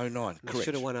 0109. I Correct.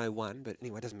 should have won 01, but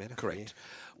anyway, it doesn't matter. Correct.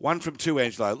 1 from 2,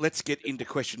 Angelo. Let's get into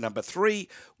question number 3.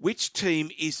 Which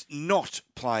team is not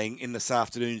playing in this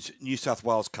afternoon's New South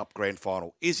Wales Cup Grand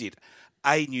Final? Is it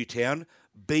A, Newtown,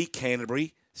 B,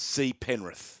 Canterbury, C,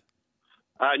 Penrith?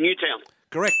 Newtown.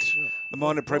 Correct. The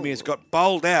minor premiers got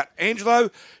bowled out. Angelo,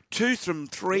 2 from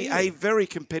 3, a very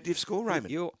competitive score,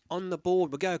 Raymond. You're on the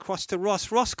board. We'll go across to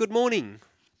Ross. Ross, good morning.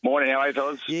 Morning, how are you,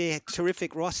 fellas? Yeah,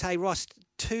 terrific, Ross. Hey, Ross,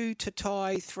 2 to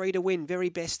tie, 3 to win. Very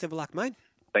best of luck, mate.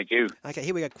 Thank you. Okay,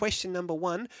 here we go. Question number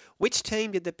 1. Which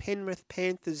team did the Penrith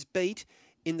Panthers beat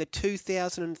in the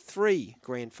 2003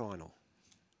 Grand Final?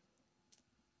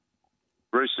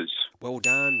 Roosters. Well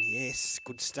done. Yes,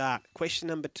 good start. Question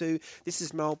number 2. This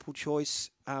is multiple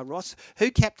choice, Ross. Who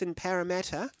captained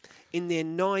Parramatta in their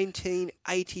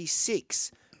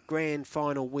 1986 Grand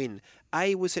Final win?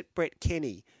 A, was it Brett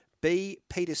Kenny? B,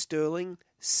 Peter Sterling?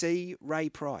 C, Ray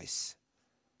Price?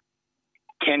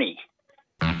 Kenny.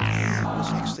 It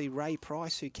was actually Ray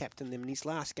Price who captained them in his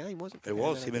last game, wasn't it? It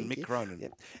was, him and Mick Cronin.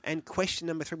 Yep. And question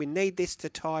number 3, we need this to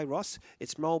tie, Ross.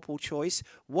 It's multiple choice.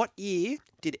 What year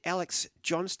did Alex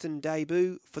Johnston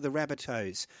debut for the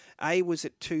Rabbitohs? A, was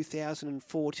it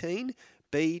 2014?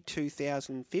 B,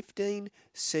 2015?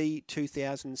 C,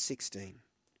 2016?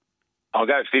 I'll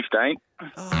go 15.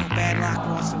 Oh, bad luck,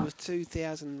 Ross. It was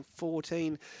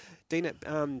 2014. Dino,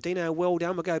 well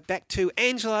done. We'll go back to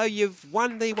Angelo. You've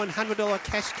won the $100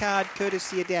 cash card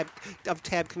courtesy of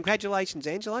Tab. Congratulations,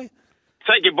 Angelo.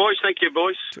 Thank you, boys. Thank you,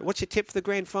 boys. What's your tip for the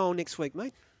grand final next week,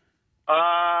 mate?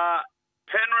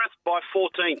 Penrith by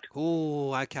 14.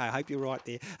 Oh, okay. I hope you're right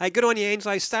there. Hey, good on you,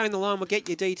 Angelo. Stay on the line. We'll get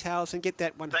your details and get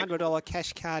that $100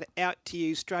 cash card out to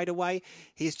you straight away.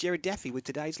 Here's Jared Daffy with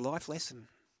today's life lesson.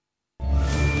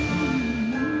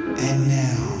 And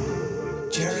now,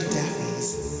 Jared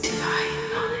Daffy's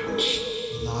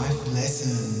Life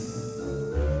Lesson.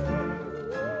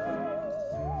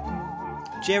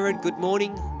 Jared, good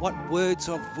morning. What words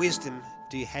of wisdom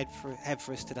do you have for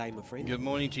us today, my friend? Good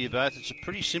morning to you both. It's a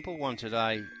pretty simple one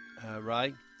today,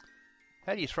 Ray.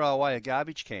 How do you throw away a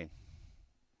garbage can?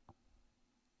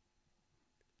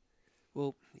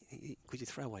 Well, could you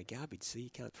throw away garbage? So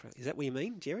you can't throw. Is that what you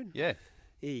mean, Jared? Yeah.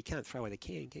 Yeah, you can't throw away the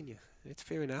can you? That's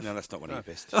fair enough. No, that's not one of your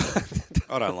best.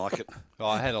 I don't like it. Oh,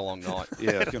 I had a long night.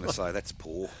 Yeah, I was going to say, that's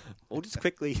poor. Well, just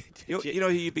quickly. You know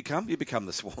who you become? You become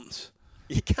the Swans.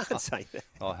 You can't say that.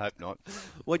 I hope not.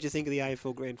 What do you think of the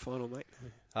AFL Grand Final, mate?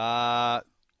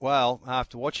 Well,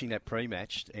 after watching that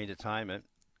pre-match entertainment,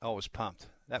 I was pumped.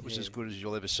 That was as good as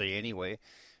you'll ever see anywhere.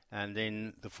 And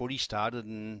then the footy started,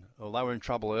 and they were in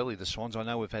trouble early, the Swans. I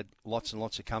know we've had lots and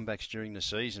lots of comebacks during the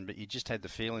season, but you just had the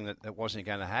feeling that it wasn't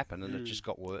going to happen, and it just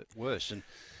got worse. And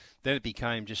then it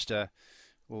became just,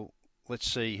 let's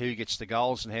see who gets the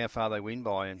goals and how far they win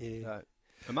by. And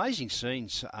amazing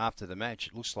scenes after the match.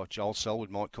 It looks like Joel Selwood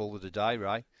might call it a day,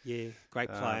 Ray. Yeah,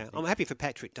 great player. I'm happy for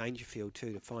Patrick Dangerfield,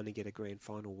 too, to finally get a grand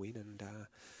final win. And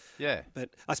But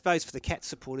I suppose for the Cats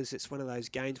supporters, it's one of those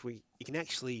games where you can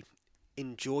actually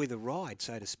enjoy the ride,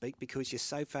 so to speak, because you're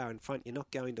so far in front, you're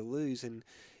not going to lose, and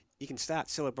you can start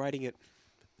celebrating it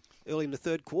early in the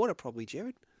third quarter, probably,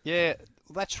 Jared. Yeah,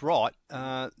 that's right.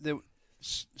 There were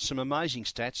some amazing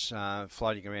stats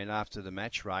floating around after the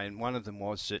match, Ray, and one of them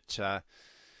was that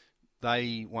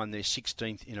they won their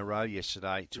 16th in a row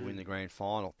yesterday to win the grand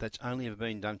final. That's only ever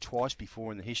been done twice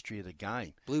before in the history of the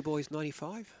game. Blue Boys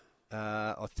 95?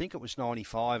 I think it was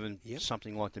 95 and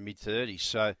something like the mid-30s.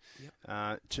 So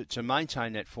to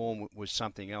maintain that form was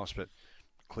something else, but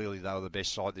clearly they were the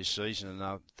best side this season,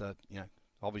 and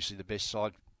obviously the best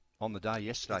side on the day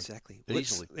yesterday. Exactly.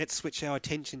 Easily. Let's switch our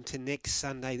attention to next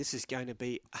Sunday. This is going to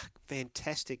be a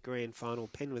fantastic grand final,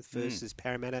 Penrith versus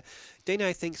Parramatta.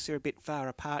 Dino thinks they're a bit far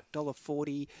apart.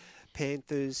 $1.40,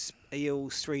 Panthers,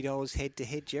 Eels, $3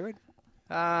 head-to-head, Jared?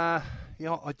 I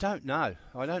don't know.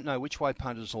 I don't know which way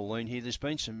punters will lean here. There's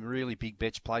been some really big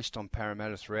bets placed on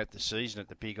Parramatta throughout the season at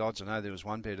the big odds. I know there was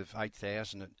one bet of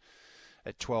 8,000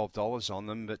 at $12 on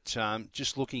them, but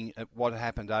just looking at what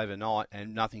happened overnight,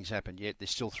 and nothing's happened yet.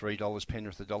 There's still $3,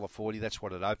 Penrith $1.40. That's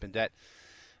what it opened at.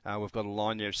 We've got a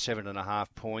line there of 7.5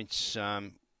 points.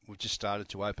 We've just started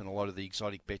to open a lot of the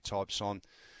exotic bet types on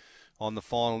the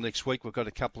final next week. We've got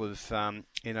a couple of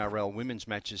NRL women's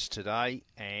matches today,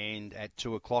 and at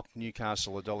 2 o'clock,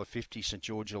 Newcastle $1.50, St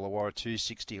George Illawarra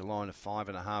 $2.60, a line of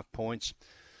 5.5 points.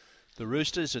 The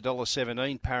Roosters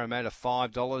 $1.17, Parramatta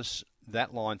 $5,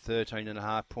 that line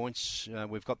 13.5 points.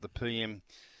 We've got the PM's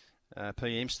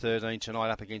 13 tonight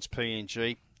up against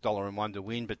PNG, $1.01 to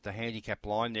win, but the handicap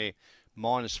line there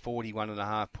minus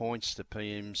 41.5 points. The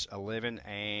PM's 11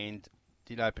 and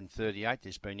did open 38.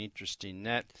 There's been interest in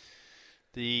that.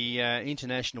 The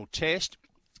international test,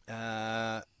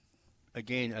 again,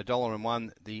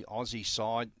 $1.01, the Aussie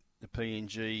side, the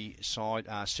PNG side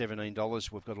are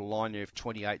 $17. We've got a line there of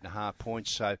 28.5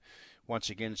 points. So once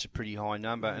again, it's a pretty high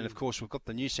number. And of course, we've got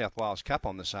the New South Wales Cup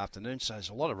on this afternoon. So there's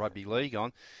a lot of rugby league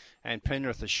on. And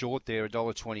Penrith are short there,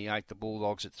 $1.28. The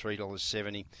Bulldogs at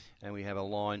 $3.70. And we have a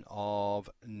line of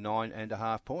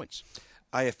 9.5 points.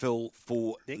 AFL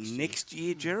for next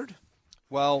year, Jared?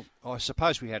 Well, I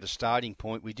suppose we had a starting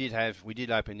point. We did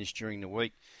open this during the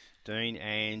week, Dean,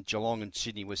 and Geelong and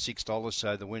Sydney were $6,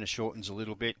 so the winner shortens a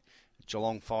little bit.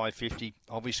 Geelong $5.50.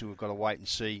 Obviously, we've got to wait and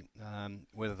see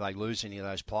whether they lose any of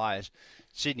those players.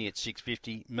 Sydney at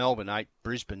 $6.50, Melbourne $8,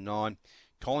 Brisbane $9,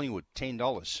 Collingwood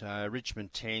 $10,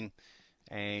 Richmond $10,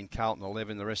 and Carlton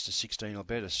 $11. The rest are 16 or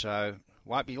better. So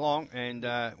won't be long, and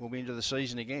we'll be into the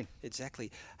season again.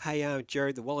 Exactly. Hey,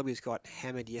 Jared, the Wallabies got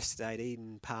hammered yesterday at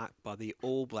Eden Park by the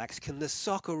All Blacks. Can the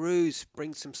Socceroos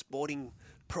bring some sporting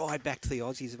pride back to the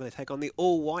Aussies when they take on the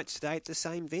All Whites today at the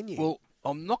same venue? Well,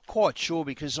 I'm not quite sure,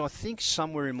 because I think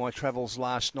somewhere in my travels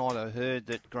last night I heard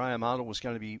that Graham Arnold was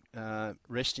going to be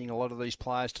resting a lot of these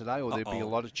players today, or there'd be a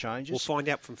lot of changes. We'll find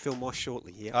out from Phil Moss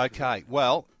shortly. Yeah. Okay.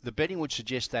 Well, the betting would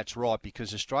suggest that's right,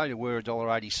 because Australia were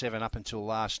 $1.87 up until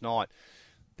last night.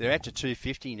 They're out to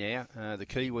 $2.50 now. The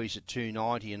Kiwis at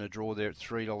 $2.90 and a draw there at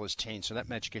 $3.10. So that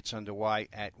match gets underway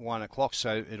at 1 o'clock.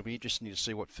 So it'll be interesting to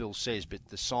see what Phil says. But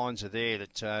the signs are there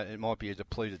that it might be a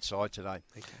depleted side today.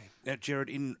 Okay. Now, Jared,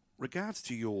 in regards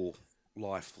to your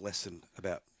life lesson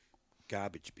about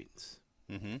garbage bins,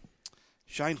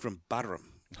 Shane from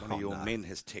Butterham, one of your men,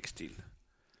 has texted in.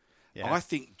 Yeah. I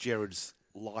think Jared's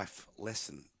life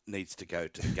lesson needs to go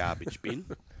to the garbage bin.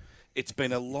 It's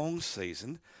been a long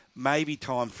season. Maybe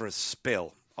time for a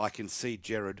spell. I can see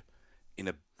Jared in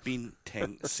a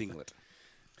Bintang singlet.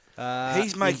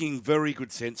 He's making very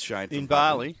good sense, Shane. In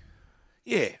Bali?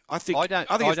 Yeah, I think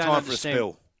it's time for a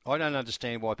spell. I don't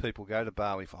understand why people go to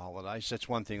Bali for holidays. That's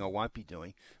one thing I won't be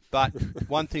doing. But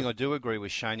one thing I do agree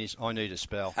with Shane is I need a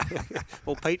spell.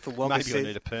 Well, Pete from Wagga Maybe I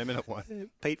need a permanent one.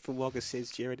 Pete from Wagga says,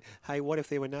 Jared, hey, what if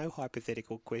there were no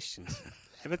hypothetical questions?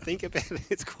 Have a think about it.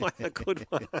 It's quite a good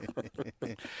one.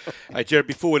 Hey, Jared,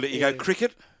 before we let you go,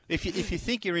 cricket? If you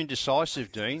think you're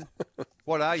indecisive, Dean,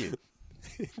 what are you?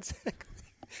 Exactly.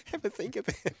 Have a think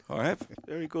about it. I have.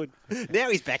 Very good. Now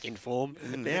he's back in form.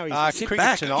 Now he's sit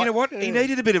back. Tonight. You know what? He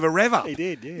needed a bit of a rev up. He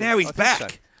did, yeah. Now he's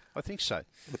back. I think so.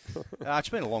 It's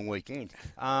been a long weekend.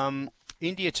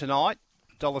 India tonight,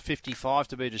 $1.55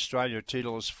 to beat Australia at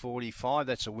 $2.45.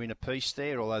 That's a win apiece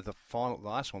there, although the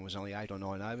last one was only 8 or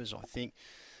 9 overs, I think.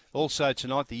 Also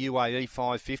tonight, the UAE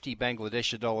 $5.50,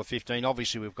 Bangladesh $1.15.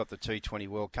 Obviously, we've got the T20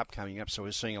 World Cup coming up, so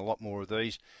we're seeing a lot more of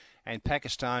these. And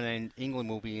Pakistan and England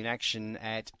will be in action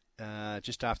at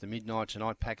just after midnight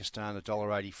tonight. Pakistan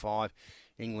 $1.85,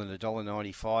 England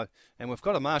 $1.95. And we've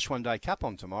got a Marsh One Day Cup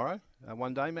on tomorrow.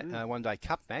 One day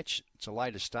Cup match. It's a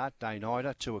later start,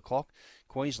 day-nighter, 2 o'clock.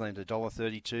 Queensland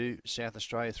 $1.32, South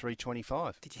Australia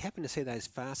 $3.25. Did you happen to see those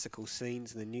farcical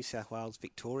scenes in the New South Wales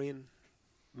Victorian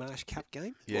Marsh Cup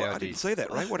game? Yeah, well, I didn't see that,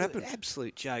 Ray. What happened?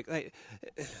 Absolute joke.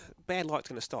 Bad light's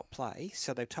going to stop play,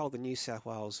 so they've told the New South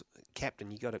Wales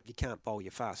captain you can't bowl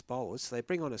your fast bowlers, so they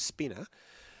bring on a spinner.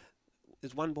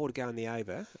 There's one ball to go in the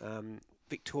over.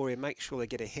 Victoria make sure they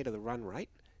get ahead of the run rate,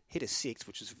 hit a 6,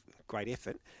 which is a great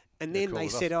effort, and then they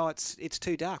said, it's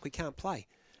too dark, we can't play.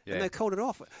 Yeah. And they called it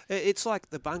off. It's like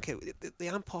the bunker. The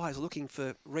umpire's looking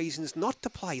for reasons not to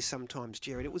play sometimes,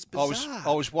 Jared. It was bizarre.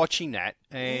 I was watching that,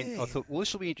 and I thought, well,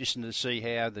 this will be interesting to see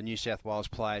how the New South Wales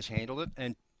players handled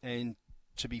it. And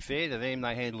to be fair to them,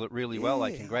 they handled it really well.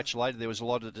 They congratulated. There was a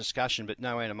lot of discussion, but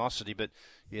no animosity. But,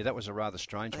 yeah, that was a rather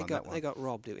strange one, that one. They got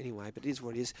robbed anyway, but it is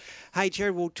what it is. Hey,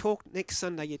 Jared, we'll talk next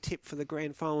Sunday, your tip for the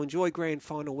grand final. Enjoy grand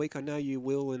final week. I know you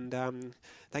will, and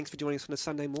thanks for joining us on a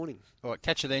Sunday morning. All right,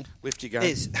 catch you then. Lift your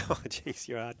game. Oh, jeez,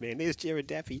 you're a hard man. There's Jared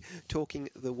Daffy talking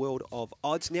the world of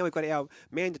odds. Now we've got our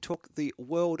man to talk the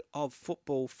world of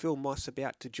football, Phil Moss,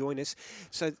 about to join us.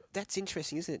 So that's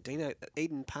interesting, isn't it, Dino?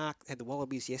 Eden Park had the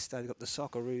Wallabies yesterday. They've got the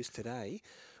Socceroos today.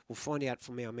 We'll find out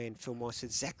from our man Phil Moss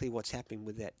exactly what's happening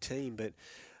with that team, but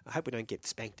I hope we don't get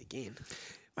spanked again.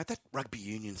 Mate, that rugby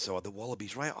union side, the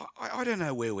Wallabies, Ray, I don't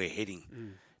know where we're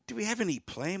heading. Do we have any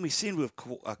plan? We seem to have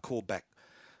called back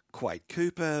Quade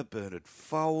Cooper, Bernard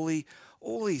Foley,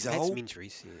 all these Had some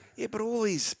injuries, yeah, but all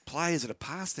these players that are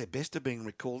past their best are being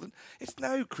recalled. And it's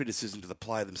no criticism to the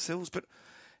player themselves, but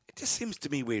it just seems to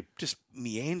me we're just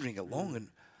meandering along. And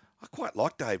I quite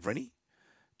like Dave Rennie,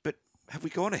 but have we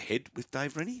gone ahead with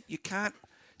Dave Rennie? You can't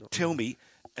tell me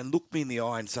and look me in the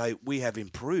eye and say we have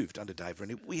improved under Dave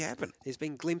Rennie. We haven't. There's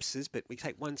been glimpses, but we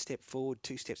take one step forward,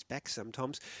 2 steps back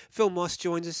sometimes. Phil Moss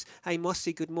joins us. Hey,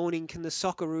 Mossy, good morning. Can the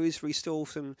Socceroos restore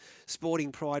some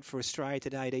sporting pride for Australia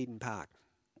today at Eden Park?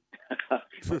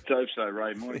 Let's hope so,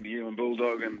 Ray. Morning to you and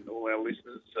Bulldog and all our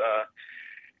listeners.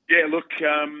 Yeah, look,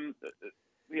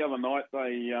 the other night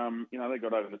they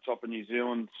got over the top of New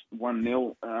Zealand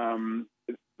 1-0.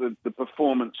 The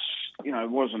performance,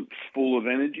 wasn't full of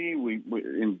energy. We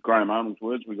in Graham Arnold's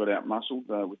words, we got out-muscled.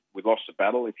 We lost the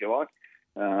battle, if you like.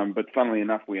 But funnily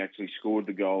enough, we actually scored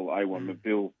the goal, A1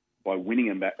 Mabil, by winning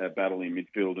a battle in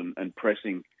midfield and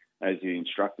pressing as he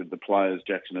instructed the players.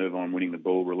 Jackson Irvine winning the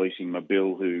ball, releasing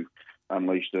Mabil, who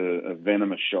unleashed a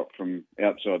venomous shot from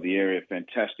outside the area.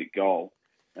 Fantastic goal.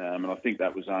 And I think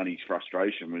that was Arnie's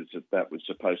frustration, was that was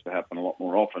supposed to happen a lot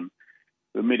more often.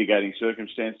 The mitigating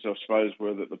circumstances, I suppose,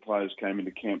 were that the players came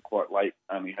into camp quite late,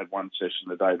 only had one session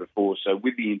the day before. So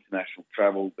with the international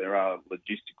travel, there are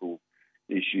logistical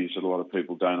issues that a lot of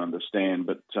people don't understand.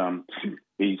 But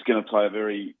he's going to play a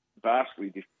very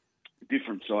vastly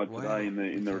different side today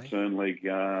in the return league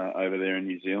over there in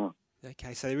New Zealand.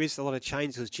 Okay, so there is a lot of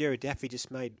changes. Jared Daffy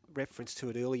just made reference to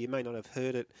it earlier. You may not have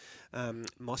heard it,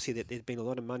 Mossy, that there's been a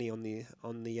lot of money on the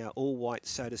all white,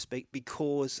 so to speak,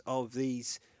 because of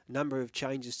these number of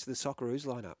changes to the Socceroos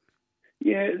lineup.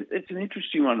 Yeah, it's an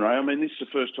interesting one, Ray. I mean, this is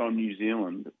the first time New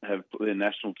Zealand have their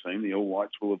national team, the All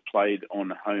Whites, will have played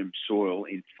on home soil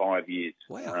in 5 years.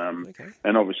 Wow. Okay.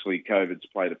 And obviously COVID's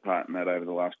played a part in that over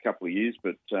the last couple of years,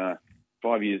 but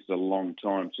 5 years is a long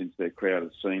time since their crowd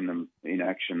has seen them in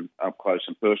action up close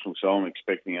and personal. So I'm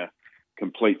expecting a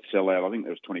complete sellout. I think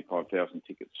there was 25,000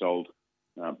 tickets sold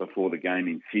before the game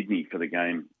in Sydney for the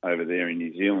game over there in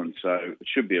New Zealand. So it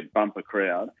should be a bumper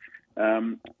crowd.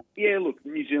 Yeah, look,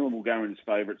 New Zealand will go in as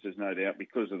favourites, there's no doubt,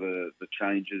 because of the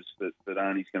changes that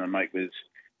Arnie's going to make.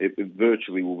 It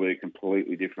virtually will be a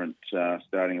completely different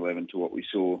starting 11 to what we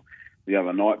saw the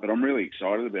other night, but I'm really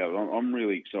excited about it. I'm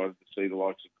really excited to see the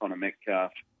likes of Connor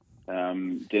Metcalf,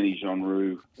 Denny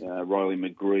Jeanroux, Riley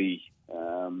McGree,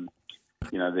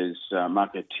 there's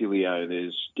Mark Attilio,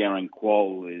 there's Garen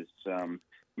Quoll, there's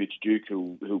Mitch Duke,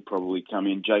 who'll probably come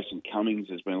in. Jason Cummings,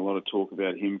 there's been a lot of talk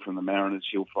about him from the Mariners.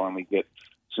 He'll finally get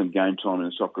some game time in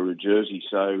a Socceroo jersey.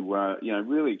 So,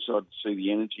 really excited to see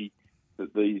the energy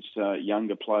that these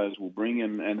younger players will bring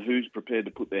and who's prepared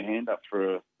to put their hand up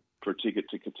for a ticket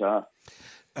to Qatar.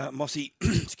 Mossy,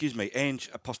 excuse me,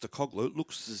 Ange Postecoglou,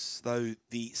 looks as though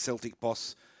the Celtic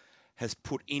boss has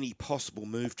put any possible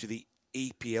move to the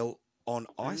EPL on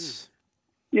ice.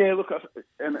 Yeah, look,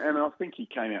 and I think he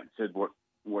came out and said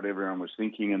what everyone was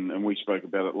thinking, and we spoke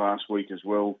about it last week as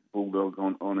well, Bulldog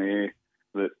on air,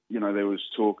 that, there was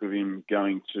talk of him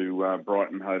going to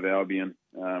Brighton Hove Albion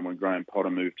when Graham Potter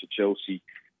moved to Chelsea.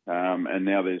 And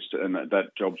now that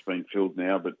job's been filled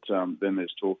now, but then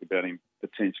there's talk about him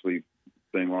potentially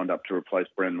being lined up to replace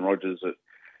Brendan Rodgers at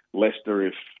Leicester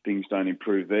if things don't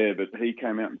improve there. But he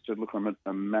came out and said, look, I'm at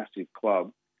a massive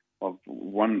club. I've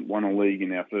won a league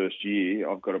in our first year.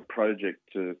 I've got a project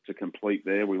to complete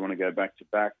there. We want to go back to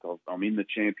back. I'm in the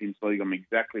Champions League. I'm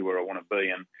exactly where I want to be.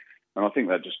 And I think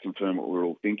that just confirmed what we're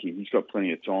all thinking. He's got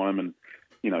plenty of time and,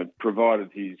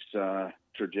 provided his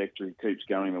trajectory keeps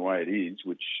going the way it is,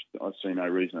 which I see no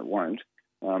reason it won't,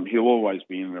 he'll always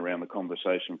be in and around the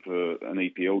conversation for an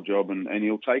EPL job, and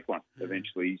he'll take one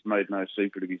eventually. He's made no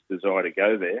secret of his desire to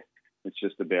go there. It's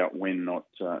just about when, not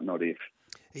if.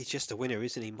 He's just a winner,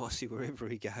 isn't he, Mossy, wherever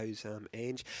he goes,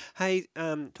 Ange. Hey,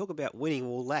 talk about winning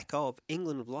or lack of.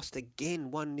 England have lost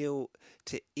again 1-0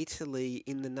 to Italy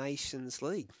in the Nations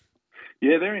League.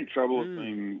 Yeah, they're in trouble of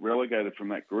being relegated from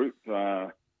that group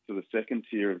to the second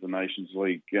tier of the Nations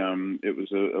League. It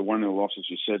was a 1-0 loss, as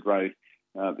you said, Ray,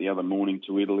 the other morning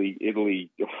to Italy. Italy,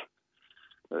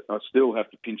 I still have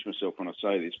to pinch myself when I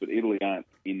say this, but Italy aren't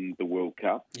in the World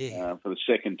Cup for the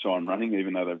second time running,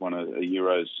 even though they've won a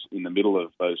Euros in the middle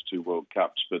of those two World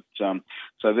Cups. But so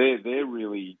they're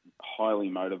really highly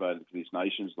motivated for this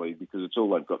Nations League because it's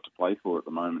all they've got to play for at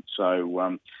the moment.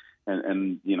 So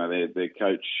their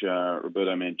coach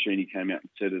Roberto Mancini came out and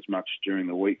said as much during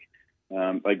the week.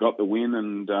 They got the win,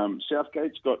 and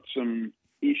Southgate's got some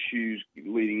issues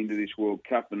leading into this World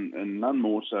Cup, and none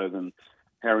more so than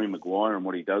Harry Maguire and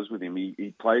what he does with him.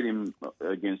 He played him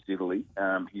against Italy.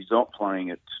 He's not playing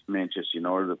at Manchester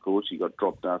United, of course. He got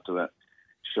dropped after that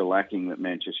shellacking that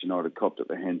Manchester United copped at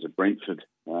the hands of Brentford,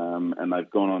 and they've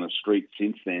gone on a streak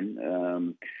since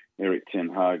then. Eric Ten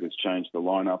Hag has changed the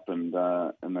lineup, and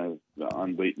they've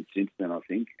unbeaten since then, I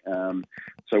think.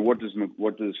 So what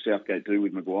does Southgate do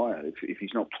with Maguire if he's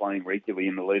not playing regularly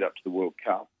in the lead up to the World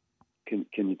Cup?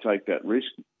 Can you take that risk?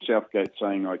 Southgate's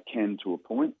saying I can to a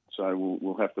point, so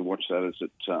we'll have to watch that as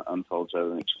it unfolds over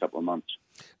the next couple of months.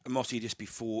 Mossy, just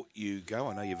before you go,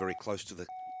 I know you're very close to the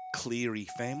Cleary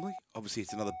family. Obviously,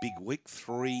 it's another big week,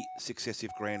 3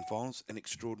 successive grand finals, an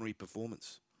extraordinary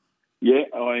performance. Yeah,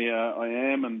 I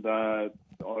am, and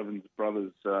Ivan's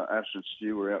brothers, Ash and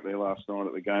Stu, were out there last night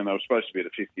at the game. They were supposed to be at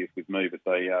the 50th with me, but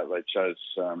they chose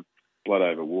blood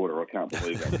over water. I can't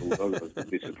believe that. I was a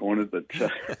bit disappointed, but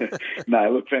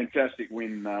no, look, fantastic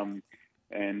win.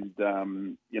 And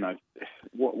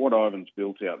what Ivan's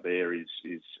built out there is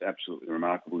absolutely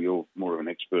remarkable. You're more of an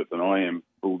expert than I am,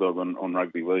 Bulldog, on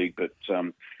rugby league, but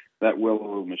that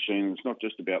well-oiled machine, it's not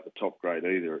just about the top grade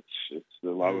either. It's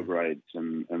the lower grades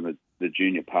and the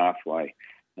junior pathway.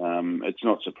 It's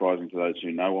not surprising to those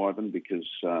who know Ivan because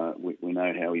we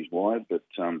know how he's wired, but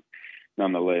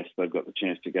nonetheless, they've got the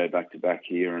chance to go back-to-back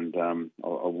here, and I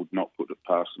would not put it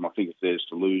past them. I think it's theirs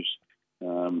to lose.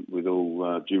 With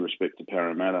all due respect to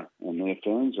Parramatta and their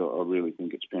fans, I really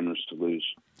think it's Penrith's to lose.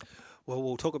 Well,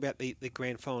 we'll talk about the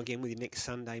grand final again with you next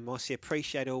Sunday, Mossy.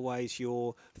 Appreciate always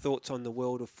your thoughts on the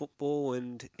world of football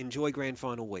and enjoy grand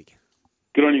final week.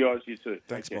 Good on you guys, you too.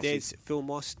 Thanks, Mossy. There's Phil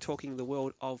Moss talking the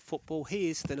world of football.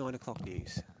 Here's the 9 o'clock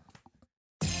news.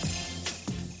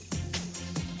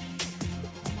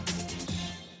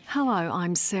 Hello,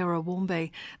 I'm Sarah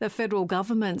Warmby. The federal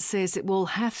government says it will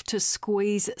have to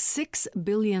squeeze $6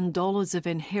 billion of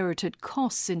inherited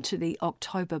costs into the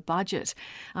October budget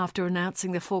after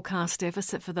announcing the forecast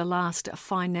deficit for the last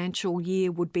financial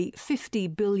year would be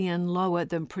 $50 billion lower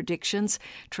than predictions.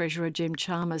 Treasurer Jim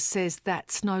Chalmers says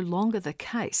that's no longer the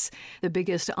case. The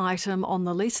biggest item on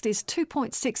the list is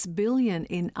 $2.6 billion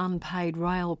in unpaid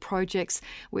rail projects,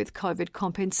 with COVID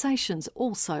compensations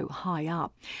also high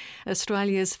up.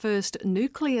 Australia's first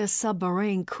nuclear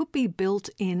submarine could be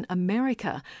built in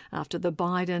America after the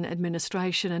Biden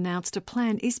administration announced a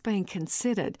plan is being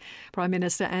considered. Prime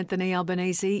Minister Anthony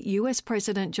Albanese, US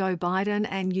President Joe Biden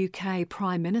and UK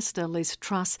Prime Minister Liz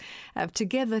Truss have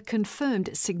together confirmed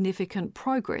significant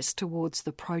progress towards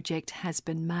the project has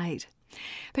been made.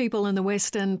 People in the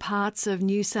western parts of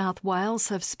New South Wales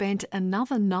have spent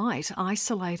another night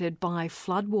isolated by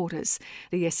floodwaters.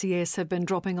 The SES have been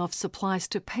dropping off supplies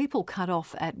to people cut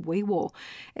off at Wee Waa.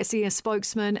 SES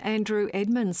spokesman Andrew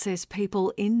Edmonds says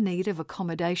people in need of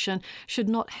accommodation should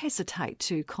not hesitate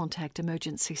to contact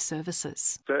emergency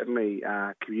services. Certainly,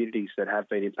 communities that have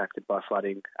been impacted by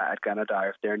flooding at Gunnedah,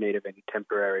 if they're in need of any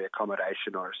temporary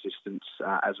accommodation or assistance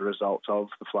as a result of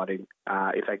the flooding,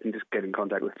 if they can just get in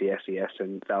contact with the SES,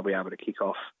 and they'll be able to kick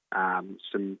off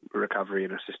some recovery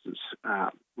and assistance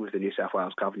with the New South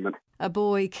Wales government. A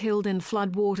boy killed in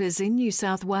floodwaters in New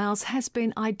South Wales has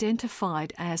been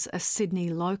identified as a Sydney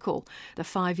local. The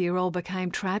 5-year-old became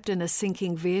trapped in a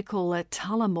sinking vehicle at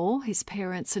Tullamore. His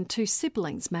parents and 2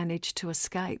 siblings managed to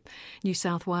escape. New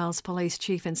South Wales Police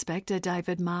Chief Inspector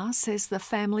David Marr says the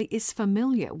family is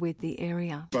familiar with the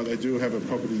area. But they do have a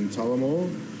property in Tullamore.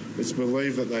 It's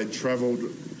believed that they travelled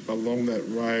along that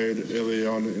road early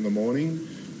on in the morning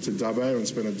to Dubbo and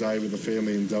spent a day with the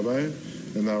family in Dubbo,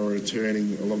 and they were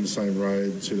returning along the same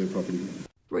road to their property.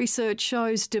 Research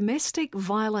shows domestic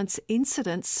violence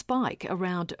incidents spike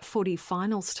around footy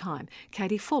finals time.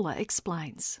 Katie Fuller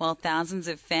explains. While thousands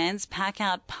of fans pack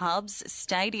out pubs,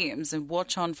 stadiums and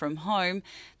watch on from home,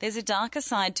 there's a darker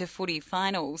side to footy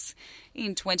finals.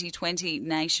 In 2020,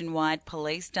 nationwide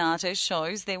police data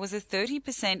shows there was a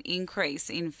 30% increase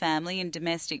in family and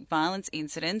domestic violence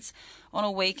incidents on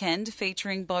a weekend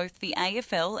featuring both the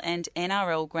AFL and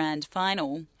NRL Grand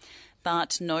Final.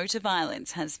 But No to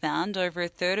Violence has found over a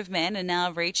third of men are now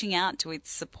reaching out to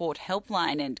its support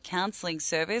helpline and counselling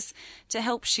service to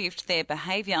help shift their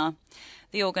behaviour.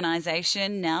 The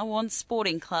organisation now wants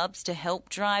sporting clubs to help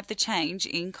drive the change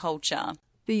in culture.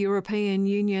 The European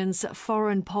Union's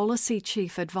foreign policy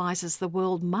chief advises the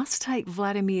world must take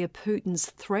Vladimir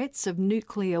Putin's threats of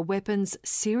nuclear weapons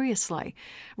seriously.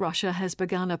 Russia has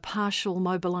begun a partial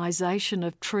mobilisation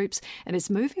of troops and is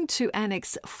moving to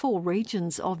annex 4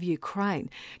 regions of Ukraine.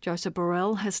 Joseph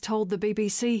Borrell has told the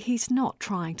BBC he's not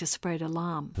trying to spread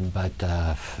alarm. But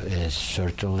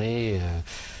certainly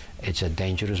it's a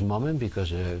dangerous moment because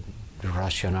the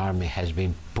Russian army has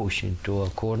been pushed into a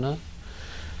corner.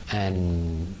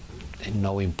 And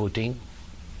no inputting,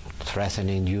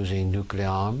 threatening using nuclear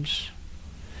arms.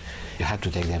 You have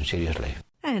to take them seriously.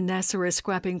 And NASA is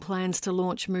scrapping plans to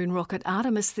launch moon rocket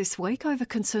Artemis this week over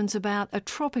concerns about a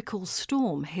tropical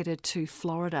storm headed to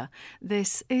Florida.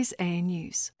 This is Air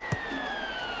News.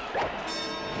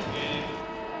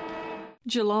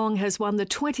 Geelong has won the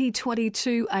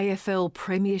 2022 AFL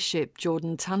Premiership.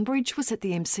 Jordan Tunbridge was at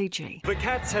the MCG. The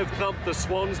Cats have thumped the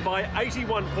Swans by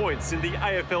 81 points in the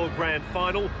AFL Grand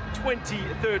Final,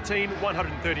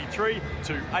 20-13-133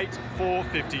 to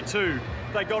 8-4-52.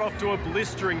 They got off to a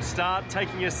blistering start,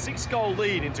 taking a 6-goal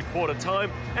lead into quarter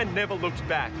time and never looked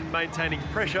back, maintaining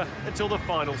pressure until the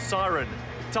final siren.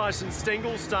 Tyson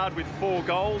Stengel starred with 4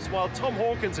 goals, while Tom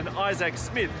Hawkins and Isaac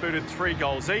Smith booted 3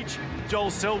 goals each. Joel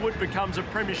Selwood becomes a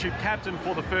premiership captain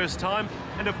for the first time,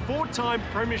 and a 4-time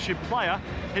premiership player.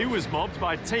 He was mobbed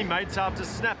by teammates after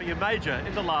snapping a major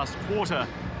in the last quarter.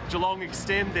 Geelong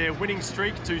extend their winning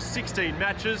streak to 16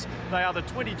 matches. They are the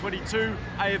 2022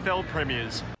 AFL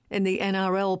premiers. In the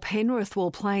NRL, Penrith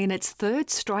will play in its 3rd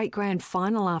straight grand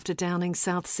final after downing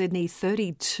South Sydney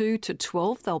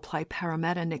 32-12. They'll play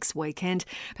Parramatta next weekend.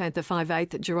 Panther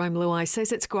 5'8" Jerome Luai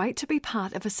says it's great to be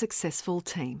part of a successful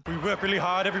team. We work really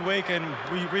hard every week and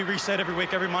we reset every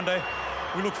week, every Monday.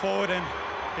 We look forward and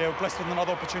we're blessed with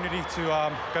another opportunity to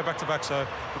go back-to-back, so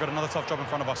we've got another tough job in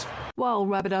front of us. While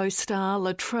Rabbitoh star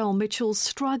Latrell Mitchell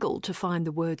struggled to find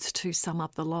the words to sum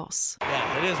up the loss.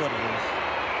 Yeah, it is what it is.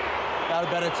 They're a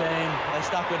better team. They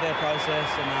stuck with their process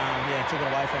and took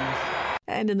it away from us.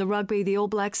 And in the rugby, the All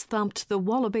Blacks thumped the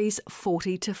Wallabies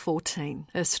 40-14.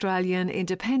 Australian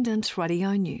Independent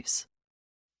Radio News.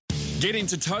 Get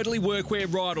into Totally Workwear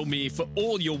Rydalmere for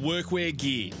all your workwear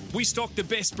gear. We stock the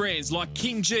best brands like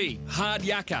King G, Hard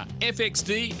Yucca,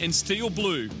 FXD and Steel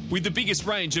Blue, with the biggest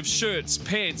range of shirts,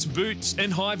 pants, boots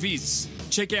and high-vis.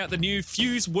 Check out the new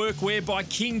Fuse Workwear by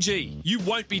King G. You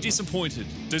won't be disappointed.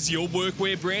 Does your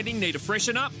workwear branding need a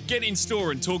freshen up? Get in store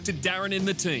and talk to Darren and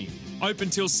the team. Open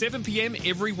till 7 p.m.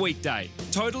 every weekday.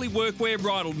 Totally Workwear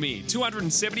Rydalmere,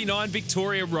 279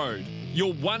 Victoria Road.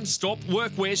 Your one-stop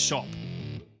workwear shop.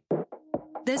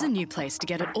 There's a new place to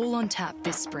get it all on tap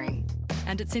this spring,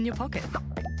 and it's in your pocket.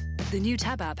 The new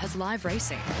Tab app has live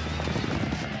racing,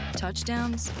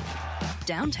 touchdowns,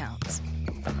 downtowns,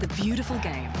 the beautiful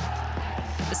game,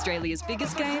 Australia's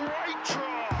biggest game,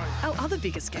 our other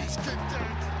biggest game,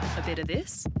 a bit of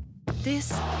this,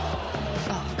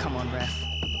 oh, come on, ref,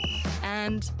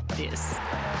 and this.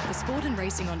 For sport and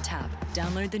racing on Tab,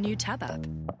 download the new Tab app.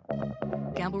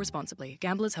 Gamble responsibly.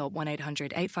 Gamblers Help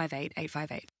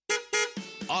 1-800-858-858.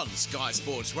 On Sky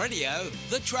Sports Radio,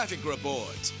 the Traffic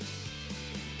Report.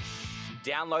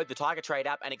 Download the Tiger Trade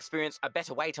app and experience a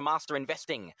better way to master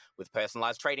investing. With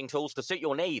personalised trading tools to suit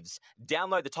your needs,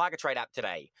 download the Tiger Trade app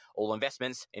today. All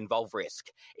investments involve risk.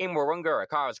 In Wahroonga, a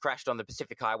car has crashed on the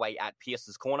Pacific Highway at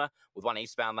Pearce's Corner, with one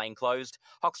eastbound lane closed.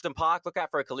 Hoxton Park, look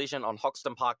out for a collision on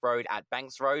Hoxton Park Road at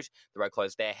Banks Road. The road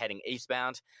closed there heading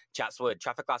eastbound. Chatswood,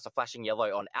 traffic lights are flashing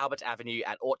yellow on Albert Avenue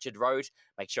at Orchard Road.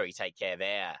 Make sure you take care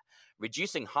there.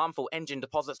 Reducing harmful engine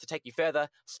deposits to take you further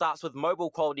starts with mobile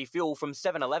quality fuel from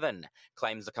 7-Eleven.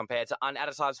 Claims are compared to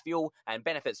unadditized fuel and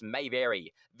benefits may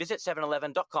vary. Visit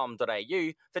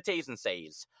 7eleven.com.au for T's and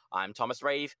C's. I'm Thomas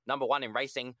Reeve, number 1 in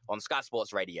racing on Sky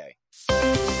Sports Radio.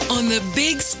 On the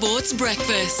Big Sports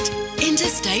Breakfast,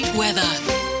 interstate weather.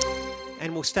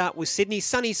 And we'll start with Sydney.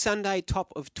 Sunny Sunday,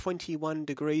 top of 21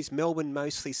 degrees. Melbourne,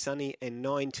 mostly sunny and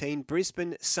 19.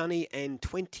 Brisbane, sunny and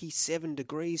 27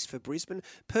 degrees for Brisbane.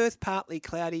 Perth, partly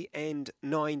cloudy and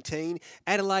 19.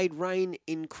 Adelaide, rain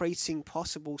increasing,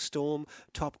 possible storm,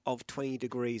 top of 20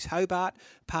 degrees. Hobart,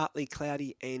 partly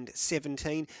cloudy and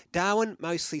 17. Darwin,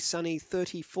 mostly sunny,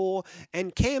 34.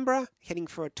 And Canberra, heading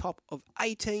for a top of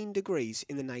 18 degrees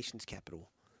in the nation's capital.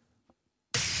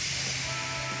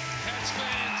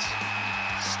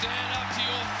 Stand up to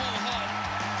your full height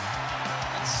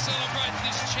and celebrate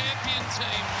this champion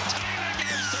team. Taylor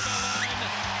goes to the line.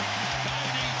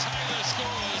 Cody Taylor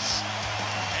scores.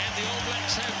 And the All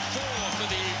Blacks have 4 for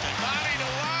the evening. Marty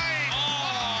away.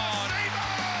 Oh,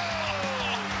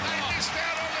 they missed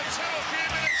out on the 2 a few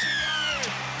minutes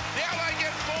ago. Now they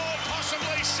get 4,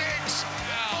 possibly 6.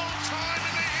 Full time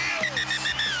in the Eels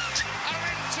are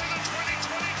into the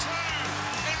 2022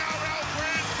 NRL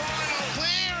Grand Final.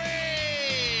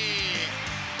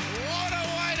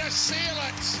 Seal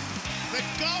it. The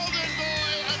Golden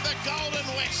Boy and the Golden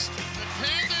West. The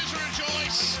Panthers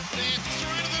rejoice. They're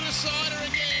through to the decider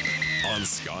again. On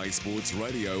Sky Sports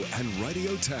Radio and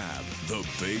Radio Tab, the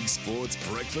Big Sports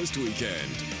Breakfast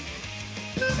Weekend.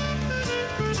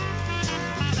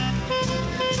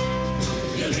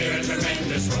 You'll hear a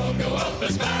tremendous roar go up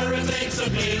as Barra's eggs are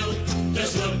peeled.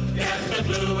 Just look at the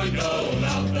blue and gold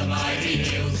of the mighty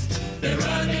Heels. They're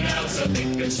running out so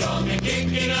thick and strong and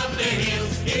kicking up their heels.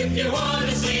 If you want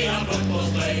to see how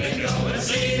football's played, then go and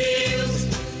see the Heels.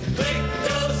 Quick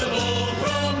goes the ball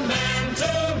from man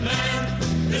to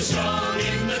man. They're strong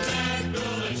in the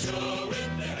tackle and sure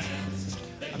with their hands.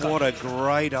 What a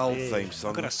great old theme song.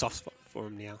 I've got a soft spot for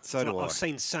him now. So do I. I've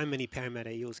seen so many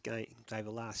Parramatta Eels games over the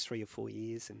last 3 or 4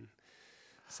 years, and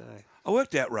so I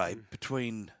worked out, Ray,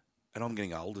 between, and I'm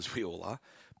getting old as we all are,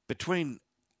 between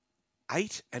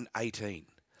 8 and 18.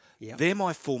 Yep. They're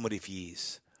my formative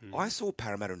years. I saw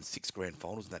Parramatta in 6 grand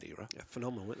finals in that era. Yeah,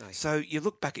 phenomenal, weren't they? So you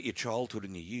look back at your childhood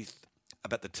and your youth,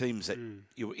 about the teams that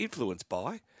you were influenced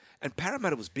by. And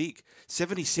Parramatta was big.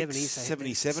 76,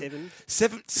 77.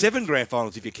 Seven grand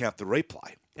finals if you count the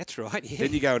replay. That's right, yeah.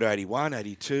 Then you go into 81,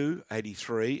 82,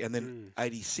 83, and then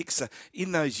 86. So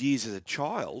in those years as a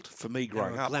child, for me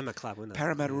growing up, glamour club, weren't they?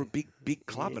 Parramatta were a big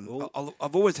club, and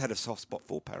I've always had a soft spot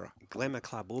for Para. Glamour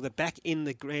club. Well, they're back in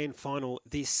the grand final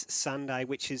this Sunday,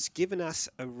 which has given us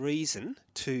a reason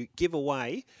to give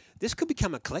away. This could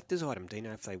become a collector's item,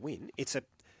 Dino, if they win. It's a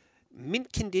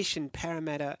mint condition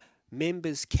Parramatta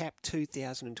Members Cap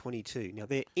 2022. Now,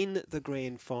 they're in the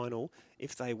grand final.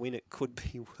 If they win, it could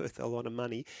be worth a lot of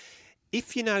money.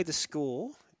 If you know the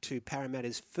score to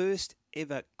Parramatta's first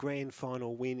ever grand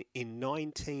final win in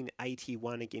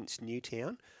 1981 against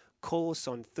Newtown, call us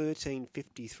on 13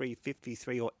 53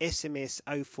 53 or SMS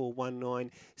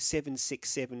 0419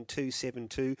 767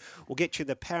 272. We'll get you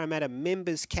the Parramatta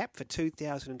Members Cap for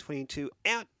 2022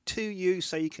 out to you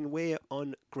so you can wear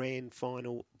on grand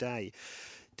final day.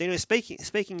 Dino,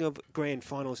 speaking of grand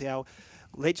finals, our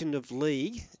legend of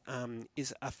league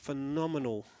is a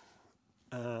phenomenal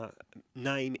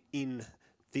name in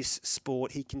this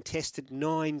sport. He contested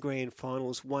 9 grand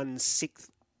finals, won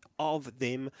 6 of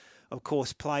them. Of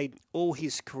course, played all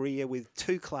his career with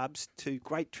 2 clubs, 2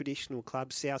 great traditional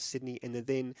clubs, South Sydney and the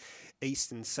then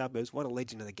Eastern Suburbs. What a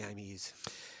legend of the game he is.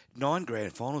 9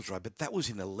 grand finals, right? But that was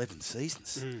in 11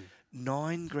 seasons.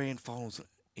 9 grand finals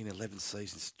in 11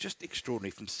 seasons. Just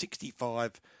extraordinary. From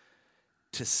 65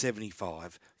 to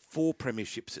 75, 4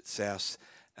 premierships at South,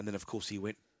 and then, of course, he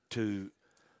went to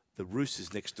the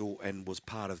Roosters next door and was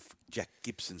part of Jack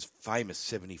Gibson's famous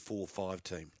 74-5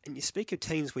 team. And you speak of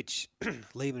teams which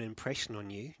leave an impression on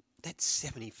you. That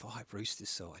 75 Roosters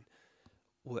side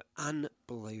were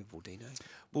unbelievable, Dino.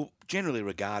 Well, generally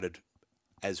regarded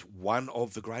as one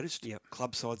of the greatest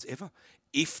club sides ever,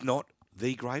 if not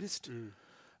the greatest.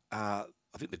 I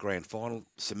think the grand final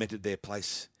cemented their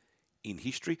place in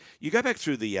history. You go back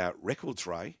through the records,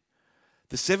 Ray,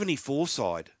 the 74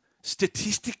 side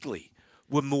statistically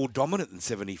were more dominant than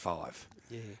 75.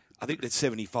 Yeah. I think that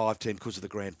 75 team, because of the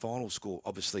grand final score,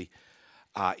 obviously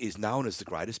is known as the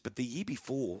greatest. But the year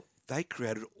before, they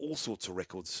created all sorts of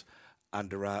records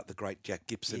under the great Jack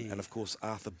Gibson and, of course,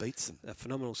 Arthur Beetson. A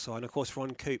phenomenal side. And, of course,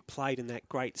 Ron Coote played in that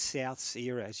great Souths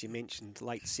era, as you mentioned,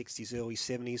 late 60s, early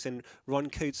 70s. And Ron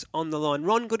Coote's on the line.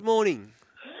 Ron, good morning.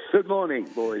 Good morning,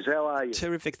 boys. How are you?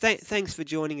 Terrific. Thanks for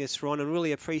joining us, Ron, and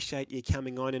really appreciate you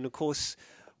coming on. And, of course,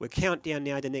 we're countdown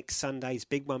now to next Sunday's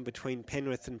big one between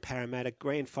Penrith and Parramatta.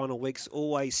 Grand final week's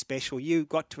always special. You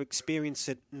got to experience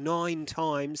it 9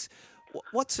 times.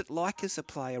 What's it like as a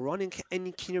player, Ron?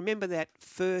 And can you remember that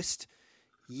first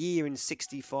year in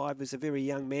 65 as a very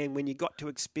young man when you got to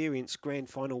experience grand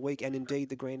final week and indeed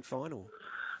the grand final?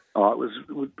 Oh, it was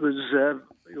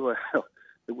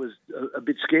a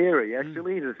bit scary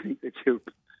actually to think that you're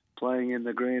playing in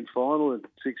the grand final at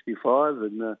 65,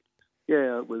 and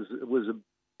it was a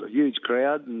huge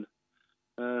crowd, and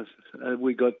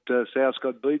South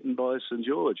got beaten by St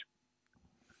George.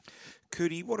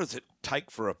 Cootie, what does it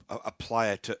take for a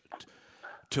player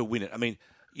to win it? I mean,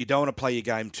 you don't want to play your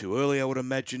game too early, I would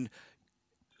imagine.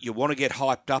 You want to get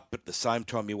hyped up, but at the same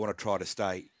time you want to try to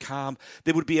stay calm.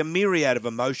 There would be a myriad of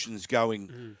emotions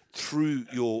going through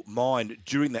your mind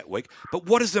during that week. But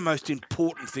what is the most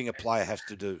important thing a player has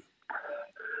to do?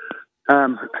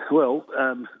 The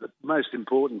most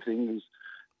important thing is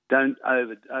don't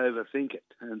overthink it,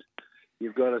 and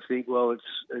you've got to think, well,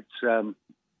 it's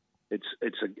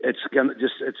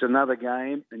another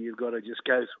game, and you've got to just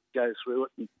go through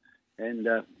it and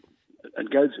go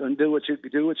and do what you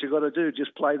got to do.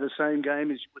 Just play the same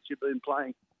game as what you've been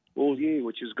playing all year,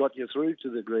 which has got you through to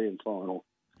the grand final.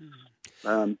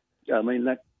 I mean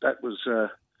that was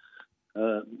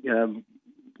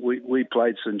we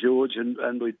played St George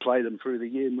and we'd played them through the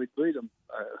year and we'd beat them.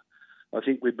 I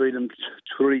think we beat them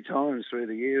 3 times through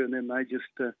the year, and then they just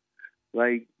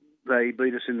they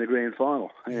beat us in the grand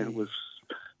final. And it was,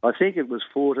 I think it was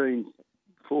 14-12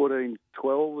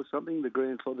 or something,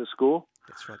 the score.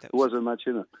 That's right. There wasn't much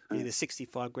in it. Yeah, the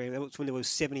 65 grand. That was when there was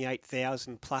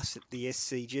 78,000 plus at the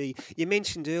SCG. You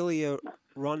mentioned earlier,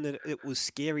 Ron, that it was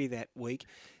scary that week.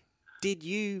 Did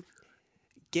you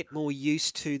get more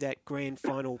used to that grand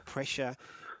final pressure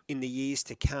in the years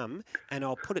to come? And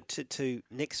I'll put it to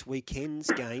next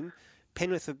weekend's game.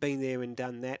 Penrith have been there and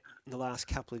done that in the last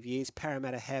couple of years.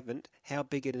 Parramatta haven't. How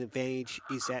big an advantage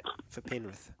is that for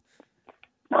Penrith?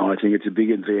 I think it's a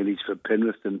big advantage for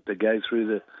Penrith to go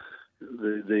through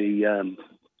the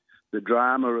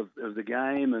drama of the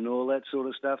game and all that sort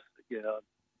of stuff. Yeah,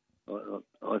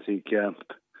 I think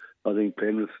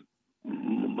Penrith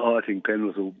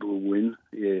will win.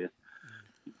 Yeah.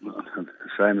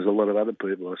 Same as a lot of other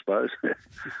people, I suppose.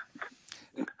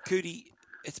 Cootie,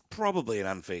 it's probably an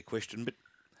unfair question, but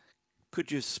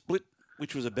could you split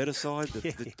which was a better side,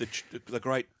 the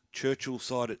great Churchill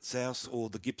side at South or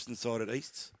the Gibson side at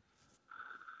Easts?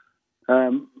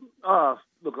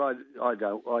 Look, I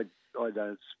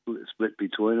don't split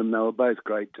between them. They were both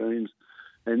great teams,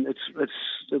 and it's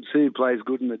who plays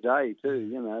good in the day too.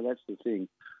 You know, that's the thing.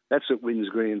 That's what wins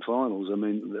grand finals. I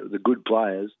mean, the good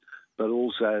players, but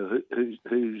also who's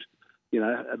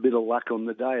a bit of luck on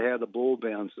the day, how the ball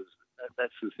bounces.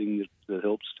 That's the thing that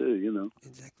helps too. You know.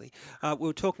 Exactly. We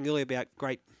were talking earlier about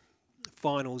great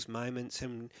finals moments,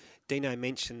 and Dino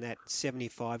mentioned that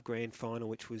 75 grand final,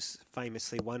 which was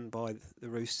famously won by the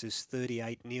Roosters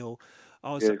 38-0.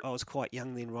 I was quite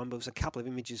young then, Ron, but there was a couple of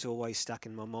images always stuck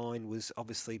in my mind.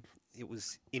 It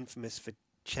was infamous for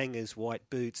Changa's white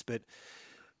boots, but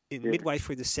midway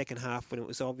through the second half, when it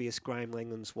was obvious Graham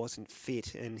Langlands wasn't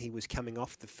fit and he was coming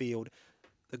off the field,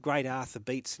 the great Arthur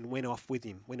Beetson went off with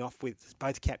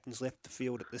both captains left the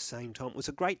field at the same time. It was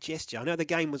a great gesture. I know the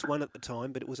game was won at the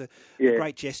time, but it was a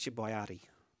great gesture by Artie.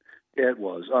 Yeah, it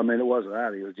was. I mean, it wasn't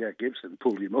Artie. It was Jack Gibson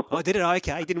pulled him off. Oh, did it?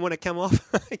 Okay. He didn't want to come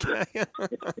off. Okay.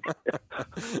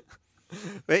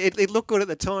 It looked good at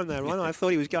the time, though, Ron. I thought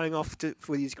he was going off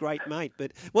with his great mate.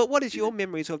 But what is your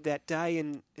memories of that day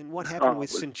and what happened with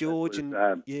St George?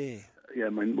 I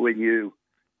mean,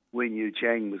 we knew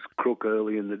Chang was crook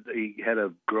early and he had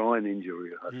a groin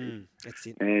injury, I think. That's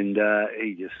it. And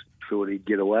he just thought he'd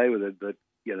get away with it, but,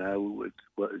 you know,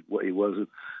 what he wasn't.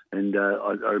 And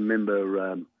I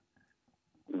remember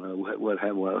what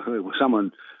happened.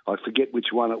 Someone, I forget which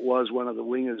one it was, one of the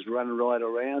wingers run right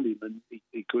around him and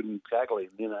he couldn't tackle him,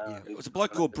 you know. Yeah. It was a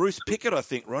bloke called Bruce Pickett, I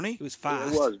think, Ronnie. He was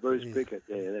fast. Yeah, it was Bruce Pickett,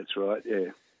 yeah, that's right,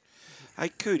 yeah. Hey,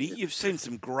 Cootie, you've seen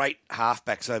some great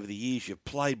halfbacks over the years. You've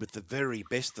played with the very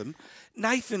best of them.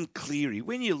 Nathan Cleary,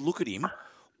 when you look at him,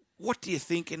 what do you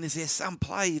think? And is there some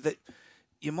play that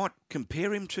you might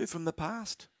compare him to from the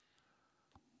past?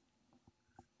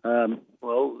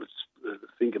 Well, let's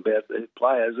think about the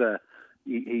players.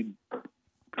 He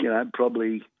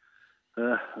probably.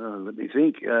 Let me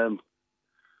think.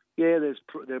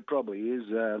 There probably is.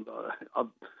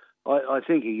 I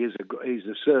think he is. He's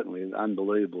certainly an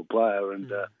unbelievable player,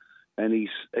 and he's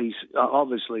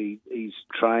obviously he's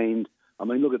trained. I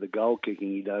mean, look at the goal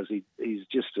kicking he does. He's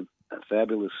just a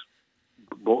fabulous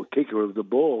kicker of the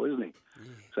ball, isn't he?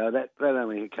 So that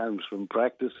only comes from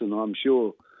practice, and I'm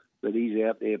sure that he's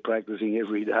out there practicing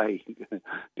every day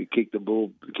to kick the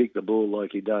ball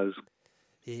like he does.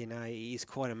 Yeah, no, he is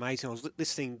quite amazing. I was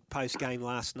listening post-game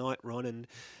last night, Ron,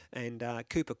 and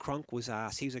Cooper Cronk was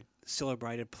asked. He was a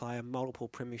celebrated player, multiple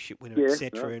premiership winner,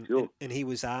 etc. And he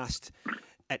was asked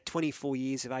at 24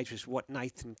 years of age, was what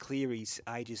Nathan Cleary's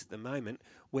age is at the moment,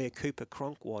 where Cooper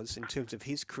Cronk was in terms of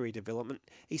his career development.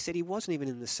 He said he wasn't even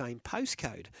in the same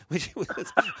postcode, which was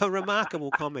a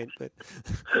remarkable comment. But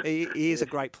he is a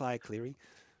great player, Cleary.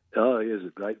 Oh, he is a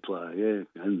great player, yeah,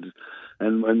 and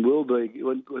will be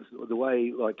with the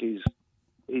way like his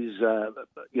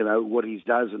what he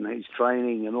does and his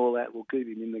training and all that will keep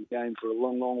him in the game for a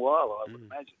long, long while. I would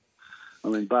imagine. I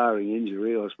mean, barring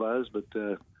injury, I suppose, but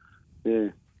yeah.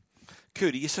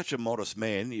 Cootie, you're such a modest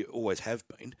man. You always have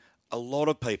been. A lot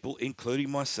of people, including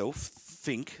myself,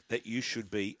 think that you should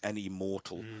be an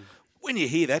immortal. When you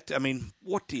hear that, I mean,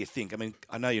 what do you think? I mean,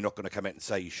 I know you're not going to come out and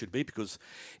say you should be because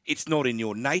it's not in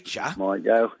your nature. Might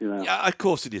go, you know. Yeah, of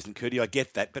course it isn't, Cootie. I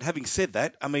get that. But having said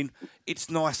that, I mean, it's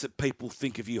nice that people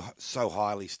think of you so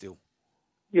highly still.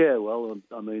 Yeah, well,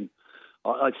 I mean,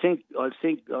 I think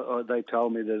they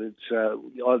told me that it's.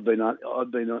 I've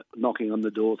been knocking on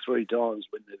the door 3 times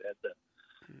when they've had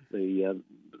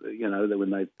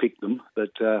when they picked them, but.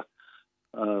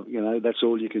 That's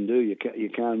all you can do. You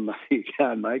can't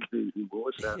make it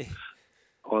anymore. So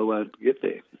I won't get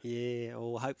there. Yeah,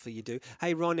 well, hopefully you do.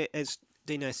 Hey, Ron, as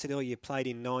Dino said earlier, you played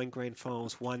in 9 grand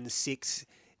finals, won 6.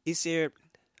 Is there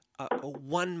a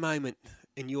one moment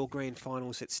in your grand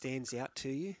finals that stands out to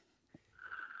you?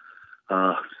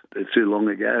 It's too long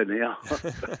ago now.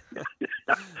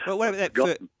 Well, what about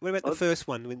the first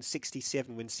one, when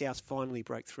 67, when South finally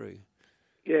broke through?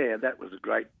 Yeah, that was a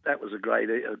great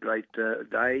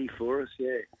day for us.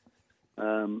 Yeah,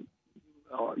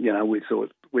 we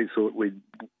thought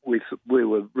we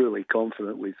were really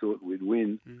confident. We thought we'd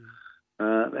win,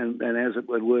 and as it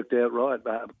worked out right.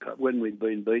 But when we'd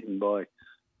been beaten by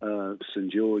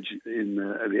St George in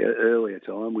the earlier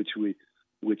time, which was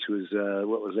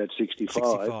what was that, 65?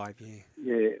 65, yeah.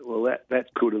 Yeah, well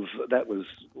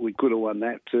we could have won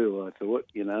that too. I thought,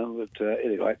 but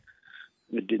anyway.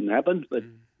 It didn't happen, but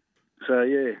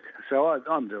yeah, so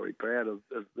I'm very proud of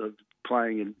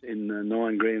playing in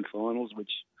 9 grand finals, which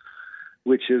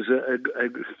is I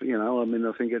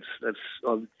think I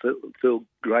feel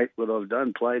great what I've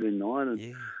done, played in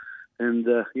 9, and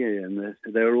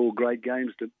they're all great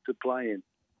games to play in.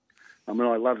 I mean,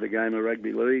 I love the game of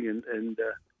rugby league and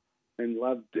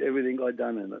loved everything I'd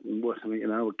done in it, and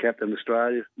Captain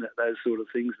Australia, those sort of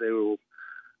things.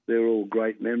 They're all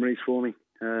great memories for me.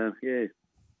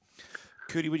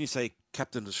 Cootie, when you say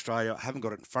Captain Australia, I haven't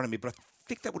got it in front of me, but I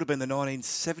think that would have been the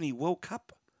 1970 World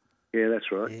Cup. Yeah,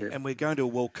 that's right. Yeah. And we're going to a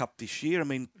World Cup this year. I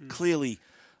mean, clearly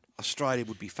Australia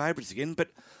would be favourites again,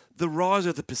 but the rise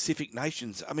of the Pacific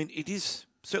nations, I mean, it is,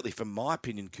 certainly from my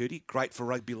opinion, Cootie, great for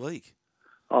rugby league.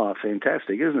 Oh,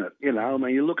 fantastic, isn't it? I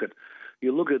mean, you look at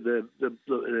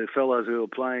the fellows who are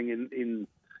playing in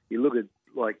you look at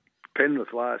like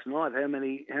Penrith last night. How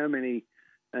many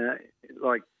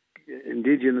like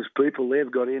Indigenous people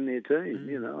they've got in their team?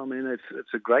 I mean,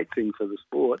 it's a great thing for the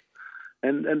sport,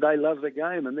 and they love the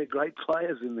game, and they're great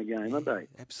players in the game, aren't they?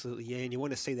 Absolutely, yeah. And you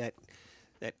want to see that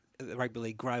the rugby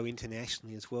league grow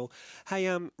internationally as well. Hey,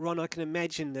 Ron, I can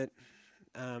imagine that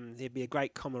there'd be a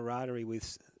great camaraderie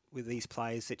with these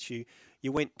players that you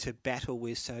went to battle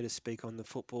with, so to speak, on the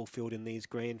football field in these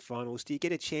grand finals. Do you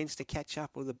get a chance to catch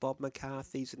up with the Bob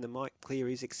McCarthys and the Mike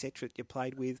Clearys, etc. that you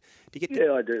played with? Do you get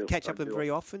to I do. catch up with them very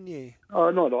often? Yeah.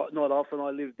 Oh, not often. I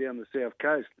live down the south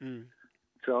coast,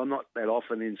 so I'm not that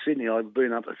often in Sydney. I've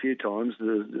been up a few times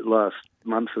the last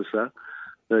month or so,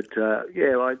 but I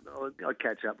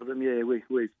catch up with them. Yeah, we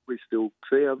still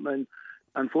see them, and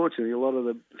unfortunately, a lot of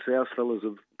the south fellas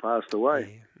have passed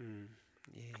away.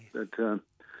 But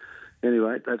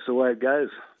anyway, that's the way it goes.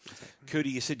 Cootie,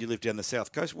 you said you live down the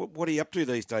south coast. What are you up to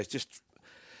these days? Just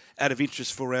out of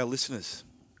interest for our listeners.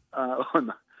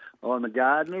 I'm a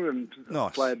gardener and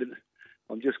nice. Play a bit.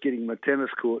 I'm just getting my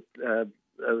tennis court. It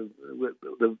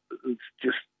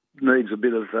just needs a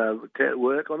bit of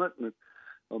work on it, and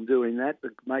I'm doing that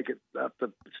to make it up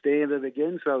to standard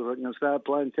again, so I can start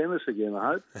playing tennis again,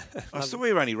 I hope. I saw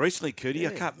you only recently, Cootie.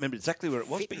 I can't remember exactly where it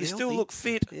was, but you still look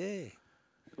fit. Yeah.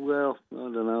 Well, I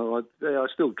don't know. I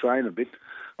still train a bit.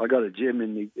 I got a gym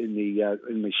in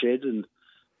my shed, and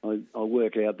I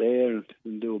work out there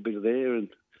and do a bit of there, and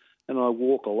I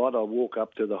walk a lot. I walk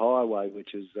up to the highway,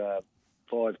 which is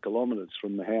 5 kilometres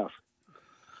from the house.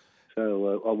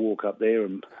 So I walk up there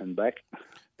and back.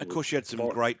 Of course, you had some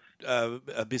great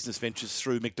business ventures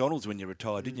through McDonald's when you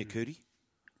retired, didn't you, Cootie?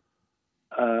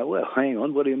 Well, hang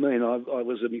on. What do you mean? I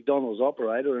was a McDonald's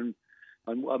operator, and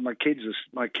my kids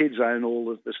own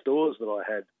all the stores that I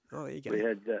had. Oh, there you go.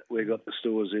 We got the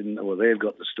stores they've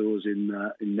got the stores in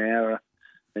Nowra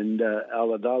and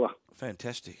Ulladulla.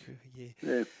 Fantastic.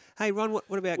 Yeah. Hey, Ron, what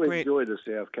about we Grant? We enjoy the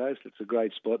south coast. It's a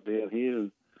great spot down here,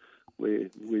 and we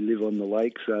live on the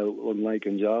lake, so on Lake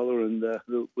Anjala, and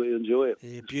we enjoy it.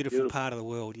 Yeah, beautiful part of the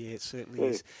world. Yeah, it certainly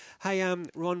is. Hey,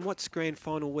 Ron, what's grand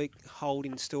final week hold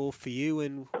in store for you,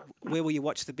 and where will you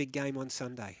watch the big game on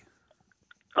Sunday?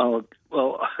 Oh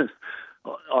well,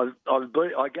 I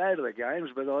go to the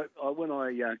games, but when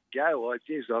I go,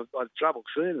 I've trouble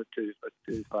seeing it too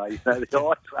far.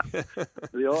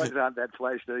 The eyes aren't that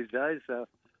flash these days, so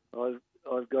I've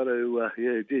got to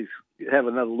have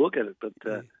another look at it. But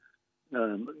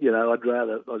I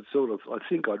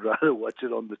think I'd rather watch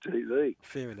it on the TV.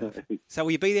 Fair enough. So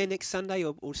will you be there next Sunday,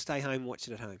 or stay home and watch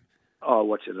it at home? I'll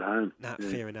watch it at home. No,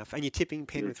 fair enough. And you're tipping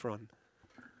Penrith, Ron?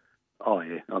 Oh,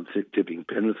 yeah, I'm tipping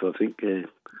Penrith, I think, yeah.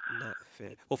 No,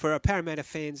 fair. Well, for our Parramatta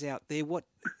fans out there, what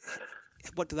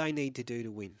do they need to do to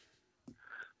win?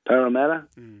 Parramatta?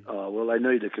 Oh, well, they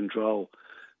need to control,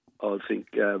 I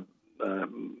think,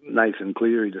 Nathan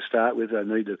Cleary to start with. They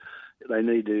need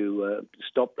to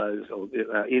stop those, or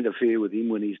interfere with him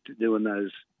when he's doing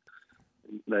those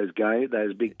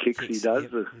big kicks he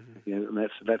does. Yep. And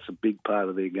that's a big part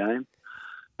of their game.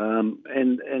 And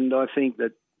I think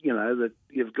that, that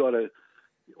you've got to,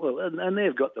 and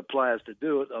they've got the players to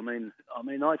do it. I mean,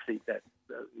 I think that,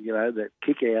 that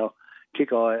Kikau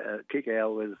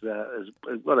is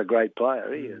what a great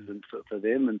player he is, and for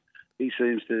them, and he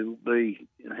seems to be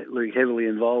heavily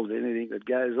involved in anything that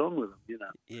goes on with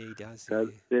them. Yeah, he does. So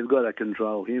they've got to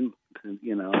control him. And,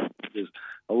 there's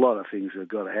a lot of things that have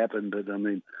got to happen, but I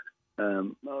mean,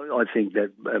 I think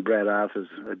that Brad Arthur's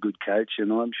a good coach,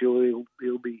 and I'm sure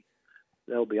they'll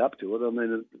be up to it. I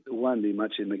mean, it won't be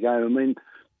much in the game. I mean,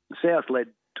 South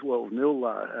led 12-0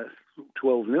 last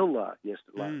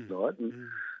night,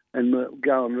 and were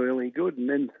going really good, and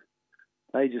then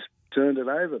they just turned it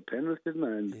over, Penrith, didn't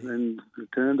they? And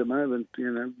turned them over, and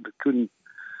couldn't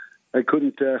they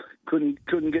couldn't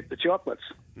get the chocolates.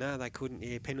 No, they couldn't.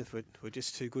 Yeah, Penrith were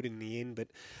just too good in the end. But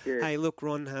Yeah. hey, look,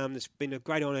 Ron, it's been a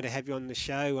great honour to have you on the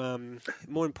show.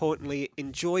 More importantly,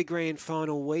 enjoy grand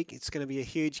final week. It's going to be a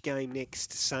huge game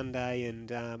next Sunday, and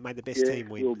may the best team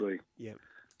win. Will be. Yeah.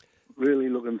 Really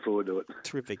looking forward to it.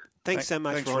 Terrific. Thanks so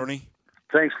much, Thanks, Ron. Ronnie.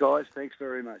 Thanks, guys. Thanks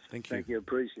very much. Thank you. Thank you.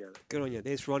 Appreciate it. Good on you.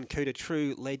 There's Ron Cooter,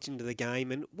 true legend of the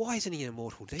game. And why isn't he an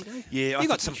immortal, Dino? Yeah, you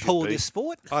got some pull in this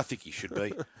sport. I think he should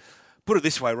be. Put it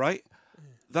this way, Ray.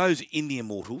 Those in the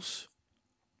Immortals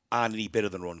aren't any better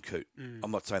than Ron Coote.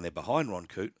 I'm not saying they're behind Ron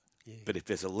Coote, but if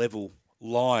there's a level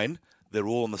line, they're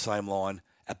all on the same line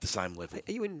at the same level.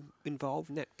 Are you involved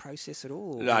in that process at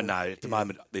all? No. At the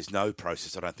moment, there's no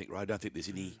process, I don't think, Ray. I don't think there's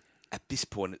any, at this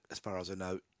point, as far as I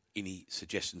know, any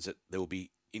suggestions that there will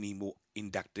be any more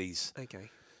inductees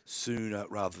sooner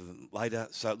rather than later.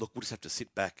 So, look, we'll just have to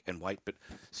sit back and wait. But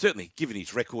certainly, given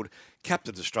his record,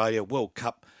 captained Australia, World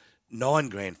Cup, 9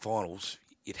 grand finals,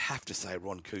 you'd have to say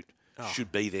Ron Coote should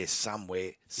be there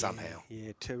somewhere, somehow.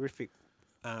 Yeah, terrific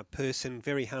person,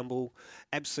 very humble,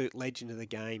 absolute legend of the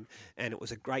game, and it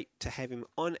was great to have him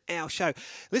on our show.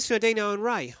 Listen to Dino and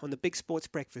Ray on the Big Sports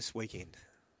Breakfast Weekend.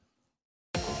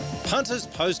 Punters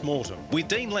Post-Mortem with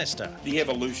Dean Lester. The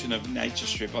evolution of Nature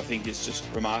Strip, I think, is just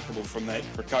remarkable from that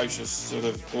precocious sort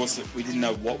of course that we didn't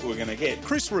know what we were going to get.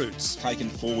 Chris Roots. Taken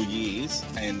 4 years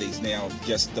and he's now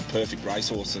just the perfect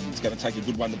racehorse and it's going to take a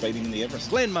good one to beat him in the Everest.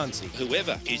 Glenn Munsey.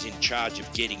 Whoever is in charge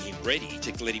of getting him ready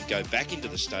to let him go back into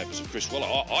the stables of Chris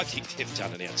Waller, I think they've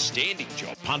done an outstanding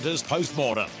job. Punters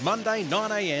Post-Mortem. Monday,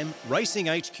 9am, Racing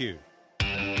HQ.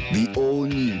 The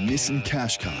all-new Nissan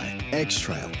Qashqai,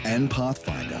 X-Trail and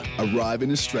Pathfinder arrive in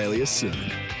Australia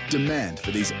soon. Demand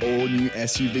for these all-new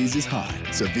SUVs is high,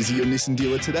 so visit your Nissan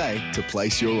dealer today to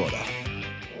place your order.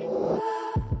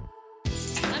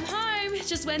 I'm home.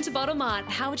 Just went to Bottle Mart.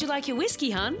 How would you like your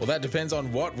whiskey, hun? Well, that depends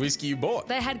on what whiskey you bought.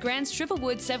 They had Grant's Triple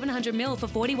Wood 700ml for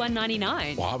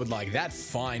 $41.99. Well, I would like that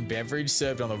fine beverage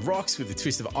served on the rocks with a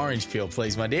twist of orange peel,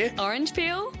 please, my dear. Orange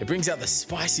peel? It brings out the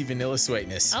spicy vanilla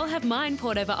sweetness. I'll have mine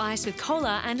poured over ice with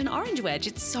cola and an orange wedge.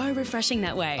 It's so refreshing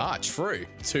that way. Ah, true.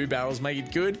 2 barrels make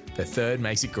it good. The third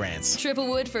makes it Grant's. Triple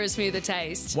Wood for a smoother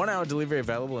taste. 1 hour delivery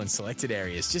available in selected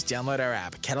areas. Just download our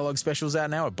app. Catalogue specials out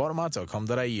now at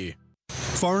bottomart.com.au.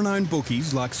 Foreign-owned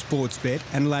bookies like Sportsbet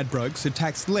and Ladbrokes are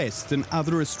taxed less than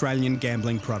other Australian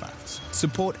gambling products.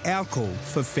 Support our call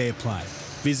for fair play.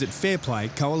 Visit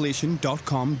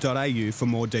fairplaycoalition.com.au for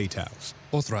more details.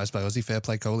 Authorised by Aussie Fair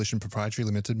Play Coalition Proprietary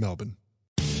Limited, Melbourne.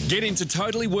 Get into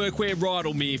Totally Workwear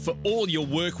Rydalmere for all your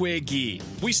workwear gear.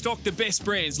 We stock the best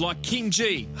brands like King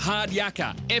G, Hard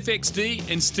Yucca,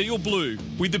 FXD and Steel Blue,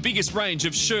 with the biggest range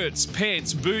of shirts,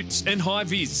 pants, boots and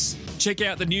high-vis. Check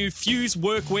out the new Fuse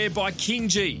Workwear by King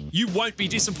G. You won't be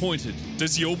disappointed.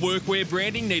 Does your workwear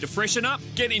branding need a freshen up?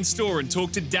 Get in store and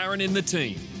talk to Darren and the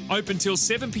team. Open till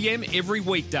 7 p.m. every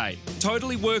weekday.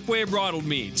 Totally Workwear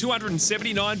Rydalmere,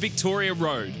 279 Victoria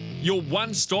Road. Your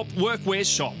one-stop workwear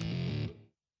shop.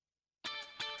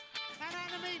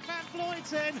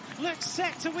 Looks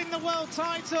set to win the world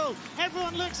title.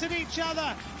 Everyone looks at each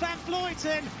other. Van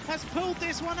Vleuten has pulled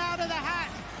this one out of the hat.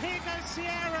 Here goes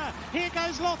Sierra. Here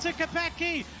goes Lotte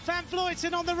Kopecky. Van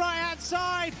Vleuten on the right-hand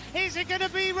side. Is it going to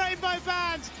be Rainbow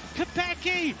Bands?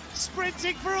 Kopecky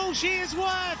sprinting for all she is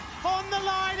worth. On the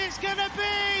line, it's going to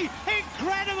be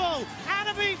incredible.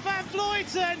 Annemiek van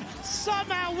Vleuten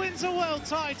somehow wins a world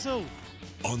title.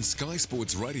 On Sky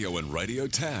Sports Radio and Radio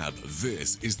Tab,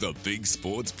 this is the Big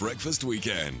Sports Breakfast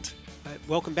Weekend.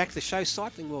 Welcome back to the show.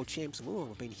 Cycling World Champs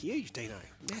have been huge, Dino.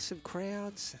 Massive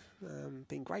crowds.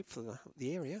 Been great for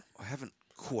the area. I haven't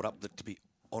caught up, to be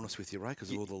honest with you, Ray,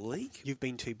 because of all the league. You've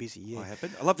been too busy, yeah. I have been.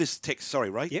 I love this text.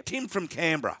 Sorry, Ray. Yep. Tim from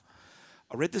Canberra.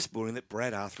 I read this morning that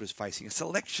Brad Arthur is facing a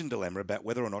selection dilemma about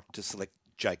whether or not to select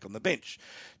Jake on the bench.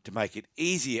 To make it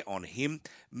easier on him,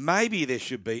 maybe there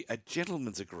should be a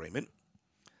gentleman's agreement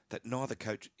that neither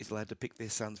coach is allowed to pick their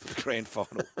sons for the grand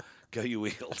final. Go you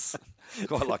Eagles.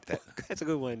 Quite like that. That's a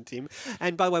good one, Tim.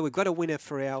 And by the way, we've got a winner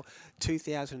for our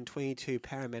 2022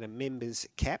 Parramatta Members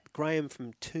Cap. Graham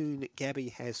from Toon Gabby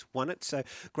has won it. So,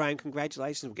 Graham,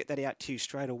 congratulations. We'll get that out to you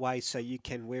straight away so you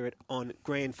can wear it on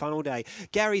grand final day.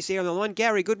 Gary's here on the line.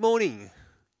 Gary, good morning.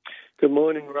 Good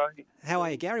morning, Ray. How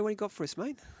are you, Gary? What do you got for us,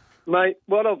 mate? Mate,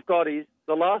 what I've got is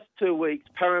the last 2 weeks,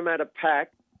 Parramatta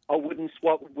pack, I wouldn't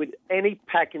swap with any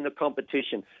pack in the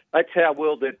competition. That's how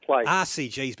well they've played.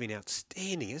 RCG's been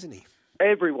outstanding, hasn't he?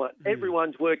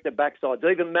 Everyone's worked their backsides.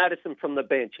 Even Madison from the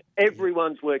bench.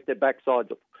 Everyone's worked their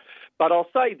backsides. But I'll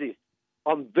say this.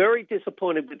 I'm very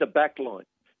disappointed with the back line.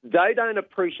 They don't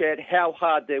appreciate how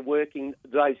hard they're working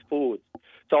those forwards.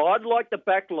 So I'd like the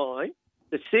back line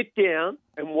to sit down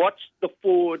and watch the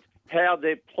forwards, how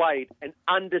they've played, and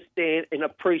understand and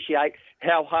appreciate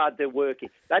how hard they're working.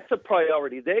 That's a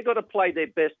priority. They've got to play their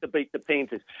best to beat the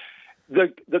Panthers.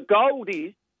 The gold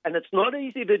is, and it's not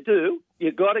easy to do,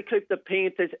 you've got to keep the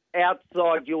Panthers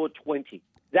outside your 20.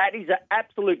 That is an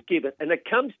absolute given, and it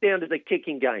comes down to the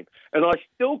kicking game. And I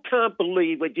still can't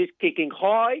believe we're just kicking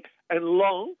high and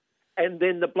long, and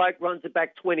then the bloke runs it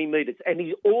back 20 metres. And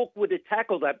he's awkward to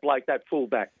tackle, that bloke, that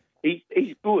fullback. He's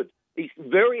good. He's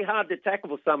very hard to tackle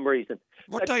for some reason.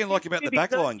 What don't you like about the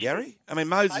back line, Gary? I mean,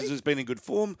 Moses has been in good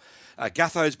form.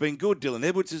 Gutho's been good. Dylan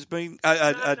Edwards has been...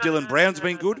 Dylan Brown's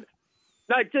been good.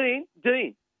 No, Dean,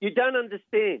 you don't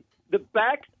understand. The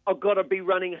backs have got to be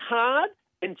running hard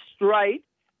and straight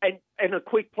and a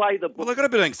quick play the ball. Well, they've got to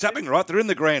be doing something right. They're in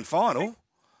the grand final.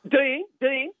 Dean,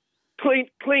 Clint,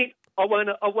 I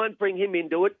won't bring him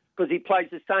into it because he plays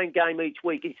the same game each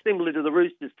week. He's similar to the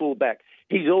Roosters fullback.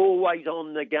 He's always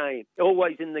on the game,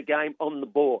 always in the game, on the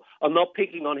ball. I'm not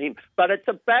picking on him. But it's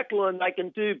a back line they can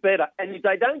do better. And if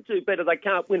they don't do better, they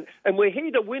can't win. And we're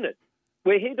here to win it.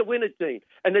 We're here to win it, Dean.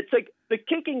 And it's like the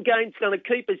kicking game's going to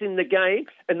keep us in the game,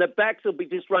 and the backs will be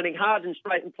just running hard and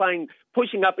straight and playing,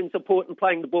 pushing up in support and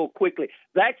playing the ball quickly.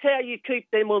 That's how you keep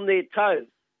them on their toes.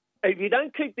 If you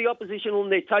don't keep the opposition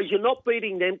on their toes, you're not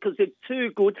beating them because they're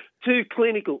too good, too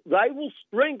clinical. They will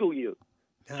strangle you.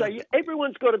 So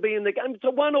everyone's got to be in the game. It's a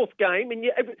one-off game. And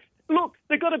look,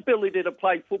 they've got ability to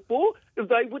play football. If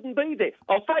they wouldn't be there.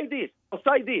 I'll say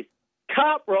this.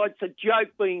 Cartwright's a joke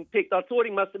being picked. I thought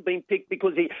he must have been picked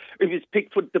because he was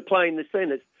picked to play in the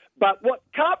centres. But what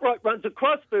Cartwright runs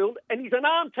across field, and he's an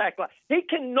arm tackler. He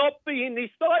cannot be in this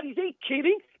side. Is he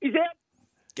kidding? He's out.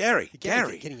 Gary.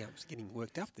 Getting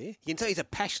worked up there. You can tell he's a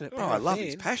passionate fan. I love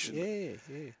his passion.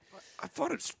 Yeah. I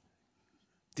find it's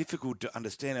difficult to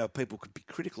understand how people could be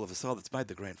critical of a side that's made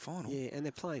the grand final. Yeah, and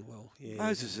they're playing well. Yeah.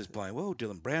 Moses is playing well.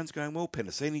 Dylan Brown's going well.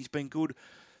 Penasini's been good.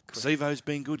 Sivo's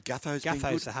been good. Gutho's been good.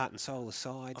 Gutho's the heart and soul of the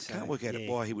side. I can't work out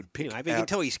why he would pick but you can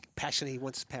tell he's passionate. He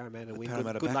wants Parramatta to win.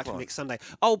 Good luck line. next Sunday.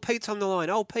 Old Pete's on the line.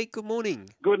 Old Pete, good morning.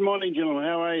 Good morning, gentlemen.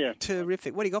 How are you?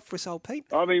 Terrific. What do you got for us, old Pete?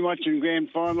 I've been watching grand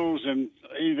finals and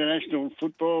international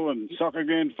football and soccer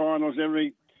grand finals.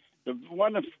 The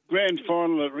one grand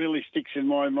final that really sticks in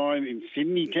my mind in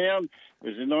Sydney town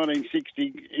was the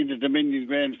 1960 Inter-Dominion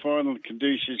Grand Final.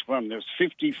 Caduceus won. There was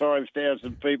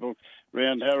 55,000 people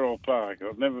around Harold Park.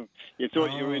 You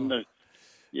thought you were in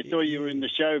the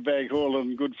Showbag Hall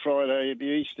on Good Friday at the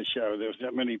Easter show. There was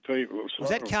that many people. Was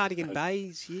that Cardigan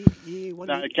Bay's year?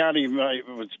 No, Cardigan Bay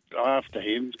was after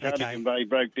him. Cardigan Bay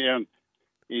broke down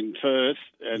in Perth,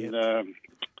 and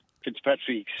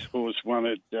Fitzpatrick's horse won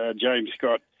it. James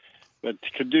Scott. But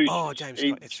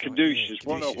Caduceus, Caduceus,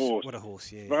 what a horse. What a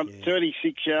horse, yeah. Run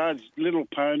 36 yards, little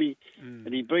pony,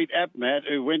 and he beat Apmat,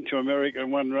 who went to America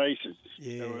and won races.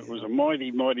 Yeah. So it was a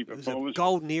mighty, mighty performance. It was a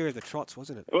golden era of the trots,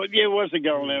 wasn't it? Well, yeah, it was the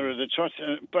golden era of the trots,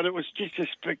 but it was just a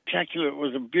spectacular, it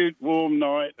was a warm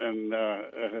night, and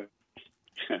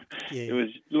it was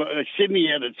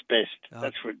Sydney at its best.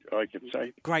 That's what I can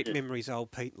say. Great memories,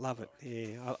 old Pete. Love it.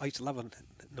 Yeah, I used to love it.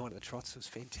 Night of the Trots. It was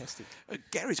fantastic.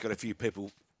 Gary's got a few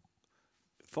people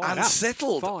Fired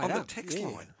unsettled up. on the text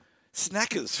line.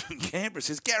 Snackers from Canberra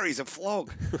says, Gary's a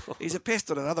flog. He's a pest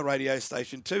on another radio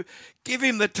station too. Give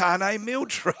him the Tane meal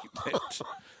treatment.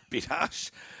 Bit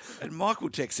harsh. And Michael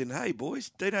texts in, hey,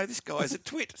 boys, Dino, this guy's a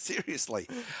twit. Seriously.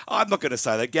 I'm not going to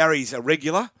say that. Gary's a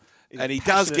regular, and he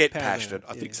does get passionate.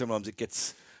 I think sometimes it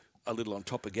gets a little on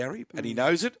top of Gary, and he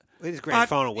knows it. It is grand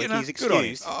final week. He's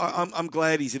excused. I'm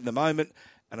glad he's in the moment.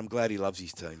 And I'm glad he loves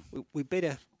his team. We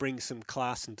better bring some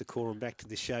class and decorum back to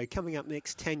the show. Coming up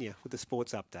next, Tanya with the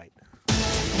sports update.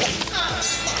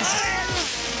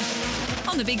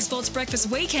 On the Big Sports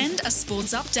Breakfast Weekend, a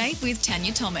sports update with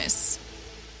Tanya Thomas.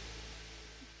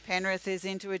 Penrith is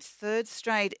into its third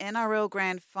straight NRL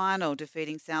Grand Final,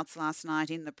 defeating Souths last night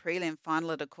in the prelim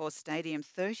final at Accor Stadium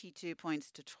 32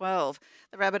 points to 12.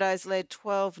 The Rabbitohs led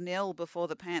 12-0 before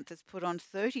the Panthers put on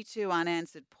 32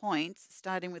 unanswered points,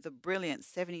 starting with a brilliant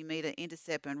 70-metre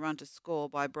intercept and run to score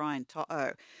by Brian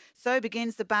To'o. So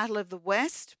begins the Battle of the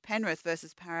West, Penrith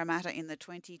versus Parramatta in the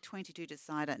 2022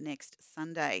 decider next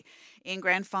Sunday. In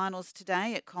Grand Finals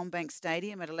today at CommBank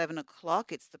Stadium at 11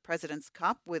 o'clock, it's the President's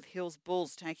Cup with Hills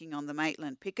Bulls taking on the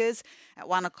Maitland Pickers. At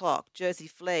 1 o'clock, Jersey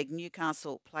Flegg,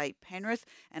 Newcastle play Penrith.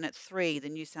 And at 3, the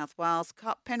New South Wales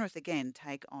Cup, Penrith again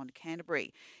take on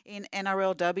Canterbury. In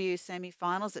NRLW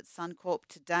semi-finals at Suncorp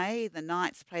today, the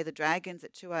Knights play the Dragons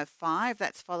at 2:05.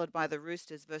 That's followed by the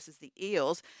Roosters versus the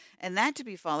Eels. And that to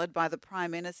be followed by the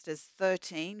Prime Minister's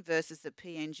 13 versus the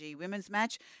PNG women's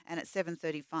match. And at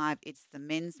 7:35, it's the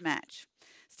men's match.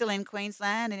 Still in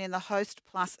Queensland and in the Host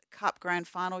Plus Cup Grand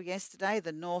Final yesterday,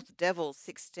 the North Devils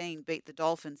 16 beat the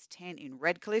Dolphins 10 in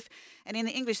Redcliffe. And in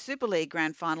the English Super League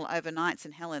Grand Final overnight,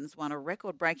 St Helens won a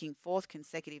record-breaking fourth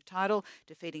consecutive title,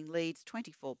 defeating Leeds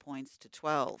 24 points to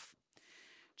 12.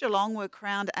 Geelong were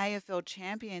crowned AFL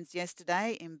champions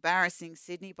yesterday, embarrassing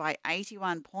Sydney by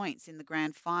 81 points in the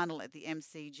grand final at the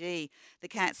MCG. The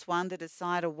Cats won the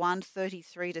decider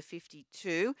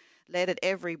 133-52, led at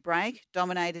every break,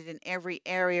 dominated in every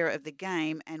area of the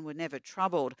game and were never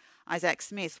troubled. Isaac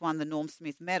Smith won the Norm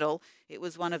Smith medal. It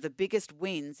was one of the biggest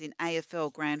wins in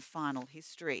AFL grand final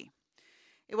history.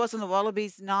 It wasn't the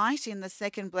Wallabies' night in the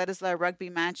second Bledisloe rugby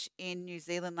match in New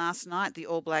Zealand last night. The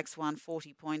All Blacks won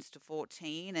 40 points to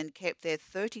 14 and kept their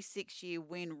 36-year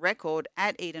win record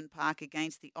at Eden Park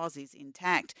against the Aussies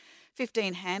intact.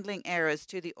 15 handling errors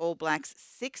to the All Blacks,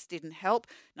 6 didn't help,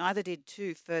 neither did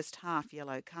 2 first-half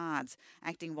yellow cards.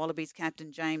 Acting Wallabies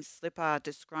captain James Slipper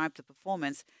described the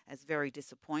performance as very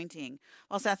disappointing.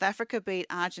 While South Africa beat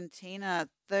Argentina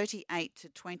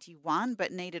 38-21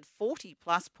 but needed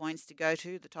 40-plus points to go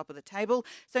to the top of the table,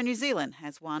 so New Zealand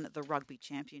has won the Rugby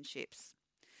Championships.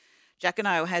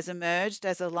 Jacquinot has emerged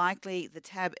as the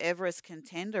Tab Everest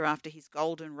contender after his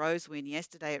Golden Rose win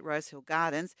yesterday at Rosehill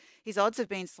Gardens. His odds have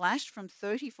been slashed from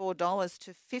 $34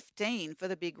 to $15 for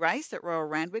the big race at Royal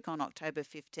Randwick on October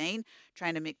 15.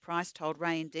 Trainer Mick Price told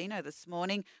Ray and Dino this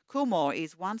morning Coolmore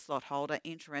is one slot holder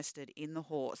interested in the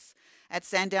horse. At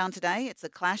Sandown today, it's a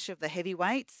clash of the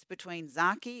heavyweights between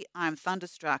Zaki, I'm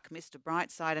Thunderstruck, Mr.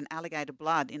 Brightside and Alligator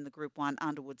Blood in the Group 1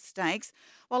 Underwood Stakes.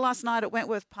 While last night at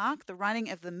Wentworth Park, the running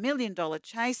of the $1 million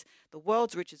chase, the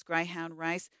world's richest greyhound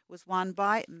race, was won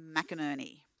by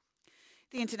McInerney.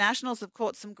 The Internationals have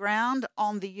caught some ground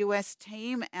on the US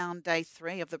team on day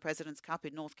 3 of the President's Cup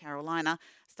in North Carolina,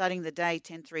 starting the day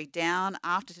 10-3 down.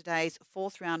 After today's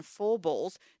fourth round 4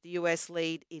 balls, the US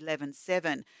lead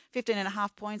 11-7.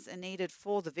 15.5 points are needed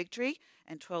for the victory,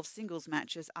 and 12 singles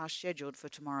matches are scheduled for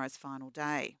tomorrow's final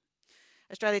day.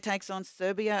 Australia takes on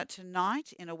Serbia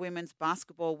tonight in a Women's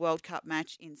Basketball World Cup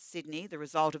match in Sydney. The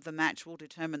result of the match will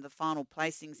determine the final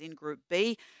placings in Group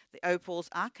B. The Opals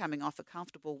are coming off a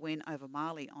comfortable win over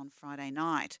Mali on Friday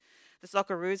night. The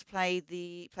Socceroos play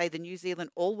the New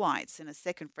Zealand All Whites in a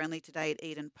second friendly today at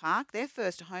Eden Park, their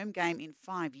first home game in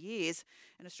 5 years.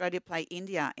 And Australia play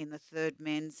India in the third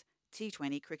men's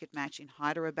T20 cricket match in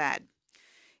Hyderabad.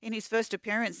 In his first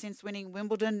appearance since winning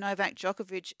Wimbledon, Novak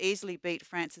Djokovic easily beat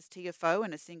Francis Tiafoe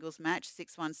in a singles match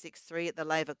 6-1, 6-3 at the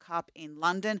Laver Cup in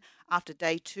London after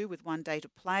day 2 with 1 day to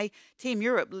play. Team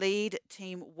Europe lead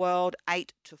Team World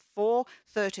 8-4.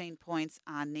 13 points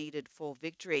are needed for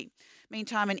victory.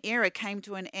 Meantime, an era came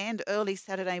to an end early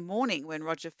Saturday morning when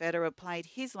Roger Federer played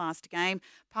his last game,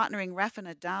 partnering Rafa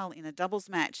Nadal in a doubles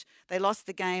match. They lost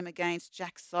the game against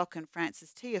Jack Sock and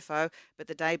Francis Tiafoe, but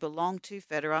the day belonged to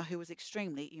Federer, who was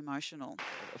extremely emotional.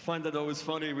 I find that always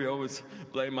funny. We always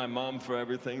blame my mom for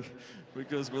everything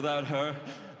because without her,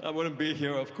 I wouldn't be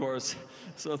here, of course.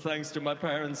 So thanks to my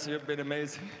parents, you've been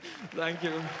amazing. Thank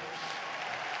you.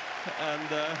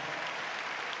 And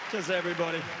just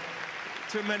everybody.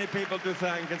 Too many people to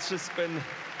thank. It's just been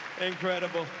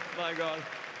incredible. My God.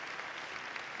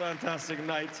 Fantastic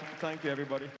night. Thank you,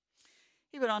 everybody.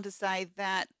 He went on to say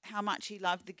that how much he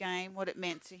loved the game, what it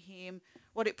meant to him,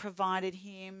 what it provided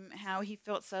him, how he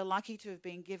felt so lucky to have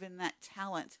been given that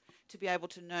talent to be able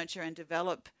to nurture and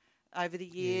develop over the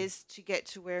years to get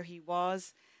to where he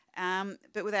was.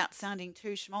 But without sounding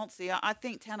too schmaltzy, I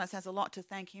think tennis has a lot to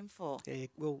thank him for. Yeah,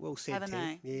 well said, haven't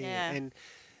they? Yeah. And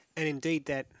indeed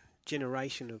that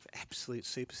generation of absolute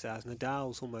superstars,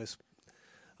 Nadal's almost,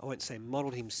 I won't say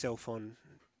modelled himself on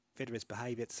Federer's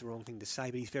behaviour, that's the wrong thing to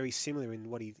say, but he's very similar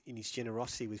in in his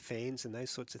generosity with fans and those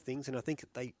sorts of things. And I think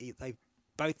they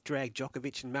both dragged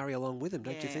Djokovic and Murray along with them,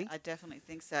 don't you think? I definitely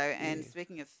think so. And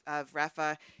speaking of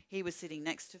Rafa, he was sitting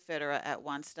next to Federer at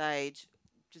one stage,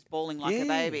 just bawling like a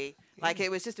baby. Like it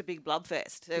was just a big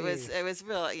bloodfest. It was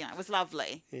really, it was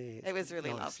lovely. Yeah, it was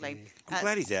really lovely. Yeah. I'm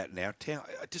glad he's out now.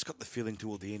 I just got the feeling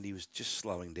toward the end he was just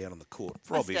slowing down on the court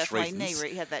for obvious reasons.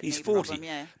 He had that he's knee 40, problem,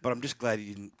 yeah. But I'm just glad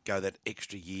he didn't go that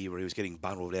extra year where he was getting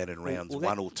bundled out in rounds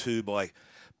 1 or 2 by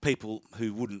people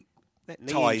who wouldn't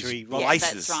tie his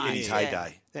laces in his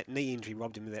heyday. That knee injury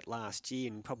robbed him of that last year,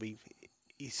 and probably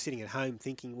he's sitting at home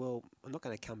thinking, well, I'm not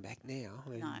going to come back now.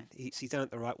 No. He's done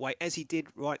it the right way, as he did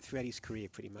right throughout his career,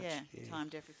 pretty much. Yeah,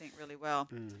 timed everything really well.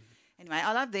 Anyway,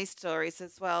 I love these stories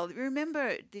as well.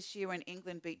 Remember this year when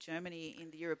England beat Germany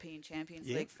in the European Champions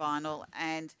League final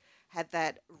and had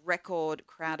that record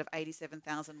crowd of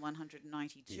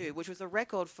 87,192, which was a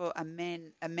record for a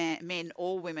men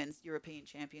or women's European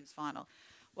Champions final.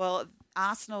 Well,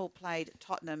 Arsenal played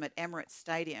Tottenham at Emirates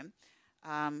Stadium,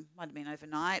 might have been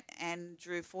overnight, and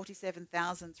drew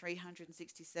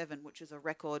 47,367, which is a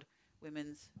record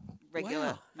women's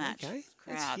regular match. Okay,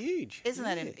 crowd. that's huge. Isn't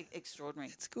that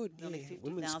extraordinary? It's good. Nearly Yeah.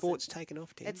 50,000. Women's sport's taken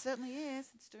off, Tim. It certainly is.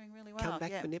 It's doing really well. Come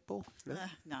back yeah. for netball? No?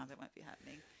 No, that won't be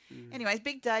happening. Anyways,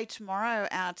 big day tomorrow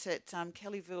out at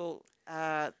Kellyville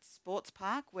Sports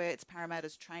Park, where it's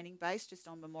Parramatta's training base, just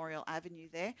on Memorial Avenue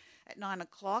there at 9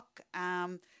 o'clock.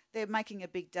 They're making a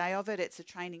big day of it. It's a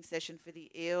training session for the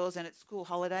Eels, and it's school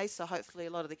holidays, so hopefully a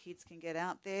lot of the kids can get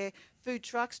out there. Food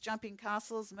trucks, jumping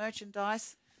castles,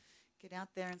 merchandise. Get out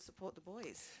there and support the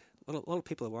boys. A lot of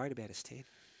people are worried about us, Ted.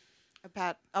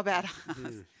 About us.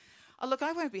 Oh, look,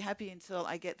 I won't be happy until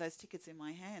I get those tickets in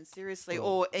my hand, seriously,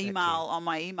 or email on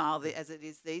my email, as it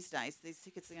is these days. These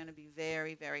tickets are going to be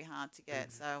very, very hard to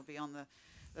get, so I'll be on the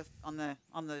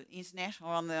internet or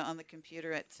on the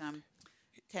computer at 10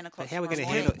 o'clock. But how are we going to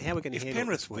handle? If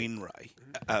Penrith win, Ray,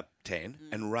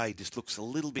 and Ray just looks a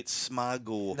little bit smug,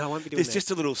 or no, I won't be doing there's that.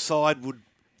 just a little sideward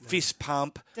fist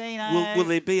pump. Dino, will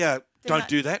there be a? Don't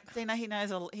do that. Dino, he knows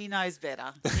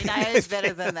better. He knows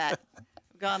better than that.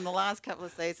 Gone the last couple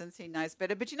of seasons, he knows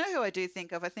better. But you know who I do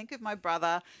think of? I think of my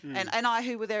brother and I,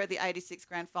 who were there at the 86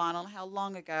 grand final, how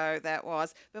long ago that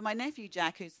was. But my nephew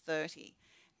Jack, who's 30,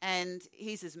 and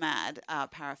he's as mad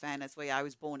Para fan as we are. He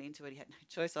was born into it. He had no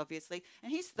choice, obviously.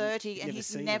 And he's 30 and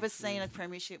he's never seen a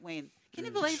premiership win. Can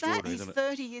you believe that? He's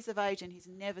 30 years of age and he's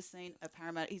never seen a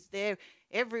Parramatta. He's there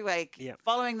every week,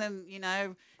 following them,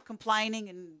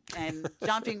 complaining and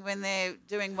jumping when they're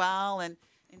doing well, and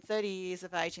in 30 years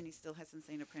of age, and he still hasn't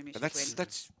seen a premiership win.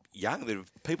 That's young. There are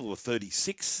people who are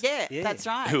 36. Yeah, that's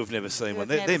right. Who have never seen one.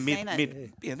 They're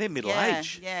middle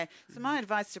age. Yeah. So my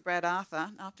advice to Brad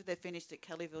Arthur, after they're finished at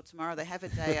Kellyville tomorrow, they have a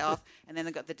day off, and then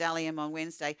they've got the Dally M on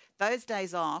Wednesday. Those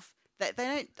days off, they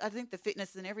don't. I think the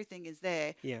fitness and everything is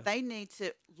there. Yeah. They need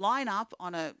to line up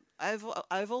on a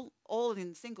oval, all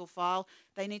in single file.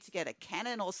 They need to get a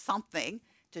cannon or something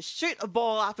to shoot a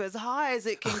ball up as high as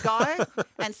it can go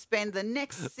and spend the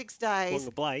next 6 days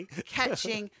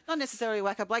catching, not necessarily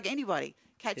Wacko Blake, anybody,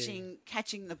 catching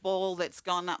the ball that's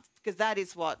gone up, because that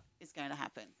is what is going to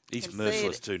happen. He's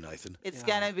merciless too, Nathan. It's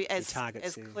going to be as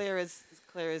clear as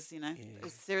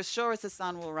they're as sure as the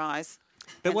sun will rise.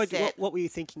 But what were you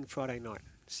thinking Friday night?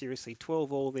 Seriously,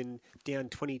 12 all, then down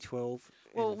 20-12.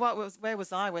 Well, where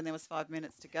was I when there was 5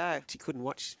 minutes to go? You couldn't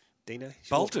watch Dino?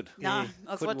 Bolted. No,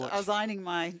 I was ironing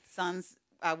my son's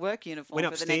work uniform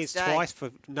Went for the next upstairs day. twice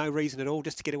for no reason at all,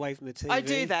 just to get away from the TV. I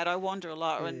do that. I wander a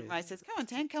lot. And Ray says, "Come on,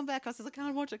 Tan, come back." I says, "I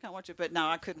can't watch it. But no,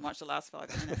 I couldn't watch the last 5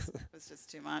 minutes. It was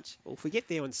just too much. Well, if we get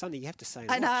there on Sunday, you have to say.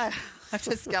 I know. I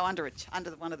just go under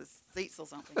one of the seats or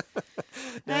something.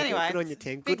 No, anyway, good on you,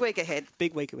 Tan. Big week ahead.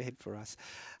 Big week ahead for us.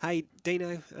 Hey,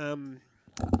 Dino,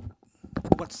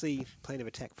 what's the plan of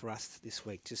attack for us this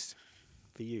week? Just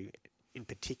for you in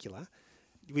particular.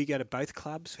 We go to both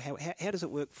clubs. How does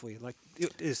it work for you? Like,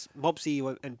 does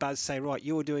Mobsy and Buzz say, right,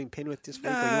 you're doing Penrith this week,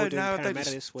 or you're doing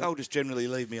Parramatta this week? They'll just generally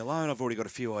leave me alone. I've already got a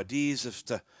few ideas as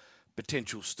to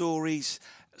potential stories.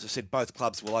 As I said, both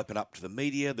clubs will open up to the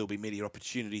media. There'll be media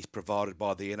opportunities provided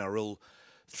by the NRL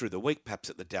through the week, perhaps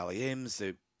at the Dally M's.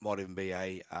 There might even be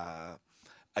a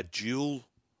dual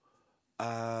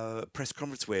press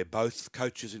conference where both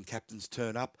coaches and captains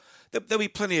turn up. There'll be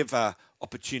plenty of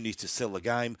opportunities to sell the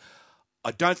game. I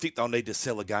don't think they'll need to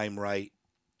sell a game, Ray,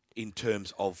 in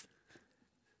terms of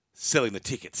selling the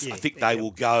tickets. I think they will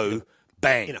go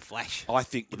bang. In a flash. I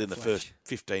think within the first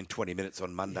 15, 20 minutes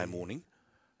on Monday morning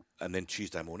and then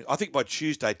Tuesday morning. I think by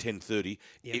Tuesday, 10:30,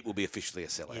 it will be officially a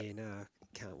sellout. Yeah, no,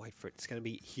 can't wait for it. It's going to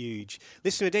be huge.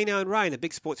 Listen to Dino and Ray in the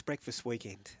Big Sports Breakfast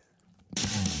Weekend.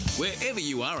 Wherever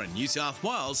you are in New South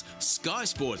Wales, Sky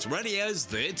Sports Radio's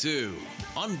there too.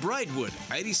 On Braidwood,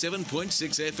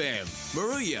 87.6 FM,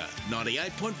 Maruya,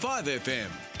 98.5 FM,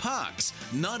 Parks,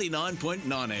 99.9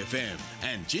 FM,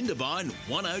 and Jindabyne,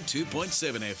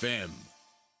 102.7 FM.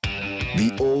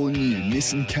 The all-new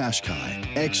Nissan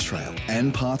Qashqai, X-Trail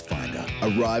and Pathfinder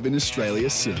arrive in Australia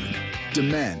soon.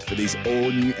 Demand for these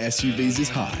all-new SUVs is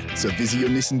high, so visit your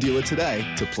Nissan dealer today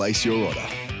to place your order.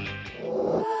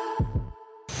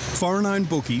 Foreign-owned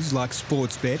bookies like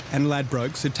Sportsbet and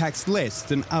Ladbrokes are taxed less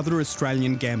than other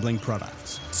Australian gambling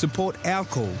products. Support our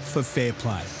call for fair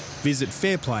play. Visit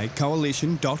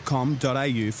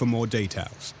fairplaycoalition.com.au for more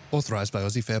details. Authorised by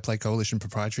Aussie Fair Play Coalition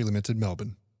Proprietary Limited,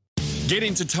 Melbourne. Get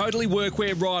into Totally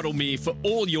Workwear Rydalmere for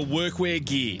all your workwear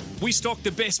gear. We stock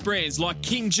the best brands like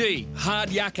King G,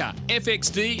 Hard Yucca,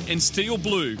 FXD and Steel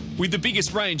Blue, with the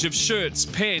biggest range of shirts,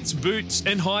 pants, boots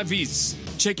and high-vis.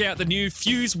 Check out the new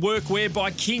Fuse Workwear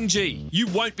by King G. You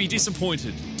won't be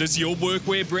disappointed. Does your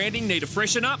workwear branding need a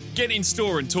freshen up? Get in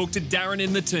store and talk to Darren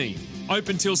and the team.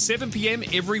 Open till 7 p.m.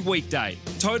 every weekday.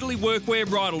 Totally Workwear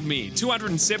Rydalmere,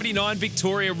 279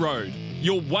 Victoria Road.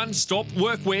 Your one-stop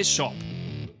workwear shop.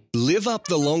 Live up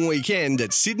the long weekend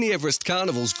at Sydney Everest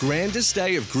Carnival's grandest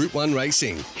day of Group 1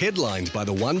 racing, headlined by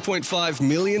the $1.5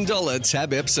 million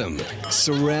Tab Epsom.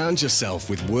 Surround yourself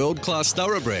with world-class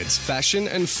thoroughbreds, fashion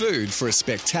and food for a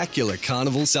spectacular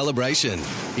carnival celebration.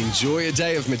 Enjoy a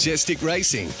day of majestic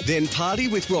racing, then party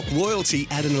with rock royalty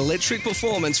at an electric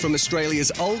performance from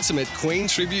Australia's ultimate Queen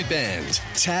tribute band.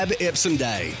 Tab Epsom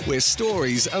Day, where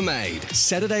stories are made.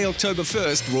 Saturday, October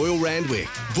 1st, Royal Randwick.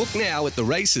 Book now at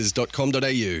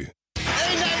theraces.com.au.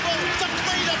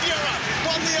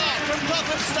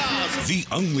 The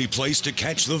only place to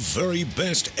catch the very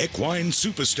best equine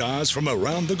superstars from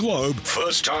around the globe,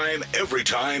 first time, every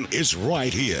time, is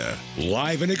right here.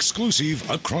 Live and exclusive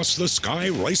across the Sky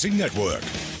Racing Network.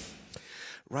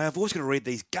 Ray, I've always got to read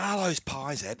these Garlo's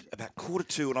pies at about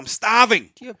 1:45 and I'm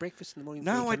starving. Do you have breakfast in the morning?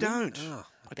 No, I don't. Oh,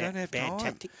 I don't have bad time.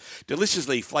 tactic.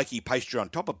 Deliciously flaky pastry on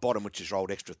top of bottom, which is rolled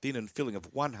extra thin and filling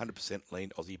of 100%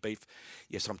 lean Aussie beef.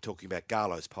 Yes, I'm talking about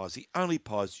Garlo's pies, the only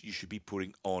pies you should be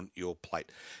putting on your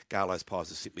plate. Garlo's pies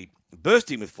are simply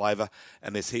bursting with flavour,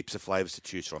 and there's heaps of flavours to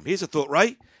choose from. Here's a thought,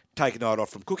 Ray. Take a night off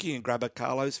from cooking and grab a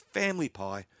Carlo's family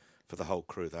pie for the whole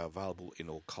crew. They're available in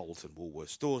all Coles and Woolworths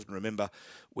stores. And remember,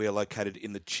 we're located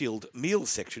in the chilled meals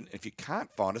section. If you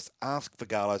can't find us, ask for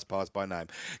Garlo's Pies by name.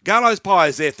 Garlo's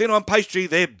Pies, they're thin on pastry,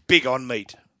 they're big on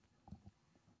meat.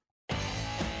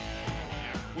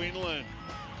 Quinlan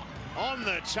on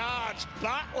the charge,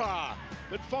 Butler.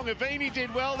 But Fongavini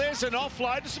did well. There's an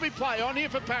offload. This will be play on here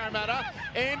for Parramatta.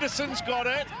 Anderson's got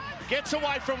it. Gets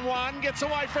away from one, gets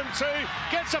away from two,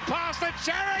 gets a pass to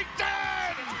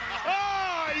Charrington!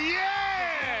 Oh,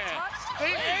 yeah! The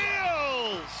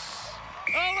Eels!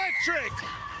 Electric!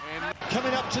 And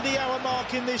coming up to the hour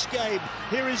mark in this game,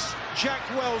 here is Jack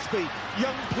Wellsby,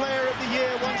 Young Player of the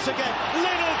Year once again.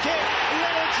 Little kick,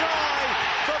 little try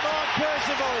for Mark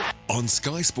Percival. On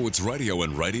Sky Sports Radio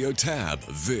and Radio Tab,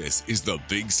 this is the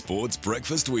Big Sports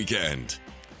Breakfast Weekend.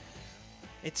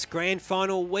 It's grand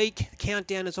final week. The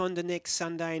countdown is on to next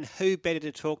Sunday, and who better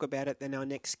to talk about it than our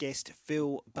next guest,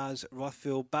 Phil Buzz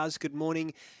Rothfield. Buzz, good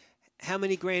morning. How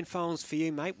many grand finals for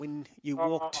you, mate, when you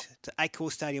walked to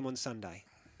Accor Stadium on Sunday?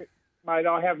 Mate,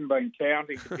 I haven't been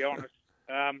counting, to be honest.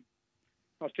 I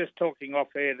was just talking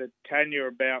off air to Tanya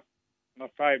about one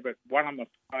of my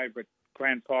favourite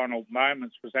grand final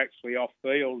moments was actually off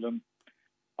field, and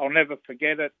I'll never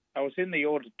forget it. I was in the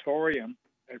auditorium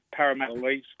at Parramatta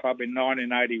Leagues Club in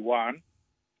 1981.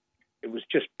 It was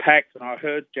just packed, and I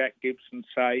heard Jack Gibson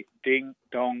say, "Ding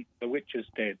dong, the witch is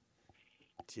dead."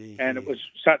 Gee, and it was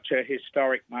such a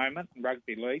historic moment in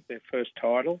rugby league, their first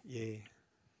title. Yeah.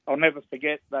 I'll never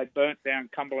forget they burnt down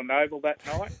Cumberland Oval that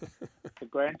night, the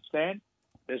grandstand.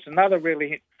 There's another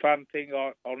really fun thing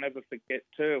I'll never forget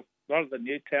too. A lot of the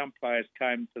Newtown players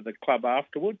came to the club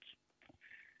afterwards,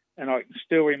 and I can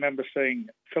still remember seeing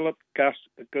Philip Gus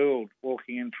Gould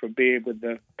walking in for a beer with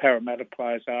the Parramatta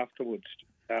players afterwards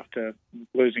after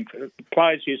losing.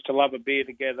 Players used to love a beer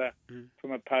together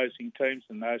from opposing teams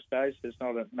in those days. There's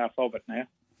not enough of it now.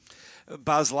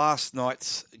 Buzz, last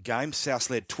night's game, South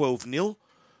led 12-0.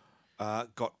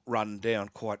 Got run down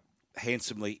quite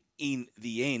handsomely in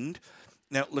the end.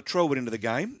 Now, Latrell went into the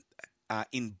game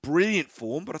in brilliant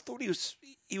form, but I thought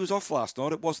he was off last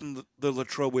night. It wasn't the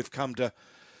Latrell we've come to,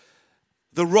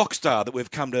 the rock star that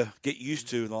we've come to get used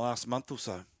to in the last month or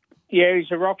so. Yeah,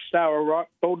 he's a rock star, a rock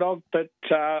bulldog, but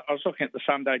I was looking at the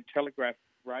Sunday Telegraph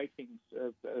ratings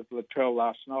of Latrell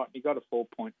last night, and he got a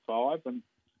 4.5, and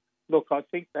look, I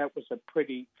think that was a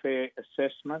pretty fair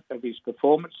assessment of his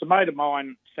performance. A mate of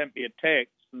mine sent me a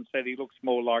text and said he looks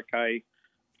more like a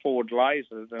Ford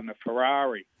Laser than a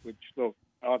Ferrari, which, look,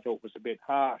 I thought was a bit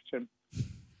harsh. And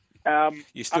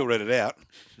you still read it out.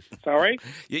 Sorry?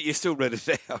 You still read it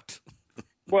out.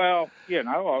 Well, you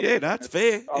know. It's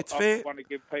fair. It's fair. I want to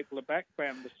give people a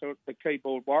background. The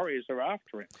keyboard warriors are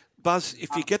after him. Buzz,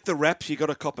 if you get the raps, you got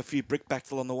to cop a few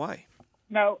brickbats along the way.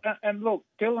 No, and look,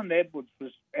 Dylan Edwards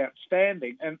was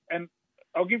outstanding. And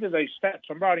I'll give you these stats.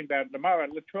 I'm writing about it tomorrow.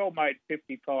 Latrell made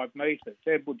 55 metres.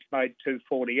 Edwards made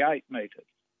 248 metres.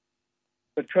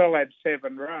 Latrell had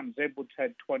 7 runs. Edwards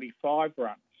had 25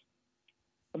 runs.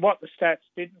 And what the stats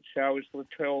didn't show is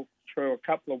Latrell threw a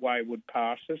couple of wayward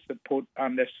passes that put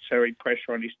unnecessary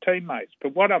pressure on his teammates.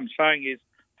 But what I'm saying is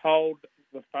hold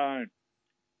the phone.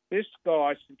 This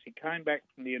guy, since he came back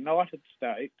from the United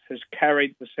States, has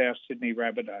carried the South Sydney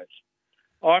Rabbitohs.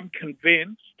 I'm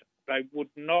convinced they would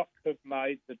not have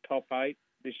made the top 8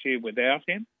 this year without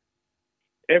him.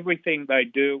 Everything they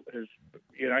do is,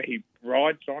 he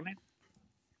rides on it,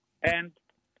 and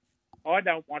I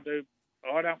don't want to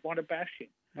bash him.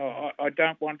 I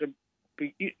don't want to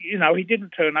be. He didn't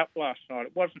turn up last night.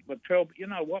 It wasn't Latrell, but you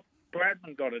know what?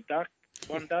 Bradman got a duck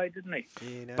one day, didn't he?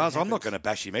 Yeah, Buzz, I'm not going to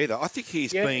bash him either. I think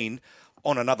he's been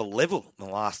on another level in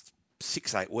the last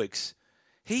 6-8 weeks.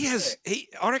 He has.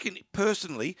 I reckon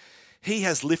personally, he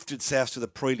has lifted South to the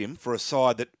prelim for a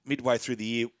side that midway through the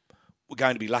year were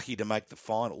going to be lucky to make the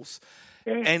finals.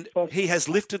 Yeah, and he has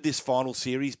lifted this final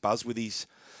series, Buzz, with his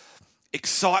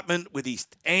excitement, with his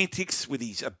antics, with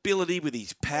his ability, with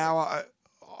his power.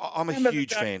 I'm a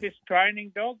huge fan. This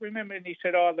training dog. Remember, and he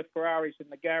said, the Ferrari's in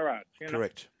the garage.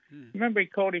 Correct. Remember, he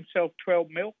called himself 12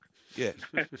 Milk. Yeah.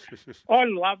 I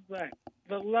love that.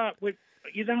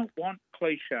 You don't want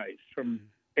cliches from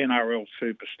NRL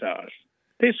superstars.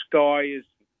 This guy is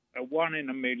a one in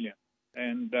a million,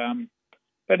 and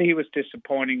but he was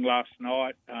disappointing last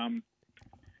night.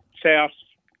 South,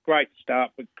 great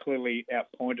start, but clearly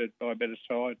outpointed by a better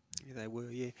side. Yeah, they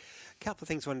were. Yeah, a couple of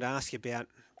things I wanted to ask you about,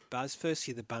 Buzz.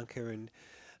 Firstly, the bunker and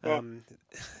a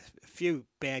few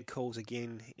bad calls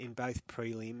again in both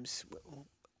prelims.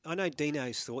 I know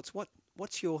Dino's thoughts.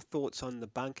 What's your thoughts on the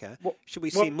bunker? Should we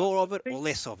see more of it or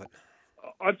less of it?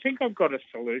 I think I've got a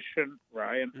solution,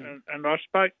 Ray, and I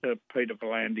spoke to Peter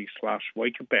V'landys last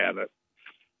week about it.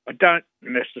 I don't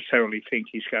necessarily think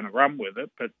he's going to run with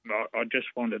it, but I just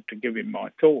wanted to give him my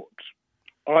thoughts.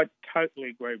 I totally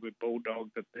agree with Bulldog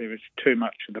that there is too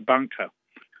much of the bunker.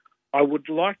 I would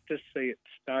like to see it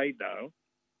stay, though,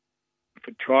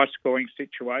 for try-scoring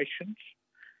situations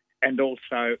and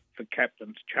also for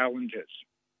captain's challenges.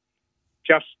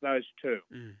 Just those two.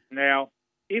 Now,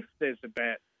 if there's a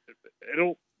bat,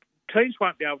 teams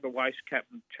won't be able to waste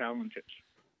captain challenges.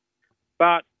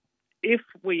 But if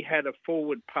we had a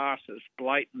forward pass as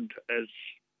blatant as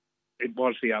it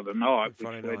was the other night,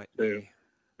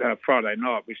 Friday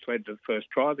night, which led to the first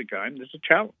try of the game, there's a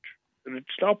challenge, and it'd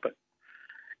stop it.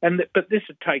 But this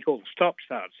would take all the stop,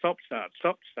 start,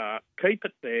 keep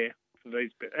it there for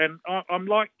these. And I'm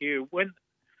like you, when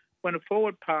a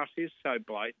forward pass is so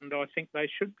blatant, I think they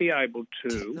should be able to.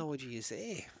 Technology is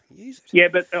there. Use it. Yeah,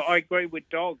 but I agree with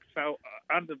Dog. So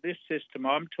under this system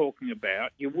I'm talking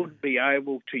about, you wouldn't be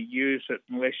able to use it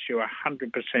unless you're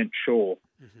 100% sure,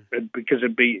 because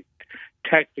it'd be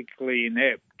tactically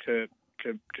inept to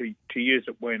use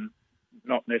it when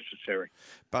not necessary.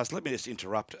 Buzz, let me just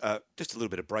interrupt. Just a little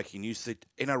bit of breaking news. The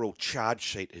NRL charge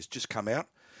sheet has just come out.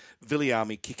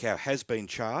 Viliami Kikau has been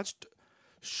charged.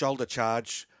 Shoulder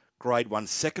charge, Grade 1,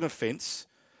 second offence,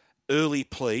 early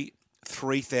plea,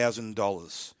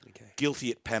 $3,000. Okay.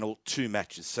 Guilty at panel, 2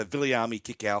 matches. So Viliami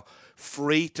Kikau,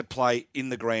 free to play in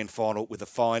the grand final with a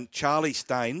fine. Charlie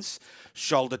Staines,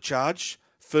 shoulder charge,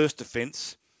 first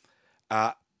offence,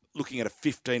 looking at a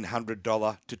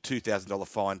 $1,500 to $2,000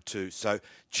 fine too. So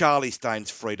Charlie Staines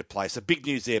free to play. So big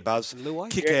news there, Buzz.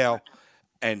 Kikau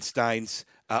and Staines.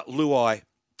 Luai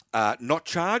not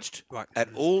charged at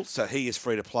all, so he is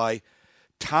free to play.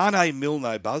 Tane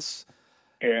Milno, Buzz.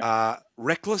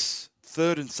 Reckless,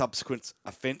 third and subsequent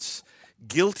offence.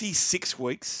 Guilty 6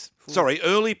 weeks.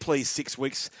 Early plea 6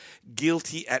 weeks.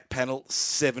 Guilty at panel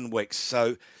 7 weeks.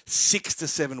 So 6 to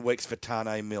 7 weeks for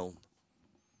Tane Milne.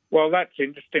 Well, that's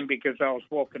interesting because I was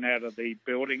walking out of the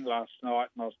building last night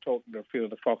and I was talking to a few of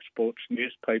the Fox Sports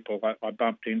News people that I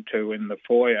bumped into in the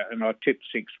foyer, and I tipped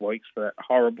 6 weeks for that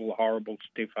horrible, horrible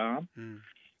stiff arm.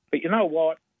 But you know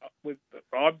what?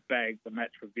 I've bagged the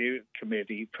match review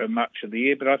committee for much of the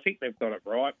year, but I think they've got it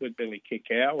right with Billy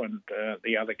Kikau and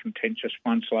the other contentious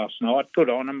ones last night. Good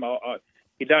on them.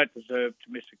 You don't deserve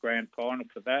to miss a grand final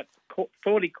for that.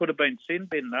 Thought he could have been sin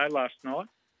bin, though, last night.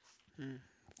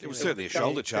 It was certainly a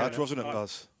shoulder charge, wasn't it,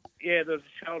 Buzz? Yeah, there was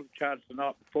a shoulder charge the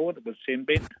night before that was sin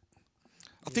bin.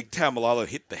 I think Taumalolo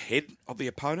hit the head of the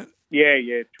opponent.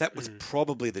 Yeah. That was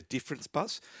probably the difference,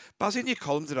 Buzz. Buzz, in your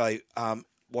column today,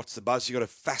 What's the Buzz? You got a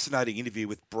fascinating interview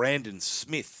with Brandon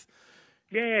Smith.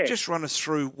 Yeah. Just run us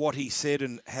through what he said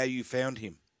and how you found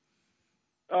him.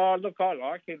 Oh, look, I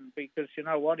like him because you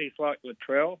know what? He's like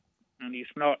Latrell, and he's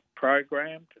not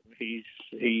programmed.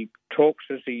 He talks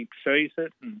as he sees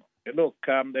it. And look,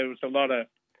 there was a lot of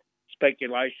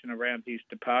speculation around his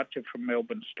departure from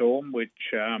Melbourne Storm, which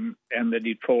and that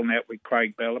he'd fallen out with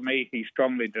Craig Bellamy. He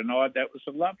strongly denied that. Was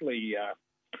a lovely.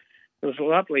 It was a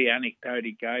lovely anecdote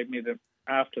he gave me that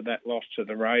after that loss to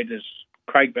the Raiders,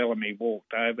 Craig Bellamy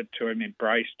walked over to him,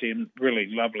 embraced him, really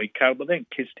lovely cuddle, but then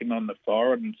kissed him on the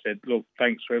forehead and said, look,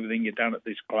 thanks for everything you've done at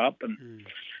this club. And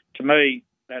to me,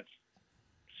 that's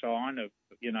sign of,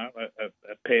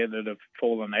 a pair that have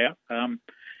fallen out.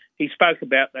 He spoke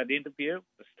about that interview at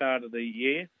the start of the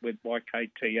year with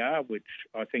YKTR, which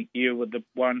I think you were the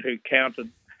one who counted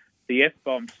the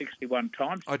F-bomb 61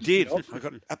 times. I did. I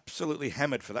got absolutely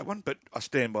hammered for that one, but I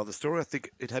stand by the story. I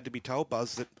think it had to be told,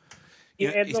 Buzz, that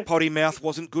his potty mouth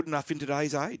wasn't good enough in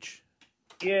today's age.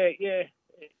 Yeah.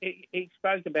 He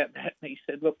spoke about that, and he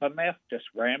said, look, my mouth just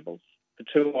rambles. It's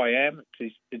who I am.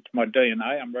 It's my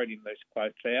DNA. I'm reading these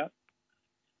quotes out.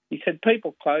 He said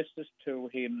people closest to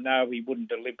him know he wouldn't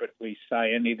deliberately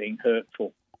say anything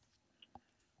hurtful.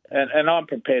 And I'm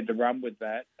prepared to run with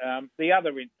that. The other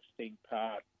interesting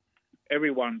part,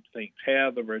 everyone thinks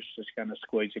how the Roosters going to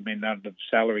squeeze him in under the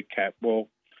salary cap. Well,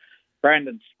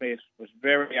 Brandon Smith was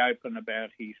very open about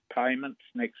his payments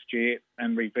next year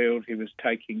and revealed he was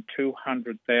taking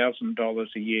 $200,000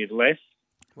 a year less.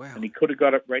 Wow. And he could have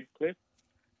got at Redcliffe,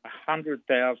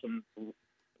 $100,000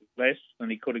 less than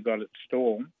he could have got at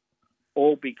Storm,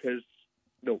 all because,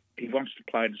 look, he wants to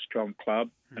play at a strong club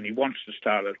and he wants to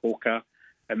start at hooker,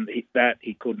 and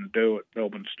he couldn't do at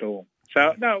Melbourne Storm.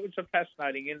 So, no, it was a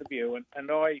fascinating interview, and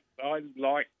I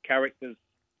like characters.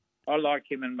 I like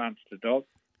him and Munster, Dog.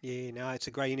 Yeah, no, it's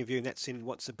a great interview, and that's in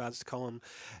What's the Buzz column.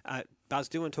 Buzz,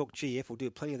 do want to talk GF? We'll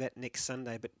do plenty of that next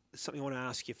Sunday, but something I want to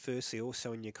ask you firstly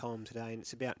also in your column today, and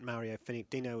it's about Mario Fenech.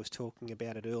 Dino was talking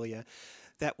about it earlier.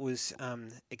 That was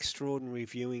extraordinary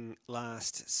viewing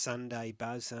last Sunday,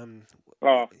 Buzz.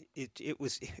 It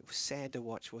was sad to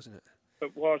watch, wasn't it?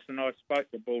 It was, and I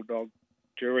spoke to Bulldog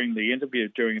during the interview,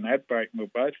 during an ad break, and we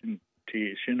were both in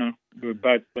tears, We've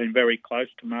both been very close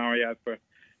to Mario for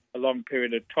a long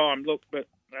period of time. Look, but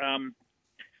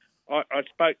I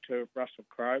spoke to Russell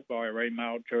Crowe via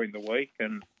email during the week,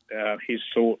 and his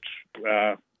thoughts,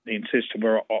 he insisted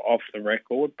were off the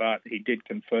record, but he did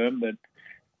confirm that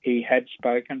he had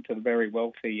spoken to the very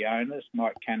wealthy owners,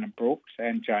 Mike Cannon-Brooks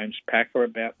and James Packer,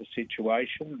 about the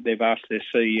situation. They've asked their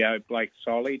CEO, Blake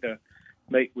Solly, to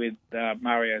meet with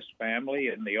Mario's family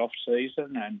in the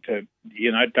off-season and to,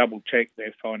 double-check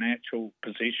their financial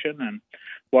position and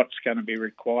what's going to be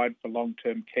required for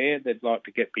long-term care. They'd like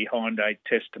to get behind a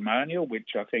testimonial, which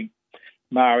I think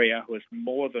Mario has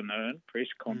more than earned for his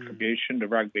contribution to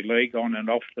rugby league on and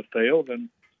off the field. And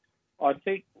I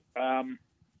think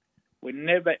we're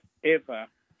never, ever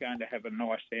going to have a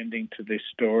nice ending to this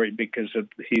story because of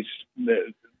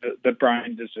the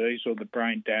brain disease or the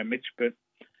brain damage. But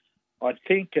I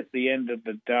think at the end of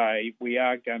the day, we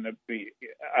are going to be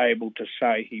able to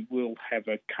say he will have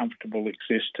a comfortable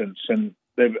existence, and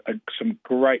some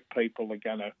great people are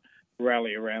going to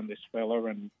rally around this fella,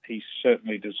 and he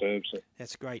certainly deserves it.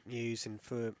 That's great news, and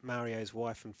for Mario's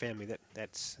wife and family,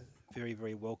 that's very,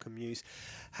 very welcome news.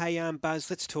 Hey, Buzz,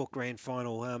 let's talk grand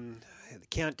final. The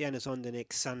countdown is on the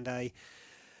next Sunday.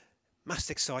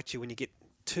 Must excite you when you get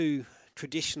two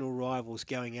traditional rivals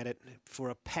going at it for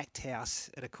a packed house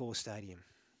at Accor Stadium.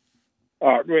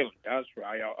 Oh, it really does,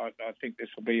 Ray. I think this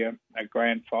will be a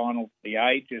grand final for the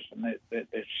ages, and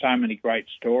there's so many great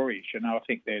stories. I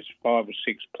think there's 5 or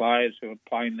 6 players who are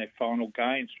playing their final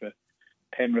games for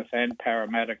Penrith and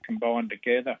Parramatta combined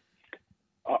together.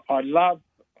 I love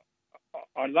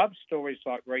stories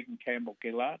like Regan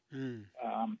Campbell-Gillard, and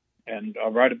I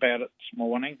wrote about it this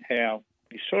morning, how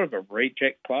he's sort of a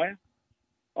reject player.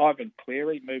 Ivan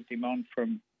Cleary moved him on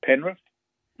from Penrith,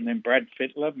 and then Brad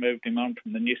Fittler moved him on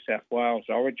from the New South Wales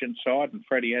Origin side, and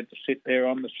Freddie had to sit there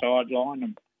on the sideline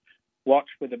and watch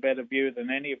with a better view than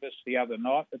any of us the other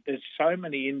night. But there's so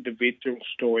many individual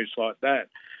stories like that.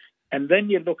 And then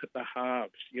you look at the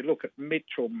halves. You look at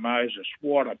Mitchell Moses.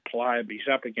 What a player. He's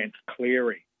up against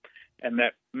Cleary and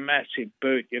that massive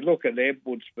boot. You look at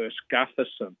Edwards versus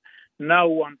Gutherson. No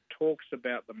one talks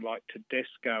about them like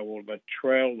Tedesco or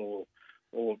Latrell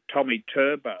or Tommy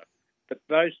Turbo. But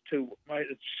those two, mate,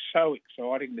 it's so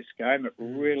exciting, this game. It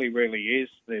really, really is.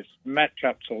 There's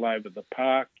matchups all over the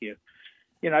park. You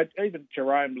know, even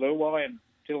Jerome Luai and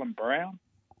Dylan Brown.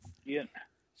 Yeah.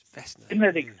 It's fascinating.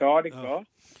 Isn't that exciting, guys?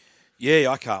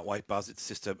 Yeah, I can't wait, Buzz. It's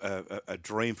just a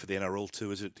dream for the NRL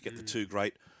too, isn't it, to get the two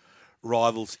great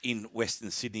rivals in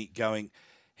Western Sydney going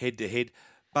head-to-head.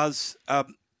 Buzz, I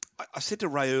said to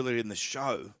Ray earlier in the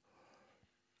show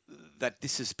that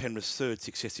this is Penrith's third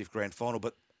successive grand final,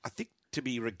 but I think to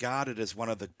be regarded as one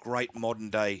of the great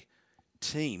modern-day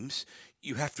teams,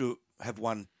 you have to have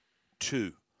won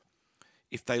two.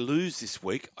 If they lose this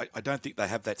week, I don't think they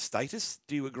have that status.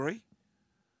 Do you agree?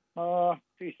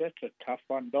 Geez, that's a tough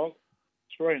one, Dog.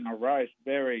 3 in a row is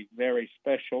very, very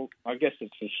special. I guess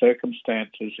it's the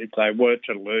circumstances. If they were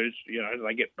to lose,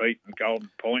 they get beaten Golden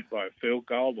Point by a field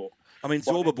goal. Or I mean,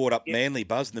 Zorba brought up Manly,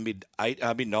 Buzz, in the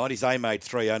mid-90s. They made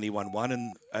 3, only won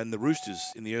 1, and the Roosters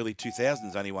in the early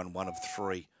 2000s only won 1 of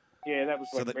 3. Yeah, that was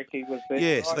when Ricky was there.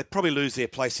 Yeah, so they probably lose their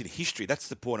place in history. That's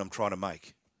the point I'm trying to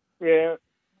make. Yeah,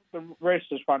 the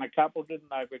Roosters won a couple, didn't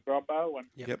they, with Robbo?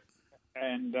 Yep.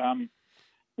 And,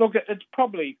 look, it's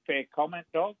probably fair comment,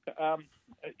 Doc.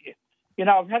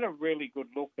 I've had a really good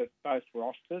look at both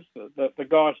rosters. The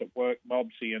guys at work,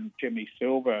 Mobsy and Jimmy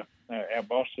Silver, our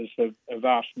bosses, have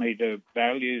asked me to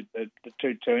value the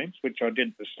two teams, which I did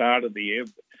at the start of the year,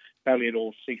 valued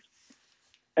all 6.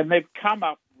 And they've come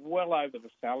up well over the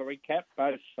salary cap,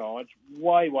 both sides,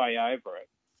 way, way over it.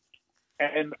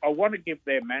 And I want to give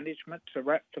their management a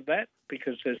rap for that,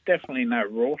 because there's definitely no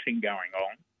rorting going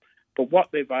on. But what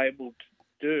they've able to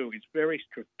do is very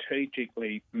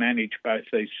strategically manage both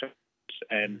these sides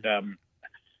and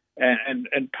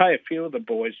pay a few of the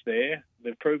boys there.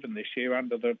 They've proven this year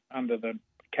under the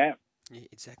cap. Yeah,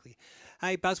 exactly.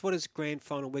 Hey, Buzz, what does grand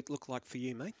final week look like for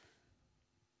you, mate?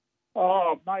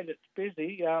 Oh, mate, it's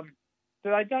busy.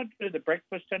 They don't do the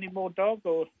breakfast anymore, Dog?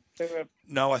 Or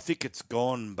No, I think it's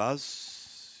gone,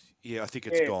 Buzz. Yeah, I think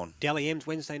it's gone. Dally M's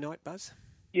Wednesday night, Buzz?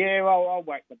 Yeah, well, I'll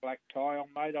whack the black tie on,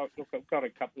 mate. I've got a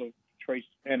couple of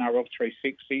NRL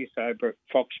 360s over at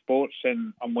Fox Sports,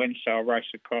 and on Wednesday I'll race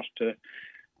across to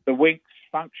the Winx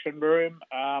function room.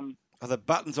 Are the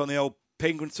buttons on the old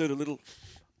Penguin suit a little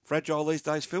fragile these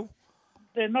days, Phil?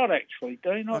 They're not actually,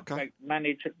 Dean. I've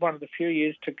managed one of the few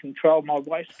years to control my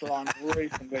waistline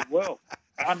reasonably well,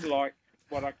 unlike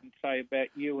what I can say about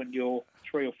you and your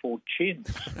 3 or 4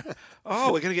 chins.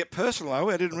 Oh, we're going to get personal, are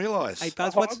we? I didn't realise. Hey,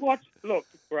 Buzz, Look,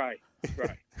 Ray,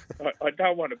 I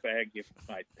don't want to bag you,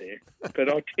 mate, there,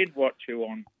 but I did watch you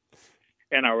on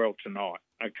NRL Tonight,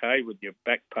 okay, with your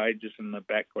back pages and the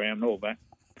background, all that.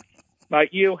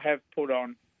 Mate, you have put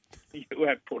on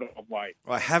weight.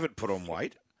 I haven't put on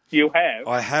weight. You have?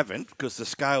 I haven't, because the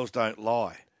scales don't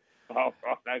lie. Oh,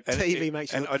 right. Okay. TV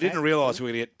makes you And look I didn't fat. realise we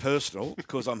were going to get personal,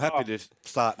 because I'm happy to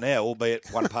start now, albeit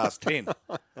 10:01.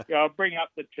 Yeah, I'll bring up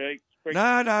the cheeks.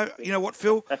 No. You know what,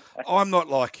 Phil? I'm not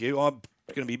like you. I'm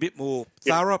going to be a bit more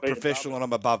thorough, professional, and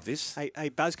I'm above this. Hey,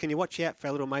 Buzz, can you watch out for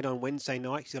our little mate on Wednesday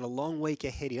night? He's got a long week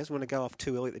ahead. He doesn't want to go off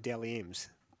too early at the Dally M's.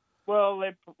 Well,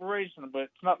 they're reasonable.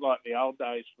 It's not like the old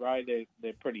days, Ray.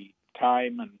 They're pretty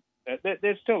tame, and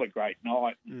they're still a great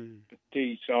night. But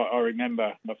geez, I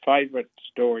remember my favourite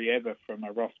story ever from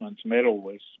a Rothmans medal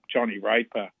was Johnny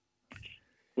Raper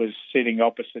was sitting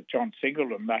opposite John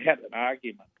Singleton. They had an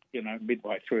argument,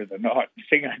 midway through the night.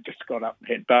 Singer just got up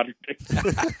and headbutted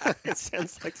him. It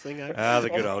sounds like Singer. The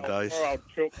good old days. Poor old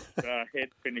Chook's head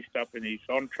finished up in his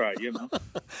entree,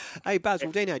 Hey, Buzz,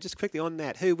 well, Dino, just quickly on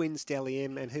that, who wins Dally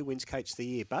M and who wins Coach of the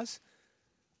Year, Buzz?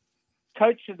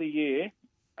 Coach of the Year,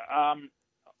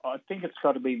 I think it's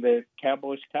got to be the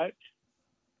Cowboys coach.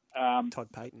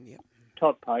 Todd Payton, yeah.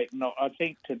 Todd Payton. I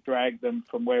think to drag them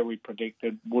from where we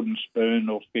predicted, wooden spoon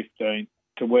or 15,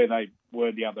 to where they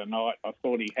were the other night, I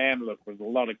thought he handled it with a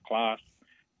lot of class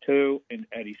too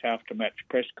at his after-match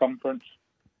press conference.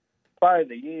 Player of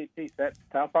the Year, geez, that's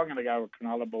tough. I'm going to go with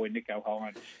Cronulla boy Nico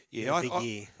Hines. Yeah,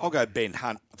 I'll go Ben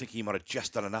Hunt. I think he might have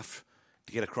just done enough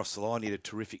to get across the line. He had a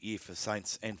terrific year for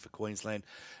Saints and for Queensland.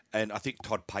 And I think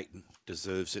Todd Payton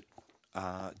deserves it,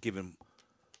 given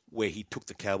where he took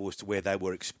the Cowboys to where they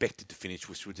were expected to finish,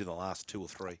 which was in the last 2 or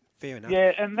 3. Fair enough.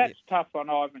 Yeah, and that's tough on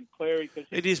Ivan Cleary because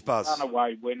it is, Buzz. He's the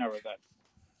runaway winner of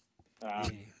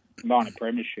that minor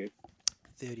premiership.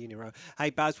 30 in a row. Hey,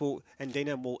 Buzz and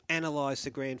Dino will analyse the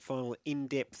grand final in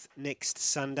depth next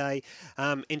Sunday.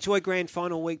 Enjoy grand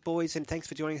final week, boys, and thanks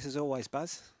for joining us as always,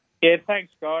 Buzz. Yeah,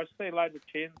 thanks, guys. See you later,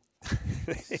 Chin.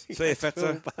 See you,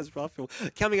 Fatso. Buzz Rothwell.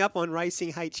 Coming up on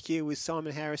Racing HQ with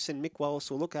Simon Harrison, Mick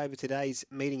Wallace will look over today's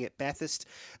meeting at Bathurst.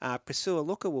 Priscilla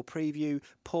Looker will preview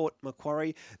Port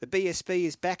Macquarie. The BSB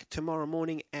is back tomorrow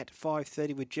morning at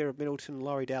 5:30 with Gerard Middleton,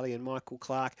 Laurie Daly and Michael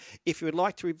Clark. If you would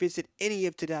like to revisit any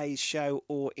of today's show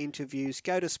or interviews,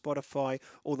 go to Spotify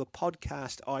or the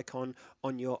podcast icon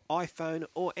on your iPhone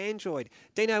or Android.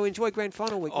 Dino, enjoy grand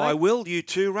final week, mate. I will. You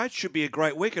too, Rach. Should be a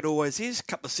great week. It always is.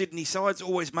 Couple of Sydney sides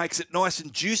always makes it nice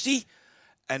and juicy.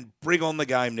 And bring on the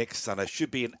game next Sunday.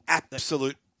 Should be an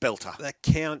absolute belter. The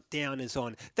countdown is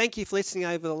on. Thank you for listening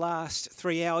over the last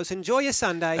 3 hours. Enjoy your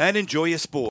Sunday. And enjoy your sport.